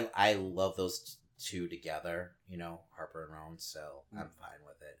 whatever. I love those two together, Harper and Rowan, so I'm fine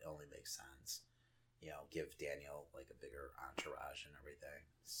with it. It only makes sense. Give Daniel a bigger entourage and everything.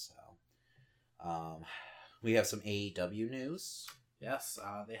 So, we have some AEW news. Yes,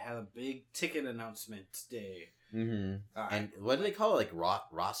 they had a big ticket announcement today. Mm-hmm. And what do they call it?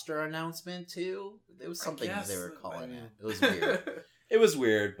 Roster announcement too? It was something they were calling it. It was weird. It was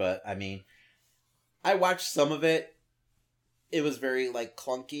weird, but I watched some of it. It was very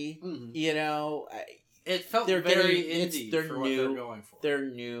clunky. Mm-hmm. It felt very indie for what they're going for. They're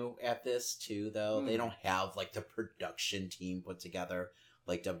new at this too, though. Mm. They don't have the production team put together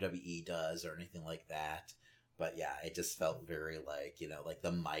like WWE does or anything like that. But yeah, it just felt very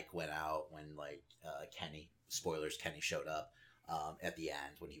the mic went out when Kenny showed up at the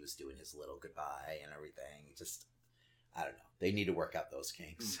end when he was doing his little goodbye and everything. Just, I don't know. They need to work out those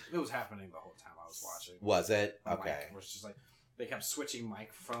kinks. It was happening the whole time I was watching. Was it? Okay. It was just they kept switching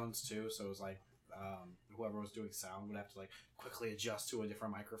microphones too, so it was whoever was doing sound would have to quickly adjust to a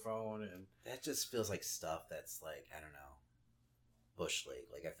different microphone, and that just feels like stuff that's I don't know, Bush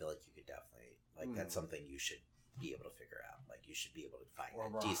League. I feel like you could definitely that's something you should be able to figure out. You should be able to find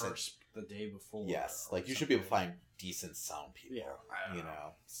or decent the day before. Yes, you should be able to find decent sound people. Yeah,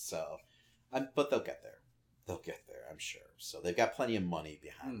 So, but they'll get there. They'll get there, I'm sure. So they've got plenty of money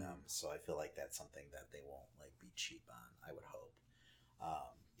behind them. So I feel like that's something that they won't be cheap on. I would hope,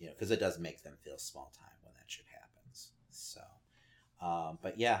 because it does make them feel small time when that shit happens. So,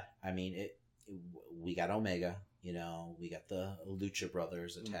 but yeah, we got Omega. We got the Lucha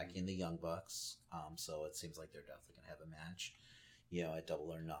Brothers attacking the Young Bucks. So it seems like they're definitely gonna have a match. At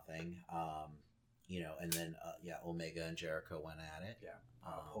Double or Nothing. And then Omega and Jericho went at it. Yeah.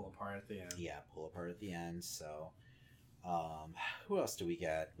 Pull apart at the end. Yeah, pull apart at the end. So, who else do we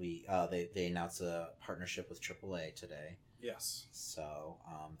get? They announced a partnership with AAA today. Yes. So,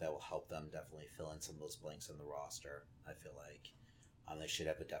 that will help them definitely fill in some of those blanks in the roster. I feel like they should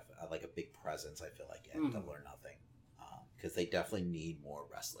have a big presence. I feel like at Double or Nothing, because they definitely need more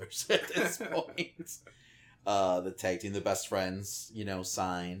wrestlers at this point. The tag team, the Best Friends,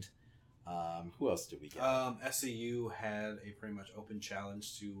 signed. Who else did we get? SCU had a pretty much open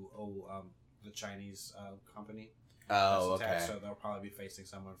challenge to the Chinese company. Oh, okay. So they'll probably be facing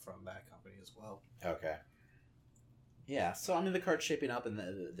someone from that company as well. Okay. Yeah, so I mean the card's shaping up, and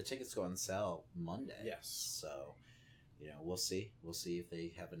the tickets go on sale Monday. Yes. So, we'll see. We'll see if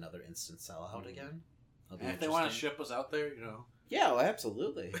they have another instant sellout again. And if they want to ship us out there, Yeah, well,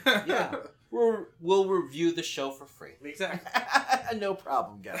 absolutely. Yeah, we'll review the show for free. Exactly. No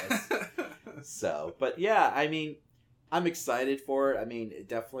problem, guys. So, but yeah, I mean, I'm excited for it. I mean,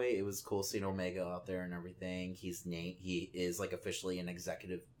 definitely, it was cool seeing Omega out there and everything. He is like officially an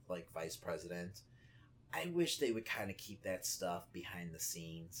executive vice president. I wish they would kind of keep that stuff behind the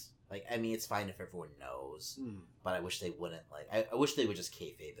scenes. Like, I mean, it's fine if everyone knows, but I wish they wouldn't. I wish they would just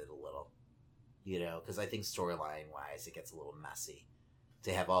kayfabe it a little, because I think storyline wise, it gets a little messy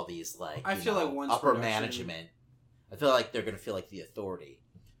to have all these I feel like once upper management. I feel like they're going to feel like the authority.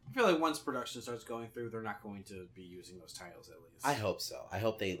 I feel like once production starts going through, they're not going to be using those titles at least. I hope so. I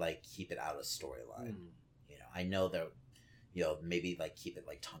hope they keep it out of storyline. I know that maybe keep it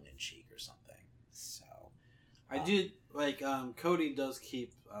tongue in cheek or something. So I did Cody does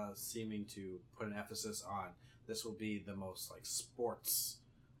keep seeming to put an emphasis on this will be the most sports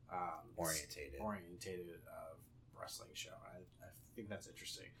orientated wrestling show. I think that's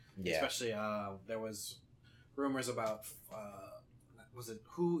interesting. Yeah. Especially there was rumors about was it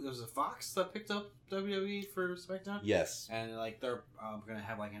Fox that picked up WWE for SmackDown? Yes. And they're going to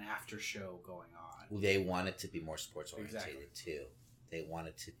have an after show going on. They want it to be more sports orientated Exactly. too. They want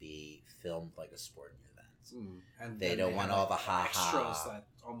it to be filmed like a sporting event. And they don't want all the extras that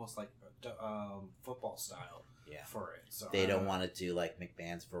almost football style for it. So they don't want to do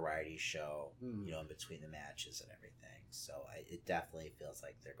McMahon's variety show, in between the matches and everything. So it definitely feels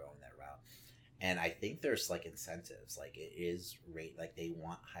like they're going that route. And I think there's incentives, it is they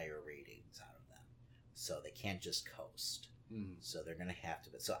want higher ratings out of them, so they can't just coast. So they're gonna have to.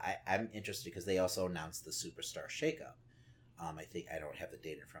 So I'm interested because they also announced the Superstar Shakeup. I think I don't have the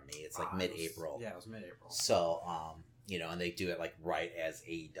date in front of me. It's mid-April. It was mid-April. So and they do it right as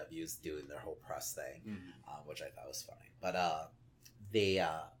AEW is doing their whole press thing, which I thought was funny. But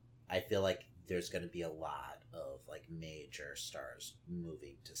I feel like there's gonna be a lot of major stars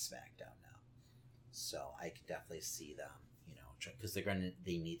moving to SmackDown now. So I could definitely see them, because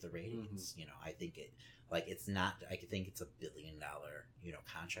they need the ratings. I think it's not. I think it's $1 billion,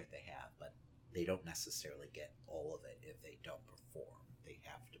 contract they have, but they don't necessarily get all of it if they don't perform. They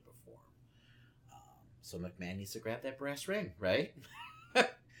have to perform. So McMahon needs to grab that brass ring, right?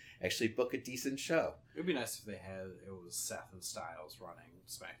 Actually, book a decent show. It'd be nice if it was Seth and Styles running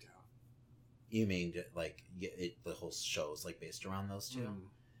SmackDown. You mean the whole show is based around those two?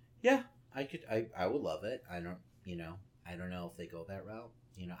 Yeah. I would love it. I don't know if they go that route.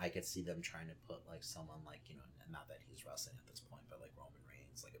 I could see them trying to put someone not that he's wrestling at this point, but Roman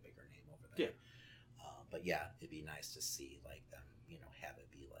Reigns, a bigger name over there. Yeah. But yeah, it'd be nice to see them, have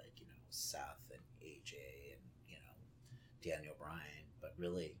it be Seth and AJ and Daniel Bryan. But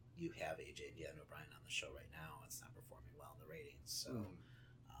really, you have AJ and Daniel Bryan on the show right now. It's not performing well in the ratings. So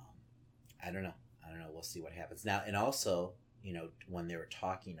I don't know. We'll see what happens now. And also, when they were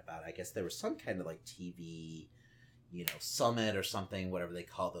talking about, I guess there was some kind of TV, summit or something, whatever they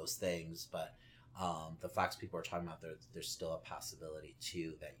call those things. But the Fox people are talking about there's still a possibility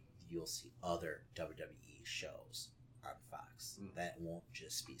too that you'll see other WWE shows on Fox that won't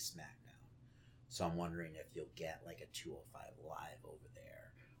just be SmackDown. So I'm wondering if you'll get a 205 Live over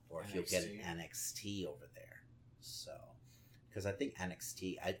there, or if you'll get an NXT over there. So, because I think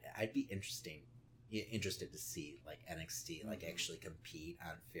NXT, I'd be interested to see NXT actually compete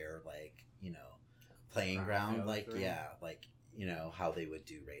on fair playing ground, how they would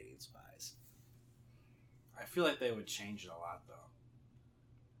do ratings wise. I feel like they would change it a lot though.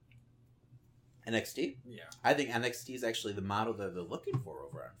 NXT? Yeah. I think NXT is actually the model that they're looking for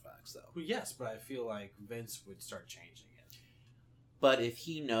over on Fox though. Well, yes, but I feel like Vince would start changing it. But if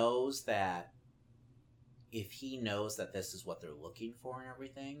he knows that this is what they're looking for and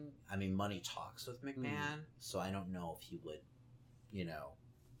everything, I mean, money talks with McMahon, so I don't know if he would,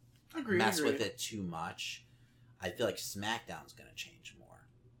 mess with it too much. I feel like SmackDown's going to change more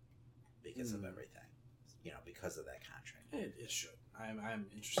because of everything, because of that contract. It should. I'm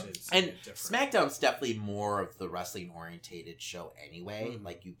interested in seeing it different. SmackDown's definitely more of the wrestling-orientated show anyway.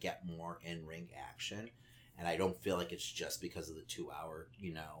 You get more in-ring action, and I don't feel like it's just because of the 2-hour,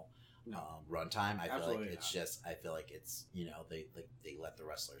 runtime. I feel like it's just. I feel like it's they let the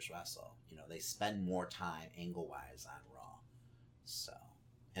wrestlers wrestle. They spend more time angle wise on Raw. So,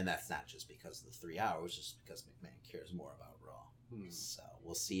 and that's not just because of the 3 hours, just because McMahon cares more about Raw. So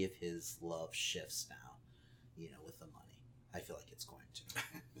we'll see if his love shifts now. With the money, I feel like it's going to.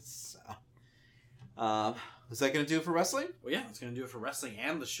 So, Is that going to do it for wrestling? Well, yeah, it's going to do it for wrestling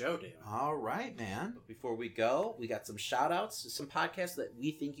and the show, David. All right, man. Before we go, we got some shout-outs to some podcasts that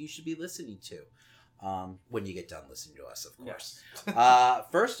we think you should be listening to. When you get done listening to us, of course. Yes.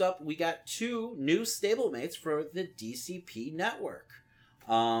 First up, we got 2 new stablemates for the DCP network.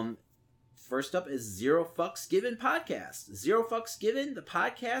 First up is Zero Fucks Given Podcast. Zero Fucks Given, the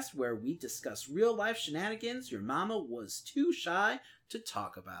podcast where we discuss real-life shenanigans your mama was too shy to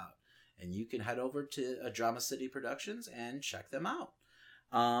talk about. And you can head over to Drama City Productions and check them out.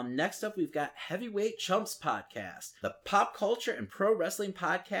 Next up, we've got Heavyweight Chumps Podcast, the pop culture and pro wrestling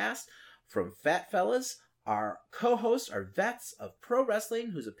podcast from Fat Fellas. Our co-hosts are vets of pro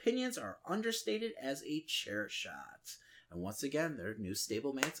wrestling whose opinions are understated as a chair shot. And once again, they're new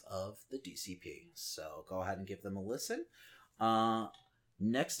stablemates of the DCP. So go ahead and give them a listen.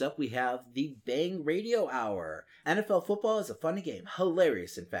 Next up, we have the Bang Radio Hour. NFL football is a funny game.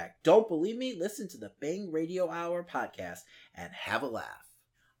 Hilarious, in fact. Don't believe me? Listen to the Bang Radio Hour podcast and have a laugh.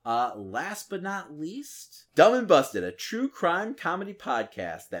 Last but not least, Dumb and Busted, a true crime comedy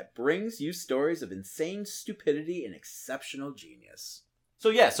podcast that brings you stories of insane stupidity and exceptional genius.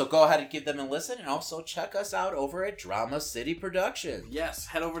 So go ahead and give them a listen, and also check us out over at Drama City Productions. Yes,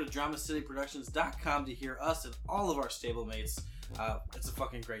 head over to dramacityproductions.com to hear us and all of our stablemates. It's a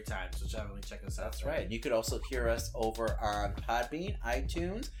fucking great time, so definitely check us out. That's right. And you could also hear us over on Podbean,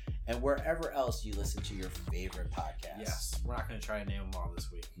 iTunes, and wherever else you listen to your favorite podcasts. Yes, we're not going to try and name them all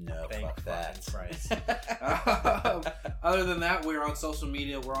this week. No, fuck that. Other than that, we're on social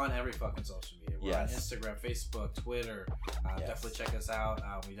media. We're on every fucking social media. We're on Yes. Instagram, Facebook, Twitter. Yes. Definitely check us out.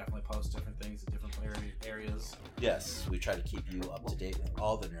 We definitely post different things in different areas. Yes, we try to keep you up to date with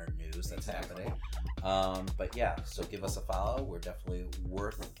all the nerd news that's happening. But yeah, so give us a follow. We're definitely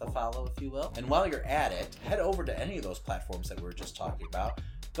worth the follow, if you will. And while you're at it, head over to any of those platforms that we were just talking about.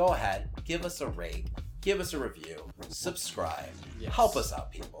 Go ahead, give us a rate, give us a review, subscribe. Yes. Help us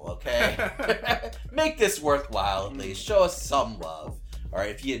out, people, okay? Make this worthwhile, at least. Show us some love. All right,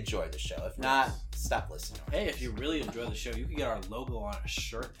 if you enjoy the show. If not, stop listening. Hey, if you really enjoy the show, you can get our logo on a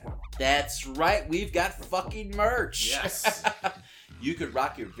shirt now. That's right. We've got fucking merch. Yes. You could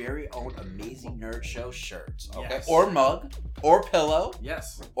rock your very own Amazing Nerd Show shirt, okay? Yes. Or mug, or pillow,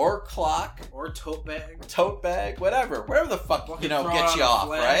 Yes. or clock, Or tote bag. whatever. Wherever the fuck, Fucking you know, throw get on you a off,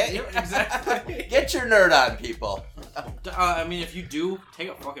 flag. right? Yep, exactly. Get your nerd on, people. I mean, if you do, take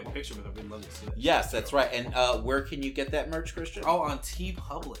a fucking picture with it. We'd love to see it. Yes, that's right. And where can you get that merch, Christian? Oh, on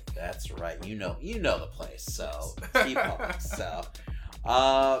TeePublic. That's right. You know the place. So TeePublic. So,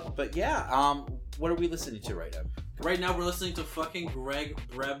 but yeah. What are we listening to right now? Right now, we're listening to fucking Greg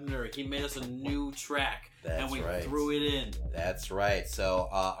Brebner. He made us a new track, and we threw it in. That's right. So,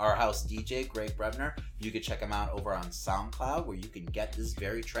 our house DJ, Greg Brebner, you can check him out over on SoundCloud, where you can get this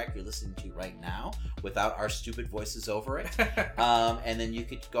very track you're listening to right now without our stupid voices over it. And then you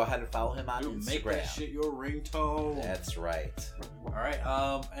could go ahead and follow him on Instagram. Make that shit your ringtone. That's right. All right.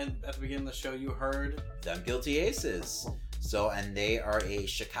 And at the beginning of the show, you heard Them Guilty Aces. So, and they are a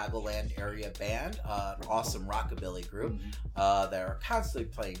Chicagoland area band, an awesome rockabilly group that are constantly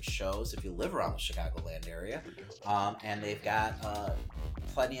playing shows if you live around the Chicagoland area. And they've got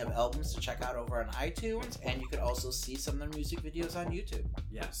plenty of albums to check out over on iTunes, and you can also see some of their music videos on YouTube.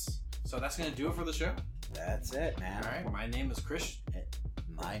 Yes. So that's going to do it for the show. That's it, man. All right. My name is Christian.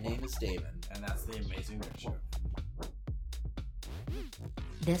 My name is Damon. And that's the Amazing Nerd Show.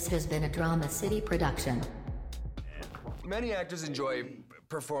 This has been a Drama City production. Many actors enjoy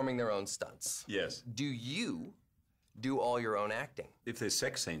performing their own stunts. Yes. Do you do all your own acting? If there's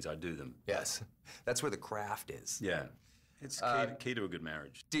sex scenes, I do them. Yes. That's where the craft is. Yeah. It's key to a good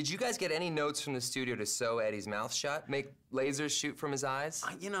marriage. Did you guys get any notes from the studio to sew Eddie's mouth shut? Make lasers shoot from his eyes?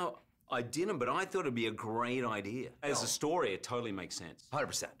 I didn't, but I thought it'd be a great idea. As a story, it totally makes sense.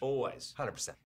 100%. Always. 100%.